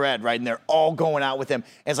of thread, right? And they're all going out with him.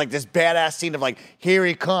 And it's like this badass scene of like, here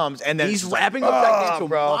he comes, and then he's wrapping up that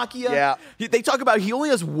Machia. Yeah, they talk about he only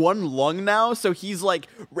has one lung now, so he's like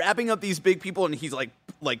wrapping up these big people, and he's like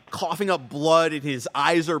coughing up blood, and his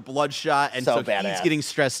eyes are bloodshot, and so he's getting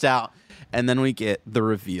stressed out. And then we get the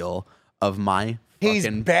reveal of my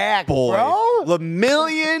fucking back, boy. Bro.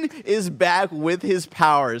 Lemillion is back with his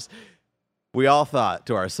powers. We all thought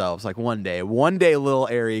to ourselves, like, one day, little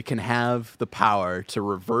Eri can have the power to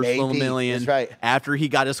reverse Lemillion. That's right. After he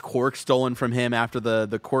got his quirk stolen from him, after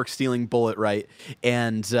the quirk stealing bullet, right?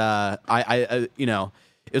 And I you know,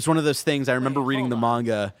 it's one of those things. I remember reading the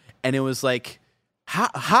manga, and it was like,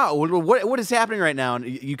 how what is happening right now? And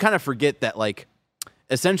you kind of forget that, like,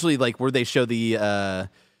 essentially, like, where they show the,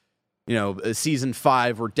 season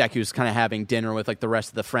 5 where Deku's kind of having dinner with, like, the rest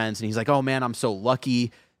of the friends, and he's like, oh, man, I'm so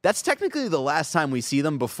lucky. That's technically the last time we see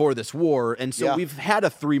them before this war, and so we've had a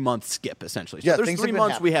 3-month skip, essentially. So there's 3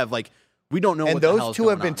 months we have, like, we don't know what the hell is going on. And those two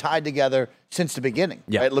have been tied together since the beginning,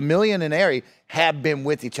 right? Lemillion and Eri have been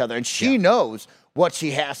with each other, and she knows what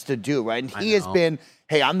she has to do, right? And he has been,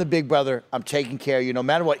 hey, I'm the big brother. I'm taking care of you no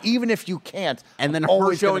matter what, even if you can't. And then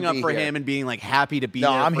her showing up for him and being like happy to be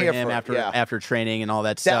there for him after training and all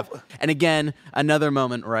that stuff. And again, another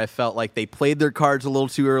moment where I felt like they played their cards a little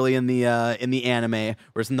too early in the anime,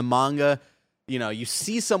 whereas in the manga, you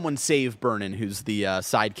see someone save Burnin, who's the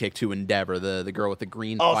sidekick to Endeavor, the girl with the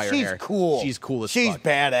green fire hair. Cool. She's cool as fuck. She's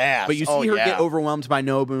badass. But you see her get overwhelmed by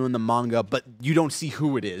Nobu in the manga, but you don't see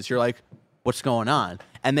who it is. You're like, what's going on?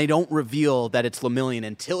 And they don't reveal that it's Lemillion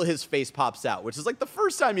until his face pops out, which is like the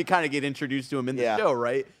first time you kind of get introduced to him in the show,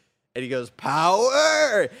 right? And he goes,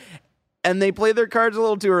 power! And they play their cards a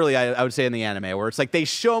little too early, I would say, in the anime, where it's like they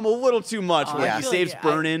show him a little too much, where he saves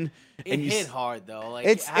Burnin. It hit hard, though. Like,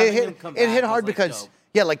 it hit hard because,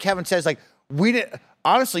 like Kevin says, like,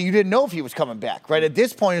 honestly, you didn't know if he was coming back, right? At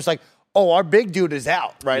this point, it's like, oh, our big dude is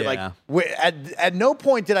out, right? Yeah. Like, at no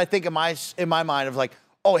point did I think in my mind of like,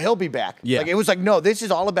 oh, he'll be back. Yeah. Like, it was like, no, this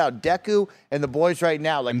is all about Deku and the boys right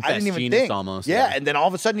now. Like, I didn't even think. Almost, yeah, and then all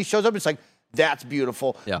of a sudden he shows up. It's like, that's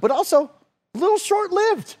beautiful. Yeah. But also, a little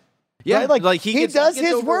short-lived. Yeah, right? Like he does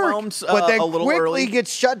his work, but then quickly early.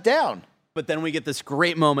 Gets shut down. But then we get this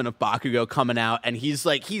great moment of Bakugo coming out, and he's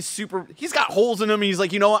got holes in him. He's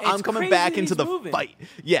like, you know what? I'm coming back into the fight.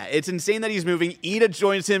 Yeah, it's insane that he's moving. Ida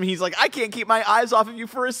joins him. He's like, I can't keep my eyes off of you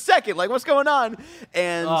for a second. Like, what's going on?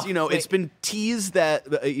 And, it's been teased that,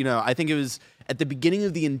 I think it was at the beginning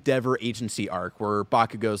of the Endeavor Agency arc where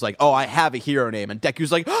Bakugo's like, oh, I have a hero name. And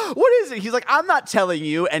Deku's like, oh, what is it? He's like, I'm not telling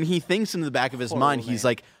you. And he thinks in the back of his mind, he's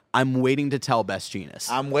like, I'm waiting to tell Best Jeanist.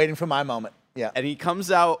 I'm waiting for my moment. Yeah, and he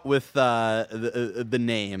comes out with the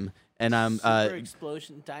name, and Super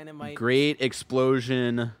Explosion Dynamite. Great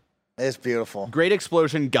Explosion. It's beautiful. Great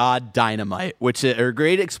Explosion God Dynamite, or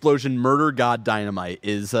Great Explosion Murder God Dynamite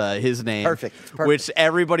is his name. Perfect. Which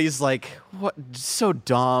everybody's like, what? So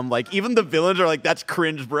dumb. Like, even the villains are like, that's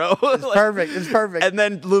cringe, bro. It's perfect. It's perfect. And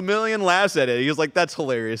then Lemillion laughs at it. He was like, that's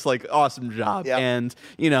hilarious. Like, awesome job. Yep. And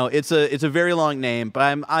it's a very long name,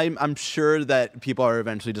 but I'm sure that people are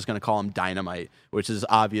eventually just going to call him Dynamite, which is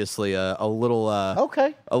obviously a little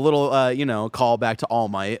callback to All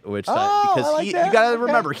Might, which because you got to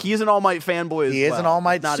remember he's an All Might fanboy as well. He is an All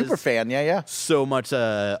Might super fan. Yeah. So much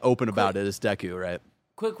open about it as Deku, right?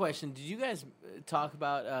 Quick question: did you guys talk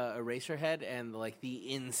about Eraserhead and like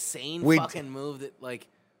the insane fucking move that like?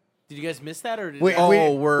 Did you guys miss that or?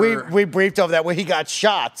 We briefed over that when he got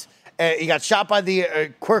shot. He got shot by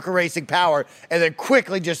the quirk erasing power, and then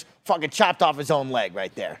quickly just fucking chopped off his own leg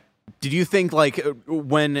right there. Did you think like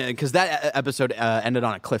because that episode ended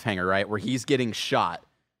on a cliffhanger, right, where he's getting shot?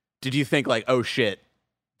 Did you think like, oh shit,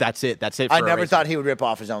 that's it? I never thought he would rip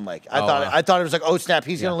off his own leg. I thought it was like, oh snap,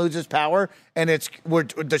 he's gonna lose his power, and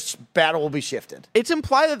the battle will be shifted. It's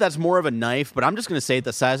implied that that's more of a knife, but I'm just gonna say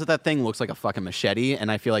the size of that thing looks like a fucking machete,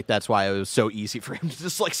 and I feel like that's why it was so easy for him to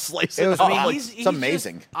just like slice it. It's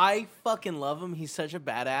amazing. I fucking love him. He's such a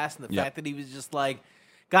badass, and the fact that he was just like,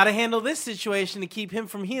 Gotta handle this situation to keep him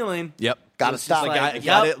from healing. Yep. Gotta stop.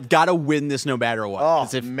 Gotta win this no matter what.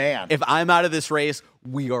 Oh, man. If I'm out of this race,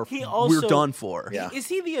 we're done for. Yeah. Is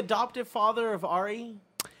he the adoptive father of Ari?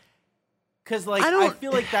 Because, I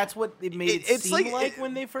feel like that's what it made it seem like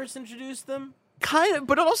when they first introduced them. Kind of,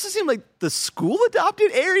 but it also seemed like the school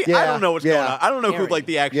adopted Ari. I don't know what's going on. I don't know who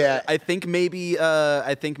the actual. Yeah. I think maybe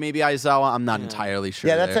Aizawa. I'm not entirely sure.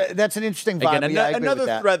 Yeah, that's an interesting vibe. Again,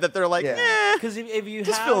 another thread that they're like, because if you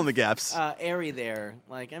just have fill in the gaps. Ari there,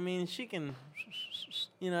 she can,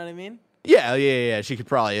 you know what I mean? Yeah. She could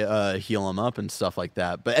probably heal him up and stuff like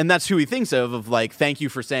that. And that's who he thinks of thank you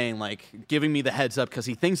for saying, giving me the heads up, because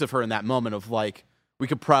he thinks of her in that moment of we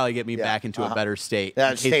could probably get me back into a better state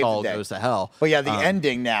in case all goes to hell. But the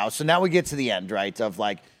ending now. So now we get to the end, right? Of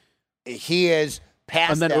he is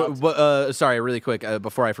passed out. Sorry, really quick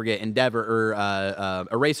before I forget, Endeavor or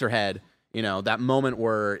Eraserhead. That moment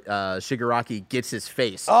where Shigaraki gets his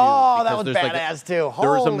face. Oh, that was badass too. There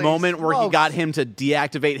was a moment where he got him to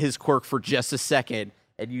deactivate his quirk for just a second,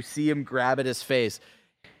 and you see him grab at his face.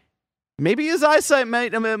 Maybe his eyesight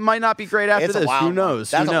might not be great after this. Who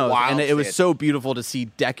knows? Who knows? And it was so beautiful to see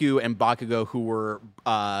Deku and Bakugo, who were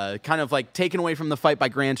kind of taken away from the fight by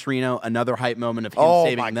Gran Torino. Another hype moment of him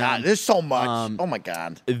saving them. Oh my god, there's so much. Oh my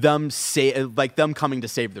god, them coming to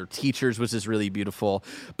save their teachers, which is really beautiful.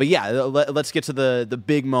 But yeah, let's get to the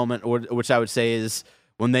big moment, which I would say is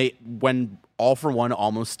when All For One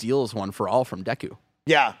almost steals One For All from Deku.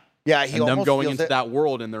 Yeah. Yeah, and them going into that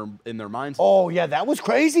world in their minds. Oh yeah, that was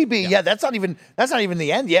crazy, B. Yeah, that's not even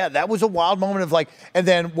the end. Yeah, that was a wild moment of and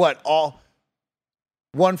then what? All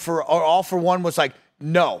For One was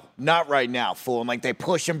no, not right now, fool. And they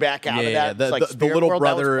push him back out of that. The little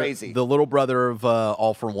brother, the little brother of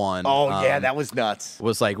All For One. Oh yeah, that was nuts.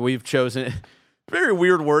 Was we've chosen. Very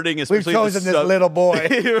weird wording, especially we've chosen this little boy.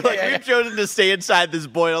 We've chosen to stay inside this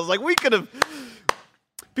boy. And I was we could have.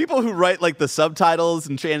 People who write the subtitles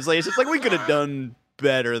and translations, we could have done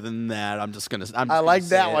better than that. I like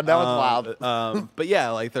that one. That was wild. But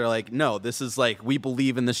yeah, they're no, this is we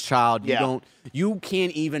believe in this child. You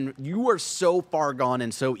can't even, you are so far gone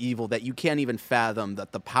and so evil that you can't even fathom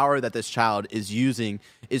that the power that this child is using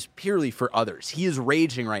is purely for others. He is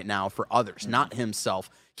raging right now for others, not himself.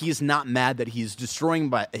 He is not mad that he's destroying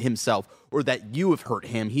by himself or that you have hurt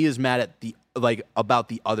him. He is mad at about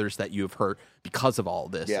the others that you have hurt because of all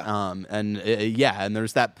of this. Yeah. And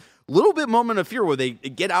there's that little bit moment of fear where they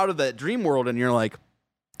get out of that dream world and you're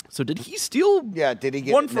so did he steal? Yeah, did he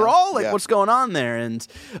get One For All? What's going on there? And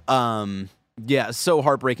so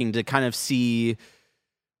heartbreaking to kind of see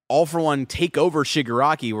All For One take over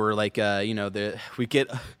Shigaraki, where we get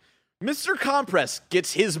Mr. Compress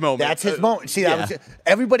gets his moment. That's his moment. See,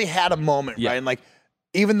 everybody had a moment, right? And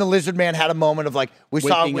even the Lizard Man had a moment of we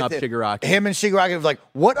saw it with Shigaraki. Him and Shigaraki was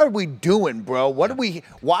what are we doing, bro?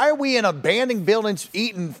 Why are we in abandoned buildings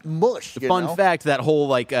eating mush? Fun fact, that whole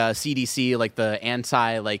CDC, the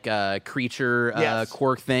anti creature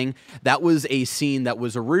quirk thing, that was a scene that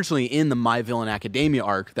was originally in the My Villain Academia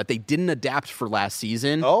arc that they didn't adapt for last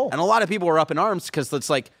season. Oh. And a lot of people were up in arms because it's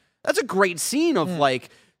that's a great scene of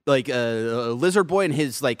Lizard Boy and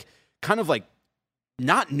his kind of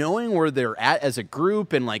not knowing where they're at as a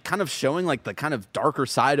group and kind of showing the kind of darker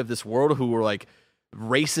side of this world who were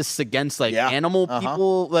racists against animal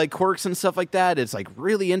people, quirks and stuff like that. It's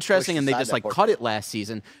really interesting, and they just cut it last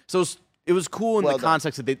season. So it was cool in the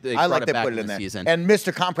context that they brought it back in the season. And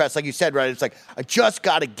Mr. Compress, like you said, right? It's I just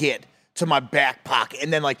got to get to my back pocket,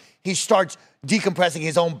 and then he starts decompressing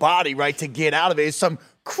his own body, right, to get out of it. It's some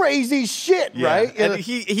crazy shit, right? And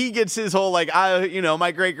he gets his whole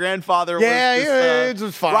my great grandfather was this, it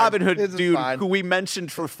was fine. Robin Hood dude who we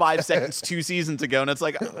mentioned for 5 seconds 2 seasons ago, and it's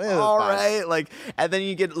all right, and then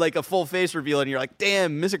you get a full face reveal, and you're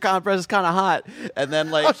damn, Mr. Compress is kind of hot, and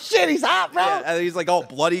then oh shit, he's hot, bro. Yeah, and he's all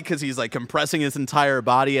bloody because he's compressing his entire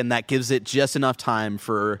body, and that gives it just enough time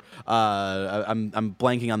for I'm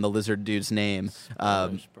blanking on the lizard dude's name.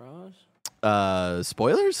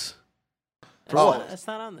 Spoilers? It's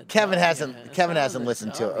not on the. Kevin hasn't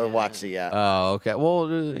listened to it or watched it yet. Oh, okay. Well,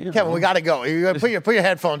 Kevin, we gotta go. You gotta put your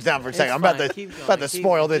headphones down for a second. I'm about to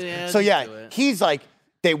spoil this. So he's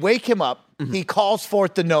they wake him up. Mm-hmm. He calls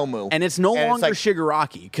forth the Nomu, and it's no longer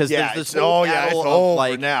Shigaraki because there's this whole battle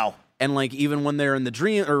of now. And even when they're in the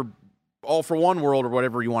dream or All For One world or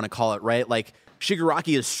whatever you want to call it, right?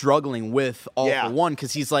 Shigaraki is struggling with All For One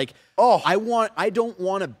because he's I don't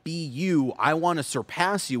want to be you. I want to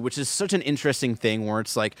surpass you, which is such an interesting thing where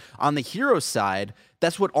it's on the hero side,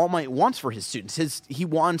 that's what All Might wants for his students. He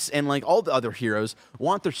wants, and all the other heroes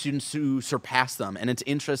want their students to surpass them. And it's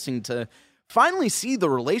interesting to finally see the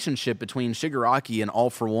relationship between Shigaraki and All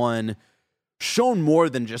For One shown more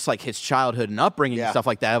than just like his childhood and upbringing and stuff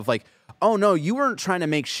like that. Of like, oh no, you weren't trying to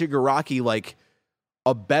make Shigaraki like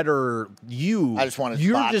a better you. I just wanted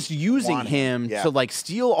You're just using him to like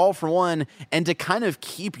steal All For One and to kind of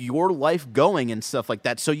keep your life going and stuff like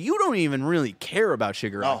that. So you don't even really care about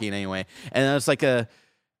Shigaraki in any way. And it's like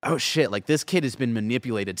oh shit, like this kid has been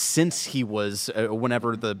manipulated since he was,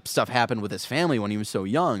 whenever the stuff happened with his family when he was so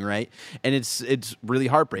young, right? And it's really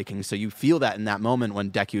heartbreaking. So you feel that in that moment when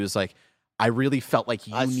Deku is like, I really felt like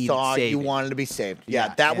you needed saving. You wanted to be saved.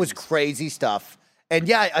 Yeah, that was crazy stuff. And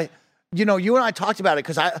you and I talked about it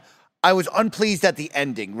because I was unpleased at the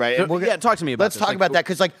ending, right? So, talk to me about Let's talk about that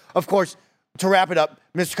because, like, of course, to wrap it up,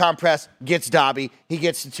 Mr. Compress gets Dabi. He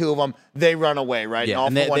gets the two of them. They run away, right? Yeah,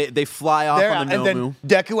 and they fly off on the Nomu. And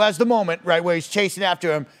then Deku has the moment, right, where he's chasing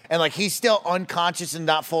after him, and, like, he's still unconscious and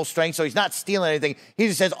not full strength, so he's not stealing anything. He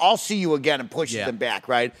just says, I'll see you again, and pushes them back,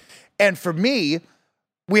 right? And for me,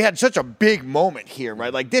 we had such a big moment here,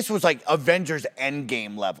 right? Like, this was, like, Avengers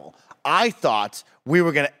Endgame level. I thought we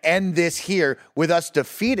were going to end this here with us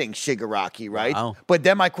defeating Shigaraki, right? Wow. But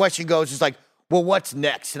then my question goes is like, well, what's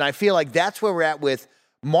next? And I feel like that's where we're at with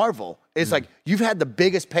Marvel. It's like, you've had the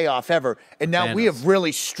biggest payoff ever, and now we have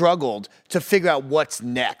really struggled to figure out what's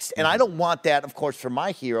next. And I don't want that, of course, for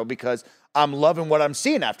my hero because I'm loving what I'm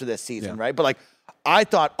seeing after this season, right? But, like, I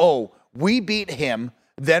thought, we beat him,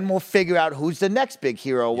 then we'll figure out who's the next big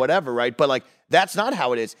hero or whatever, right? But, like, that's not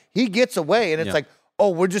how it is. He gets away, and it's like,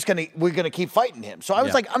 we're gonna keep fighting him. So I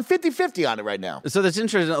was like, I'm 50-50 on it right now. So that's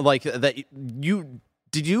interesting, like, that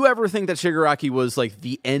did you ever think that Shigaraki was like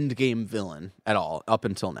the end game villain at all up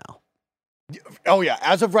until now? Oh yeah,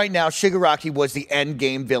 as of right now, Shigaraki was the end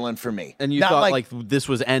game villain for me. And you thought like this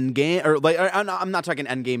was end game, or like I'm not talking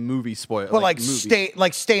end game movie spoiler, but like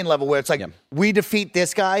Stain level, where it's like we defeat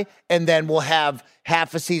this guy, and then we'll have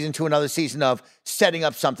half a season to another season of setting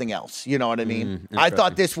up something else. You know what I mean? I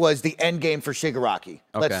thought this was the end game for Shigaraki.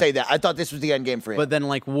 Let's say that. I thought this was the end game for him. But then,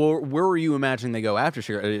 like, where were you imagining they go after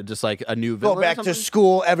Shigaraki? Just like a new villain? Go back to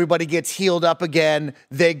school. Everybody gets healed up again.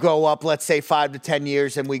 They grow up, let's say 5 to 10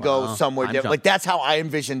 years, and we go somewhere different. Like, that's how I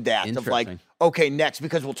envisioned that. Of like, okay, next,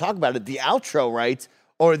 because we'll talk about it. The outro, right?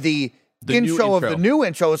 Or the intro of the new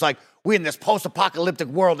intro is like, we're in this post-apocalyptic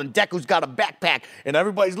world, and Deku's got a backpack, and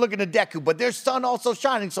everybody's looking at Deku, but there's sun also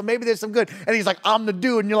shining, so maybe there's some good. And he's like, I'm the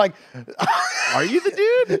dude, and you're like, are you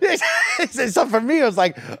the dude? So for me, it was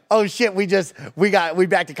like, oh shit, we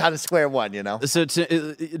back to kind of square one, you know? So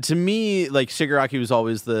to me, like, Shigaraki was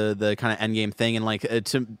always the kind of endgame thing, and like,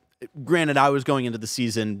 granted, I was going into the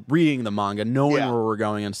season reading the manga, knowing where we're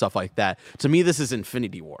going and stuff like that. To me, this is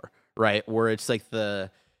Infinity War, right? Where it's like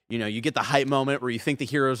you get the hype moment where you think the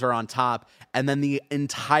heroes are on top, and then the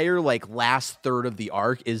entire like last third of the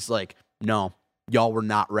arc is like, no, y'all were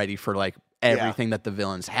not ready for like everything that the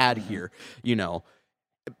villains had here. You know,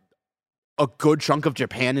 a good chunk of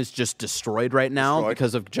Japan is just destroyed right now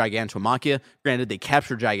because of Gigantomachia. Granted, they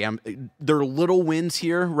captured They're little wins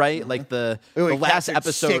here, right? Like the last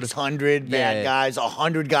episode, 600 bad guys,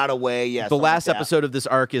 100 got away. Yeah, the last episode of this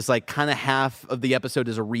arc is like kind of half of the episode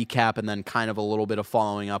is a recap, and then kind of a little bit of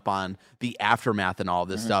following up on the aftermath and all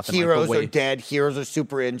this stuff. Heroes are dead. Heroes are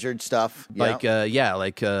super injured. Stuff. Like again,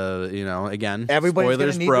 everybody's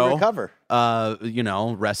spoilers, gonna need bro. to recover.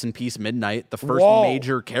 Rest in peace, Midnight, the first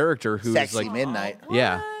major character who's Sexy like Midnight.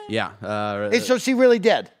 So she really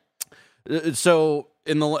dead. So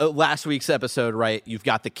in the last week's episode, right, you've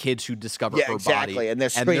got the kids who discover her body, and they're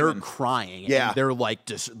screaming. And they're crying. And they're like,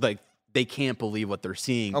 just like, they can't believe what they're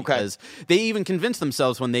seeing because they even convinced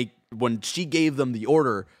themselves when she gave them the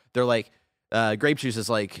order, they're like, Grape Juice is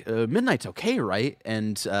like, Midnight's okay, right?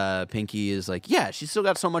 And Pinky is like, yeah, she's still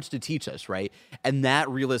got so much to teach us, right? And that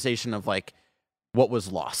realization of like what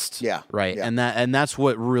was lost, right? Yeah. And that's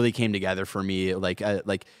what really came together for me. Like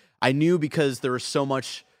I knew, because there was so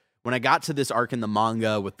much when I got to this arc in the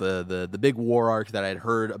manga with the big war arc that I'd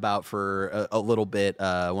heard about for a little bit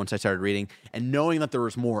once I started reading, and knowing that there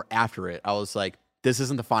was more after it, I was like, this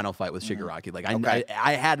isn't the final fight with Shigaraki. Like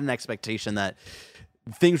I had an expectation that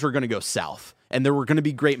things were going to go south, and there were going to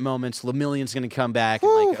be great moments. Lemillion's going to come back,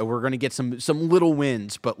 and like we're going to get some little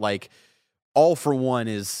wins, but like All For One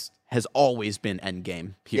has always been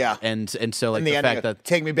endgame here. Yeah, and so like the fact that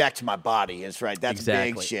take me back to my body is right. That's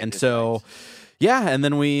big shit. And so. Yeah, and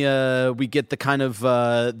then we get the kind of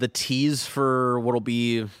the tease for what'll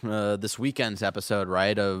be this weekend's episode,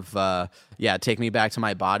 right? Of take me back to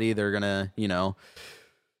my body. They're gonna,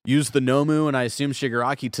 use the Nomu and I assume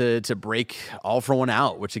Shigaraki to break All For One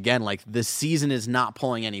out. Which again, like, this season is not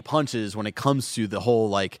pulling any punches when it comes to the whole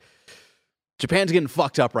like Japan's getting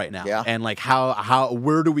fucked up right now. Yeah. And like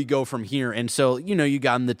where do we go from here? And so, you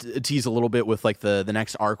got in the tease a little bit with like the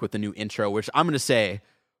next arc with the new intro, which I'm going to say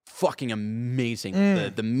fucking amazing.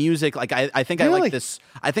 The music, like I think really? I like this.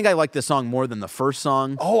 I think I like this song more than the first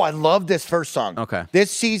song. Oh, I love this first song. Okay.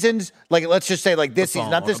 This season's, like, let's just say like this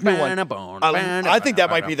season, not this new one. I think that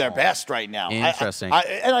might be their best right now. Interesting.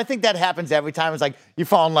 And I think that happens every time. It's like you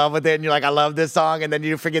fall in love with it and you're like, I love this song, and then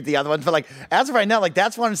you forget the other ones. But like as of right now, like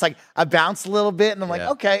that's one. It's like I bounce a little bit and I'm like,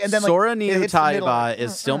 okay. And then like Sora ni Utaiba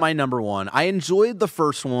is still my number one. I enjoyed the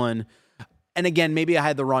first one. And again, maybe I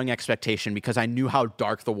had the wrong expectation because I knew how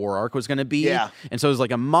dark the war arc was going to be. Yeah. And so as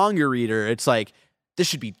like a manga reader, it's like, this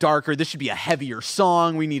should be darker. This should be a heavier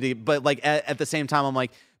song. We need to, but like at the same time, I'm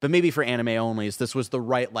like, but maybe for anime onlys, this was the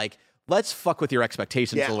right, like, let's fuck with your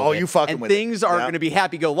expectations a little bit. You fucking and with things are going to be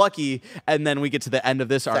happy-go-lucky, and then we get to the end of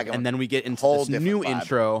this arc, and then we get into this new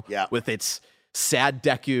intro with its sad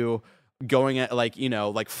Deku going at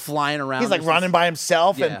like flying around. He's like running by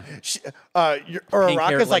himself, and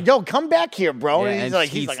Uraraka's like, "Yo, come back here, bro." Yeah, and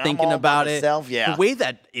he's like thinking about it. Yeah, the way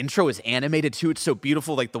that intro is animated too, it's so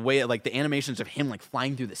beautiful. Like the way, like the animations of him like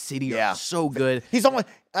flying through the city are so good. He's almost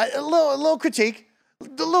a little critique, a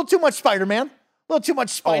little too much Spider-Man. A little too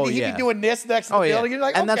much Spidey. He'd be doing this next to the building. You're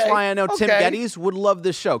like, and that's why I know Tim Geddes would love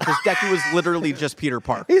this show, because Deku was literally just Peter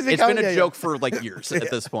Parker. It's been a joke for like years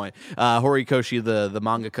at this point. Horikoshi, the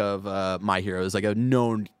mangaka of My Hero, is like a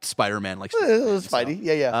known Spider-Man like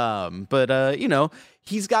Spidey. But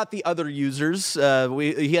he's got the other users.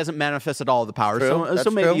 He hasn't manifested all of the powers,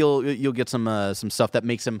 so maybe you'll get some stuff that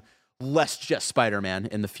makes him less just Spider-Man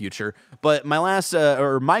in the future. But my last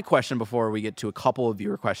my question before we get to a couple of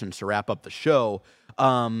viewer questions to wrap up the show,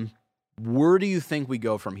 where do you think we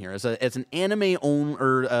go from here as an anime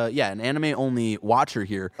only watcher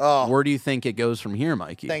here? Where do you think it goes from here,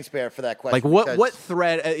 Mikey? Thanks, Bear, for that question. Like what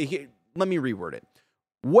thread? Let me reword it.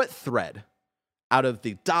 What thread out of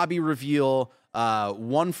the Dabi reveal,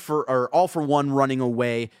 All for One running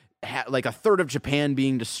away, like a third of Japan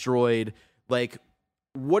being destroyed, like,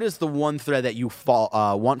 what is the one thread that you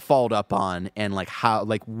want followed up on, and like how,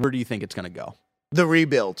 like, where do you think it's going to go? The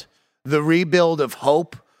rebuild of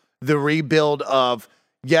hope, the rebuild of,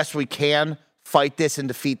 yes, we can fight this and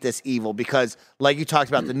defeat this evil, because like you talked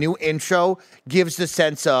about, the new intro gives the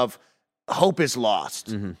sense of hope is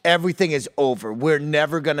lost. Mm-hmm. Everything is over. We're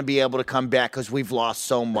never going to be able to come back because we've lost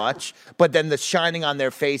so much. But then the shining on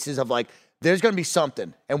their faces of like, there's going to be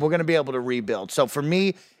something and we're going to be able to rebuild. So for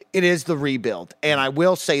me, it is the rebuild. And I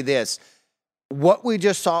will say this, what we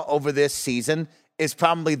just saw over this season is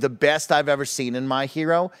probably the best I've ever seen in My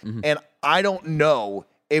Hero. Mm-hmm. And I don't know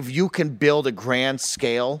if you can build a grand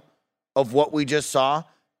scale of what we just saw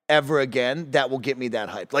ever again that will get me that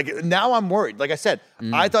hyped. Like, now I'm worried. Like I said,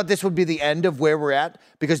 I thought this would be the end of where we're at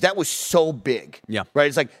because that was so big. Yeah. Right?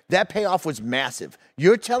 It's like, that payoff was massive.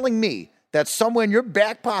 You're telling me that somewhere in your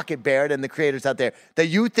back pocket, Barrett, and the creators out there, that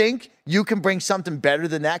you think you can bring something better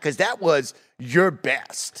than that? Because that was your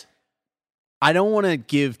best. I don't want to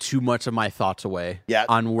give too much of my thoughts away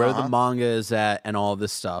on where the manga is at and all of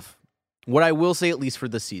this stuff. What I will say, at least for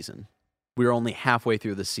this season, we're only halfway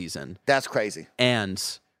through the season. That's crazy. And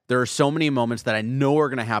there are so many moments that I know are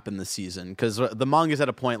going to happen this season, because the manga's at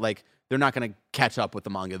a point, like, they're not going to catch up with the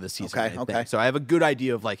manga this season. Okay. So I have a good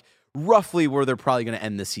idea of, like, roughly where they're probably going to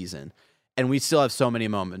end this season. And we still have so many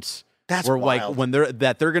moments where wild. Like, when they're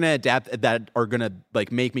going to adapt, that are going to like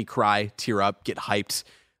make me cry, tear up, get hyped.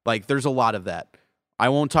 Like, there's a lot of that. I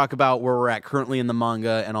won't talk about where we're at currently in the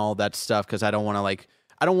manga and all that stuff, because I don't want to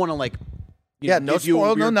no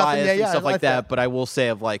spoil, no nothing, and stuff like that. But I will say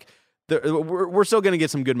of like, we're still going to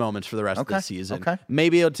get some good moments for the rest of the season. Okay.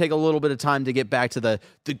 Maybe it'll take a little bit of time to get back to the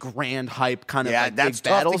grand hype kind of like that's big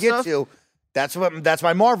battle tough to stuff. Get to. That's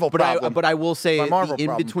my Marvel problem. But I will say the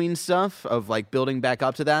in-between stuff of like building back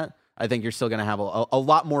up to that, I think you're still going to have a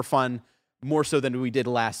lot more fun, more so than we did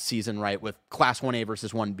last season, right? With Class 1A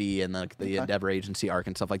versus 1B and the Endeavor Agency arc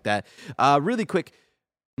and stuff like that. Really quick,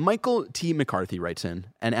 Michael T. McCarthy writes in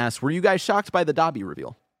and asks, were you guys shocked by the Dabi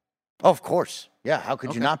reveal? Oh, of course. Yeah, how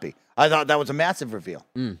could you not be? I thought that was a massive reveal.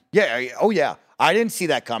 Yeah, yeah. I didn't see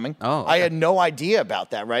that coming. I had no idea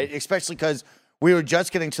about that, right? Especially because we were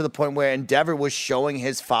just getting to the point where Endeavor was showing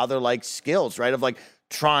his father-like skills, right? Of like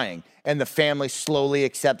trying and the family slowly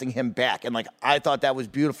accepting him back. And like, I thought that was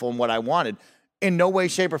beautiful and what I wanted. In no way,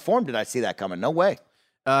 shape, or form did I see that coming. No way.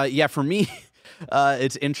 Yeah, for me,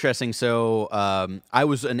 it's interesting. So I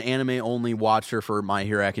was an anime-only watcher for My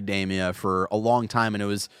Hero Academia for a long time, and it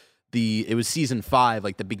was season 5,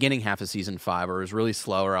 like the beginning half of season 5, where it was really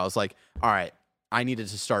slow, where I was like, all right, I needed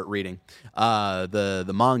to start reading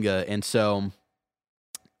the manga. And so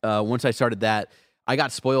once I started that, I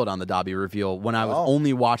got spoiled on the Dabi reveal when I was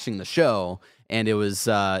only watching the show, and it was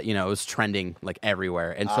it was trending like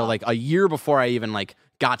everywhere. And so like a year before I even like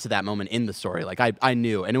got to that moment in the story, like I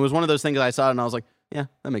knew, and it was one of those things that I saw it and I was like, yeah,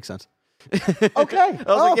 that makes sense. Okay. I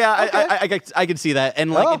was like, yeah, I could see that,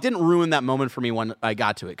 and like it didn't ruin that moment for me when I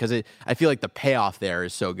got to it, because I feel like the payoff there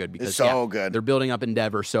is so good, because it's so good. They're building up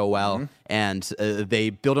Endeavor so well, and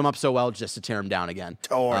they build him up so well just to tear him down again.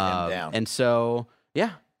 Tore him down. And so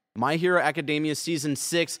yeah, My Hero Academia season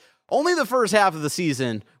 6. Only the first half of the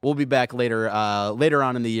season. We'll be back later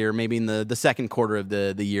on in the year, maybe in the second quarter of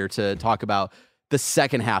the year, to talk about the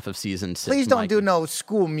second half of season 6. Please don't do no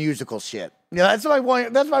school musical shit. Yeah, that's my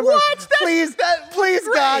point. That's my what? Point. Please,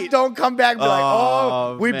 God, don't come back and be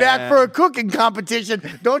like, we back for a cooking competition.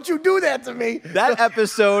 Don't you do that to me. That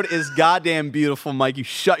episode is goddamn beautiful, Mike. You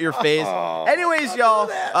shut your face. Anyways,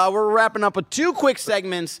 y'all, we're wrapping up with 2 quick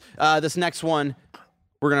segments. This next one,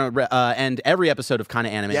 we're going to end every episode of Kinda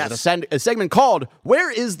Anime with a segment called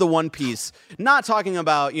Where is the One Piece? Not talking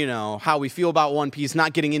about, how we feel about One Piece,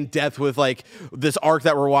 not getting in depth with like this arc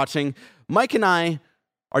that we're watching. Mike and I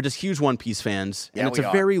are just huge One Piece fans, and it's a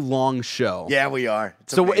very long show. Yeah, we are.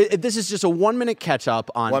 This is just a 1-minute catch-up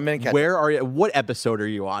on what episode are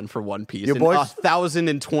you on for One Piece? Your boys,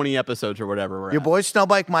 1,020 episodes or whatever. Your boy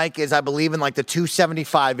Snowbike Mike is, I believe, in like the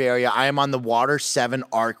 275 area. I am on the Water 7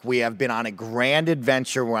 arc. We have been on a grand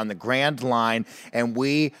adventure. We're on the Grand Line, and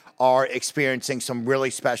we are experiencing some really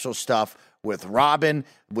special stuff with Robin,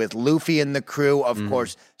 with Luffy and the crew, of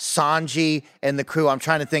course, Sanji and the crew. I'm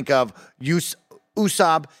trying to think of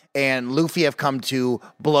Usopp and Luffy have come to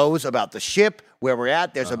blows about the ship, where we're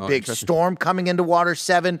at. There's a big storm coming into Water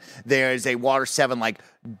 7. There's a Water 7 like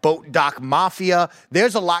boat dock mafia.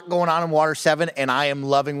 There's a lot going on in Water 7, and I am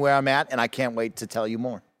loving where I'm at, and I can't wait to tell you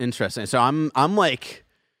more. Interesting. So I'm like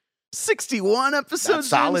 61 episodes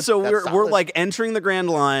solid. in, so we're like entering the Grand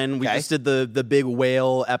Line. We just did the big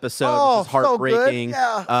whale episode, which is heartbreaking.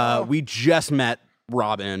 So good. We just met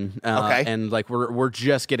Robin, and like we're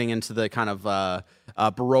just getting into the kind of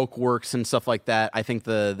Baroque works and stuff like that. I think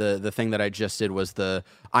the thing that I just did was the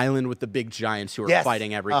island with the big giants who are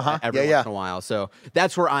fighting every once in a while. So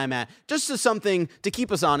that's where I'm at. Just as something to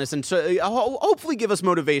keep us honest and to hopefully give us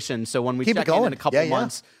motivation. So when we check in a couple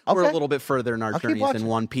months, we're a little bit further in our journeys in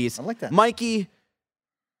One Piece. I like that. Mikey,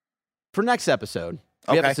 for next episode,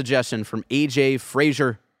 we have a suggestion from AJ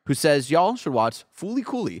Frazier, who says, y'all should watch Fooly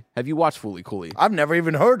Cooly. Have you watched Fooly Cooly? I've never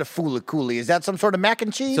even heard of Fooly Cooly. Is that some sort of mac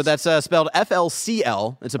and cheese? So that's spelled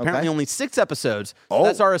FLCL. It's apparently only 6 episodes. So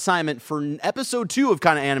that's our assignment for episode 2 of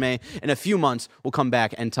Kinda Anime. In a few months, we'll come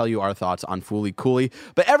back and tell you our thoughts on Fooly Cooly.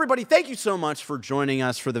 But everybody, thank you so much for joining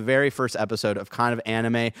us for the very first episode of Kind of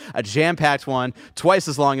Anime. A jam-packed one, twice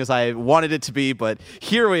as long as I wanted it to be, but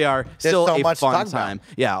here we are. Still a fun time.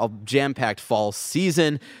 Yeah, a jam-packed fall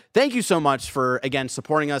season. Thank you so much for, again,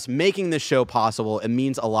 supporting us, making this show possible. It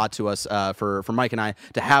means a lot to us, for Mike and I,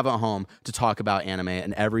 to have a home to talk about anime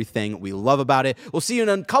and everything we love about it. We'll see you in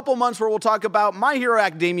a couple months where we'll talk about My Hero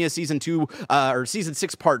Academia Season 2, or Season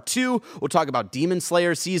 6 Part 2. We'll talk about Demon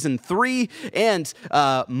Slayer Season 3, and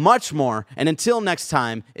much more. And until next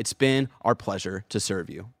time, it's been our pleasure to serve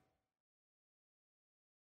you.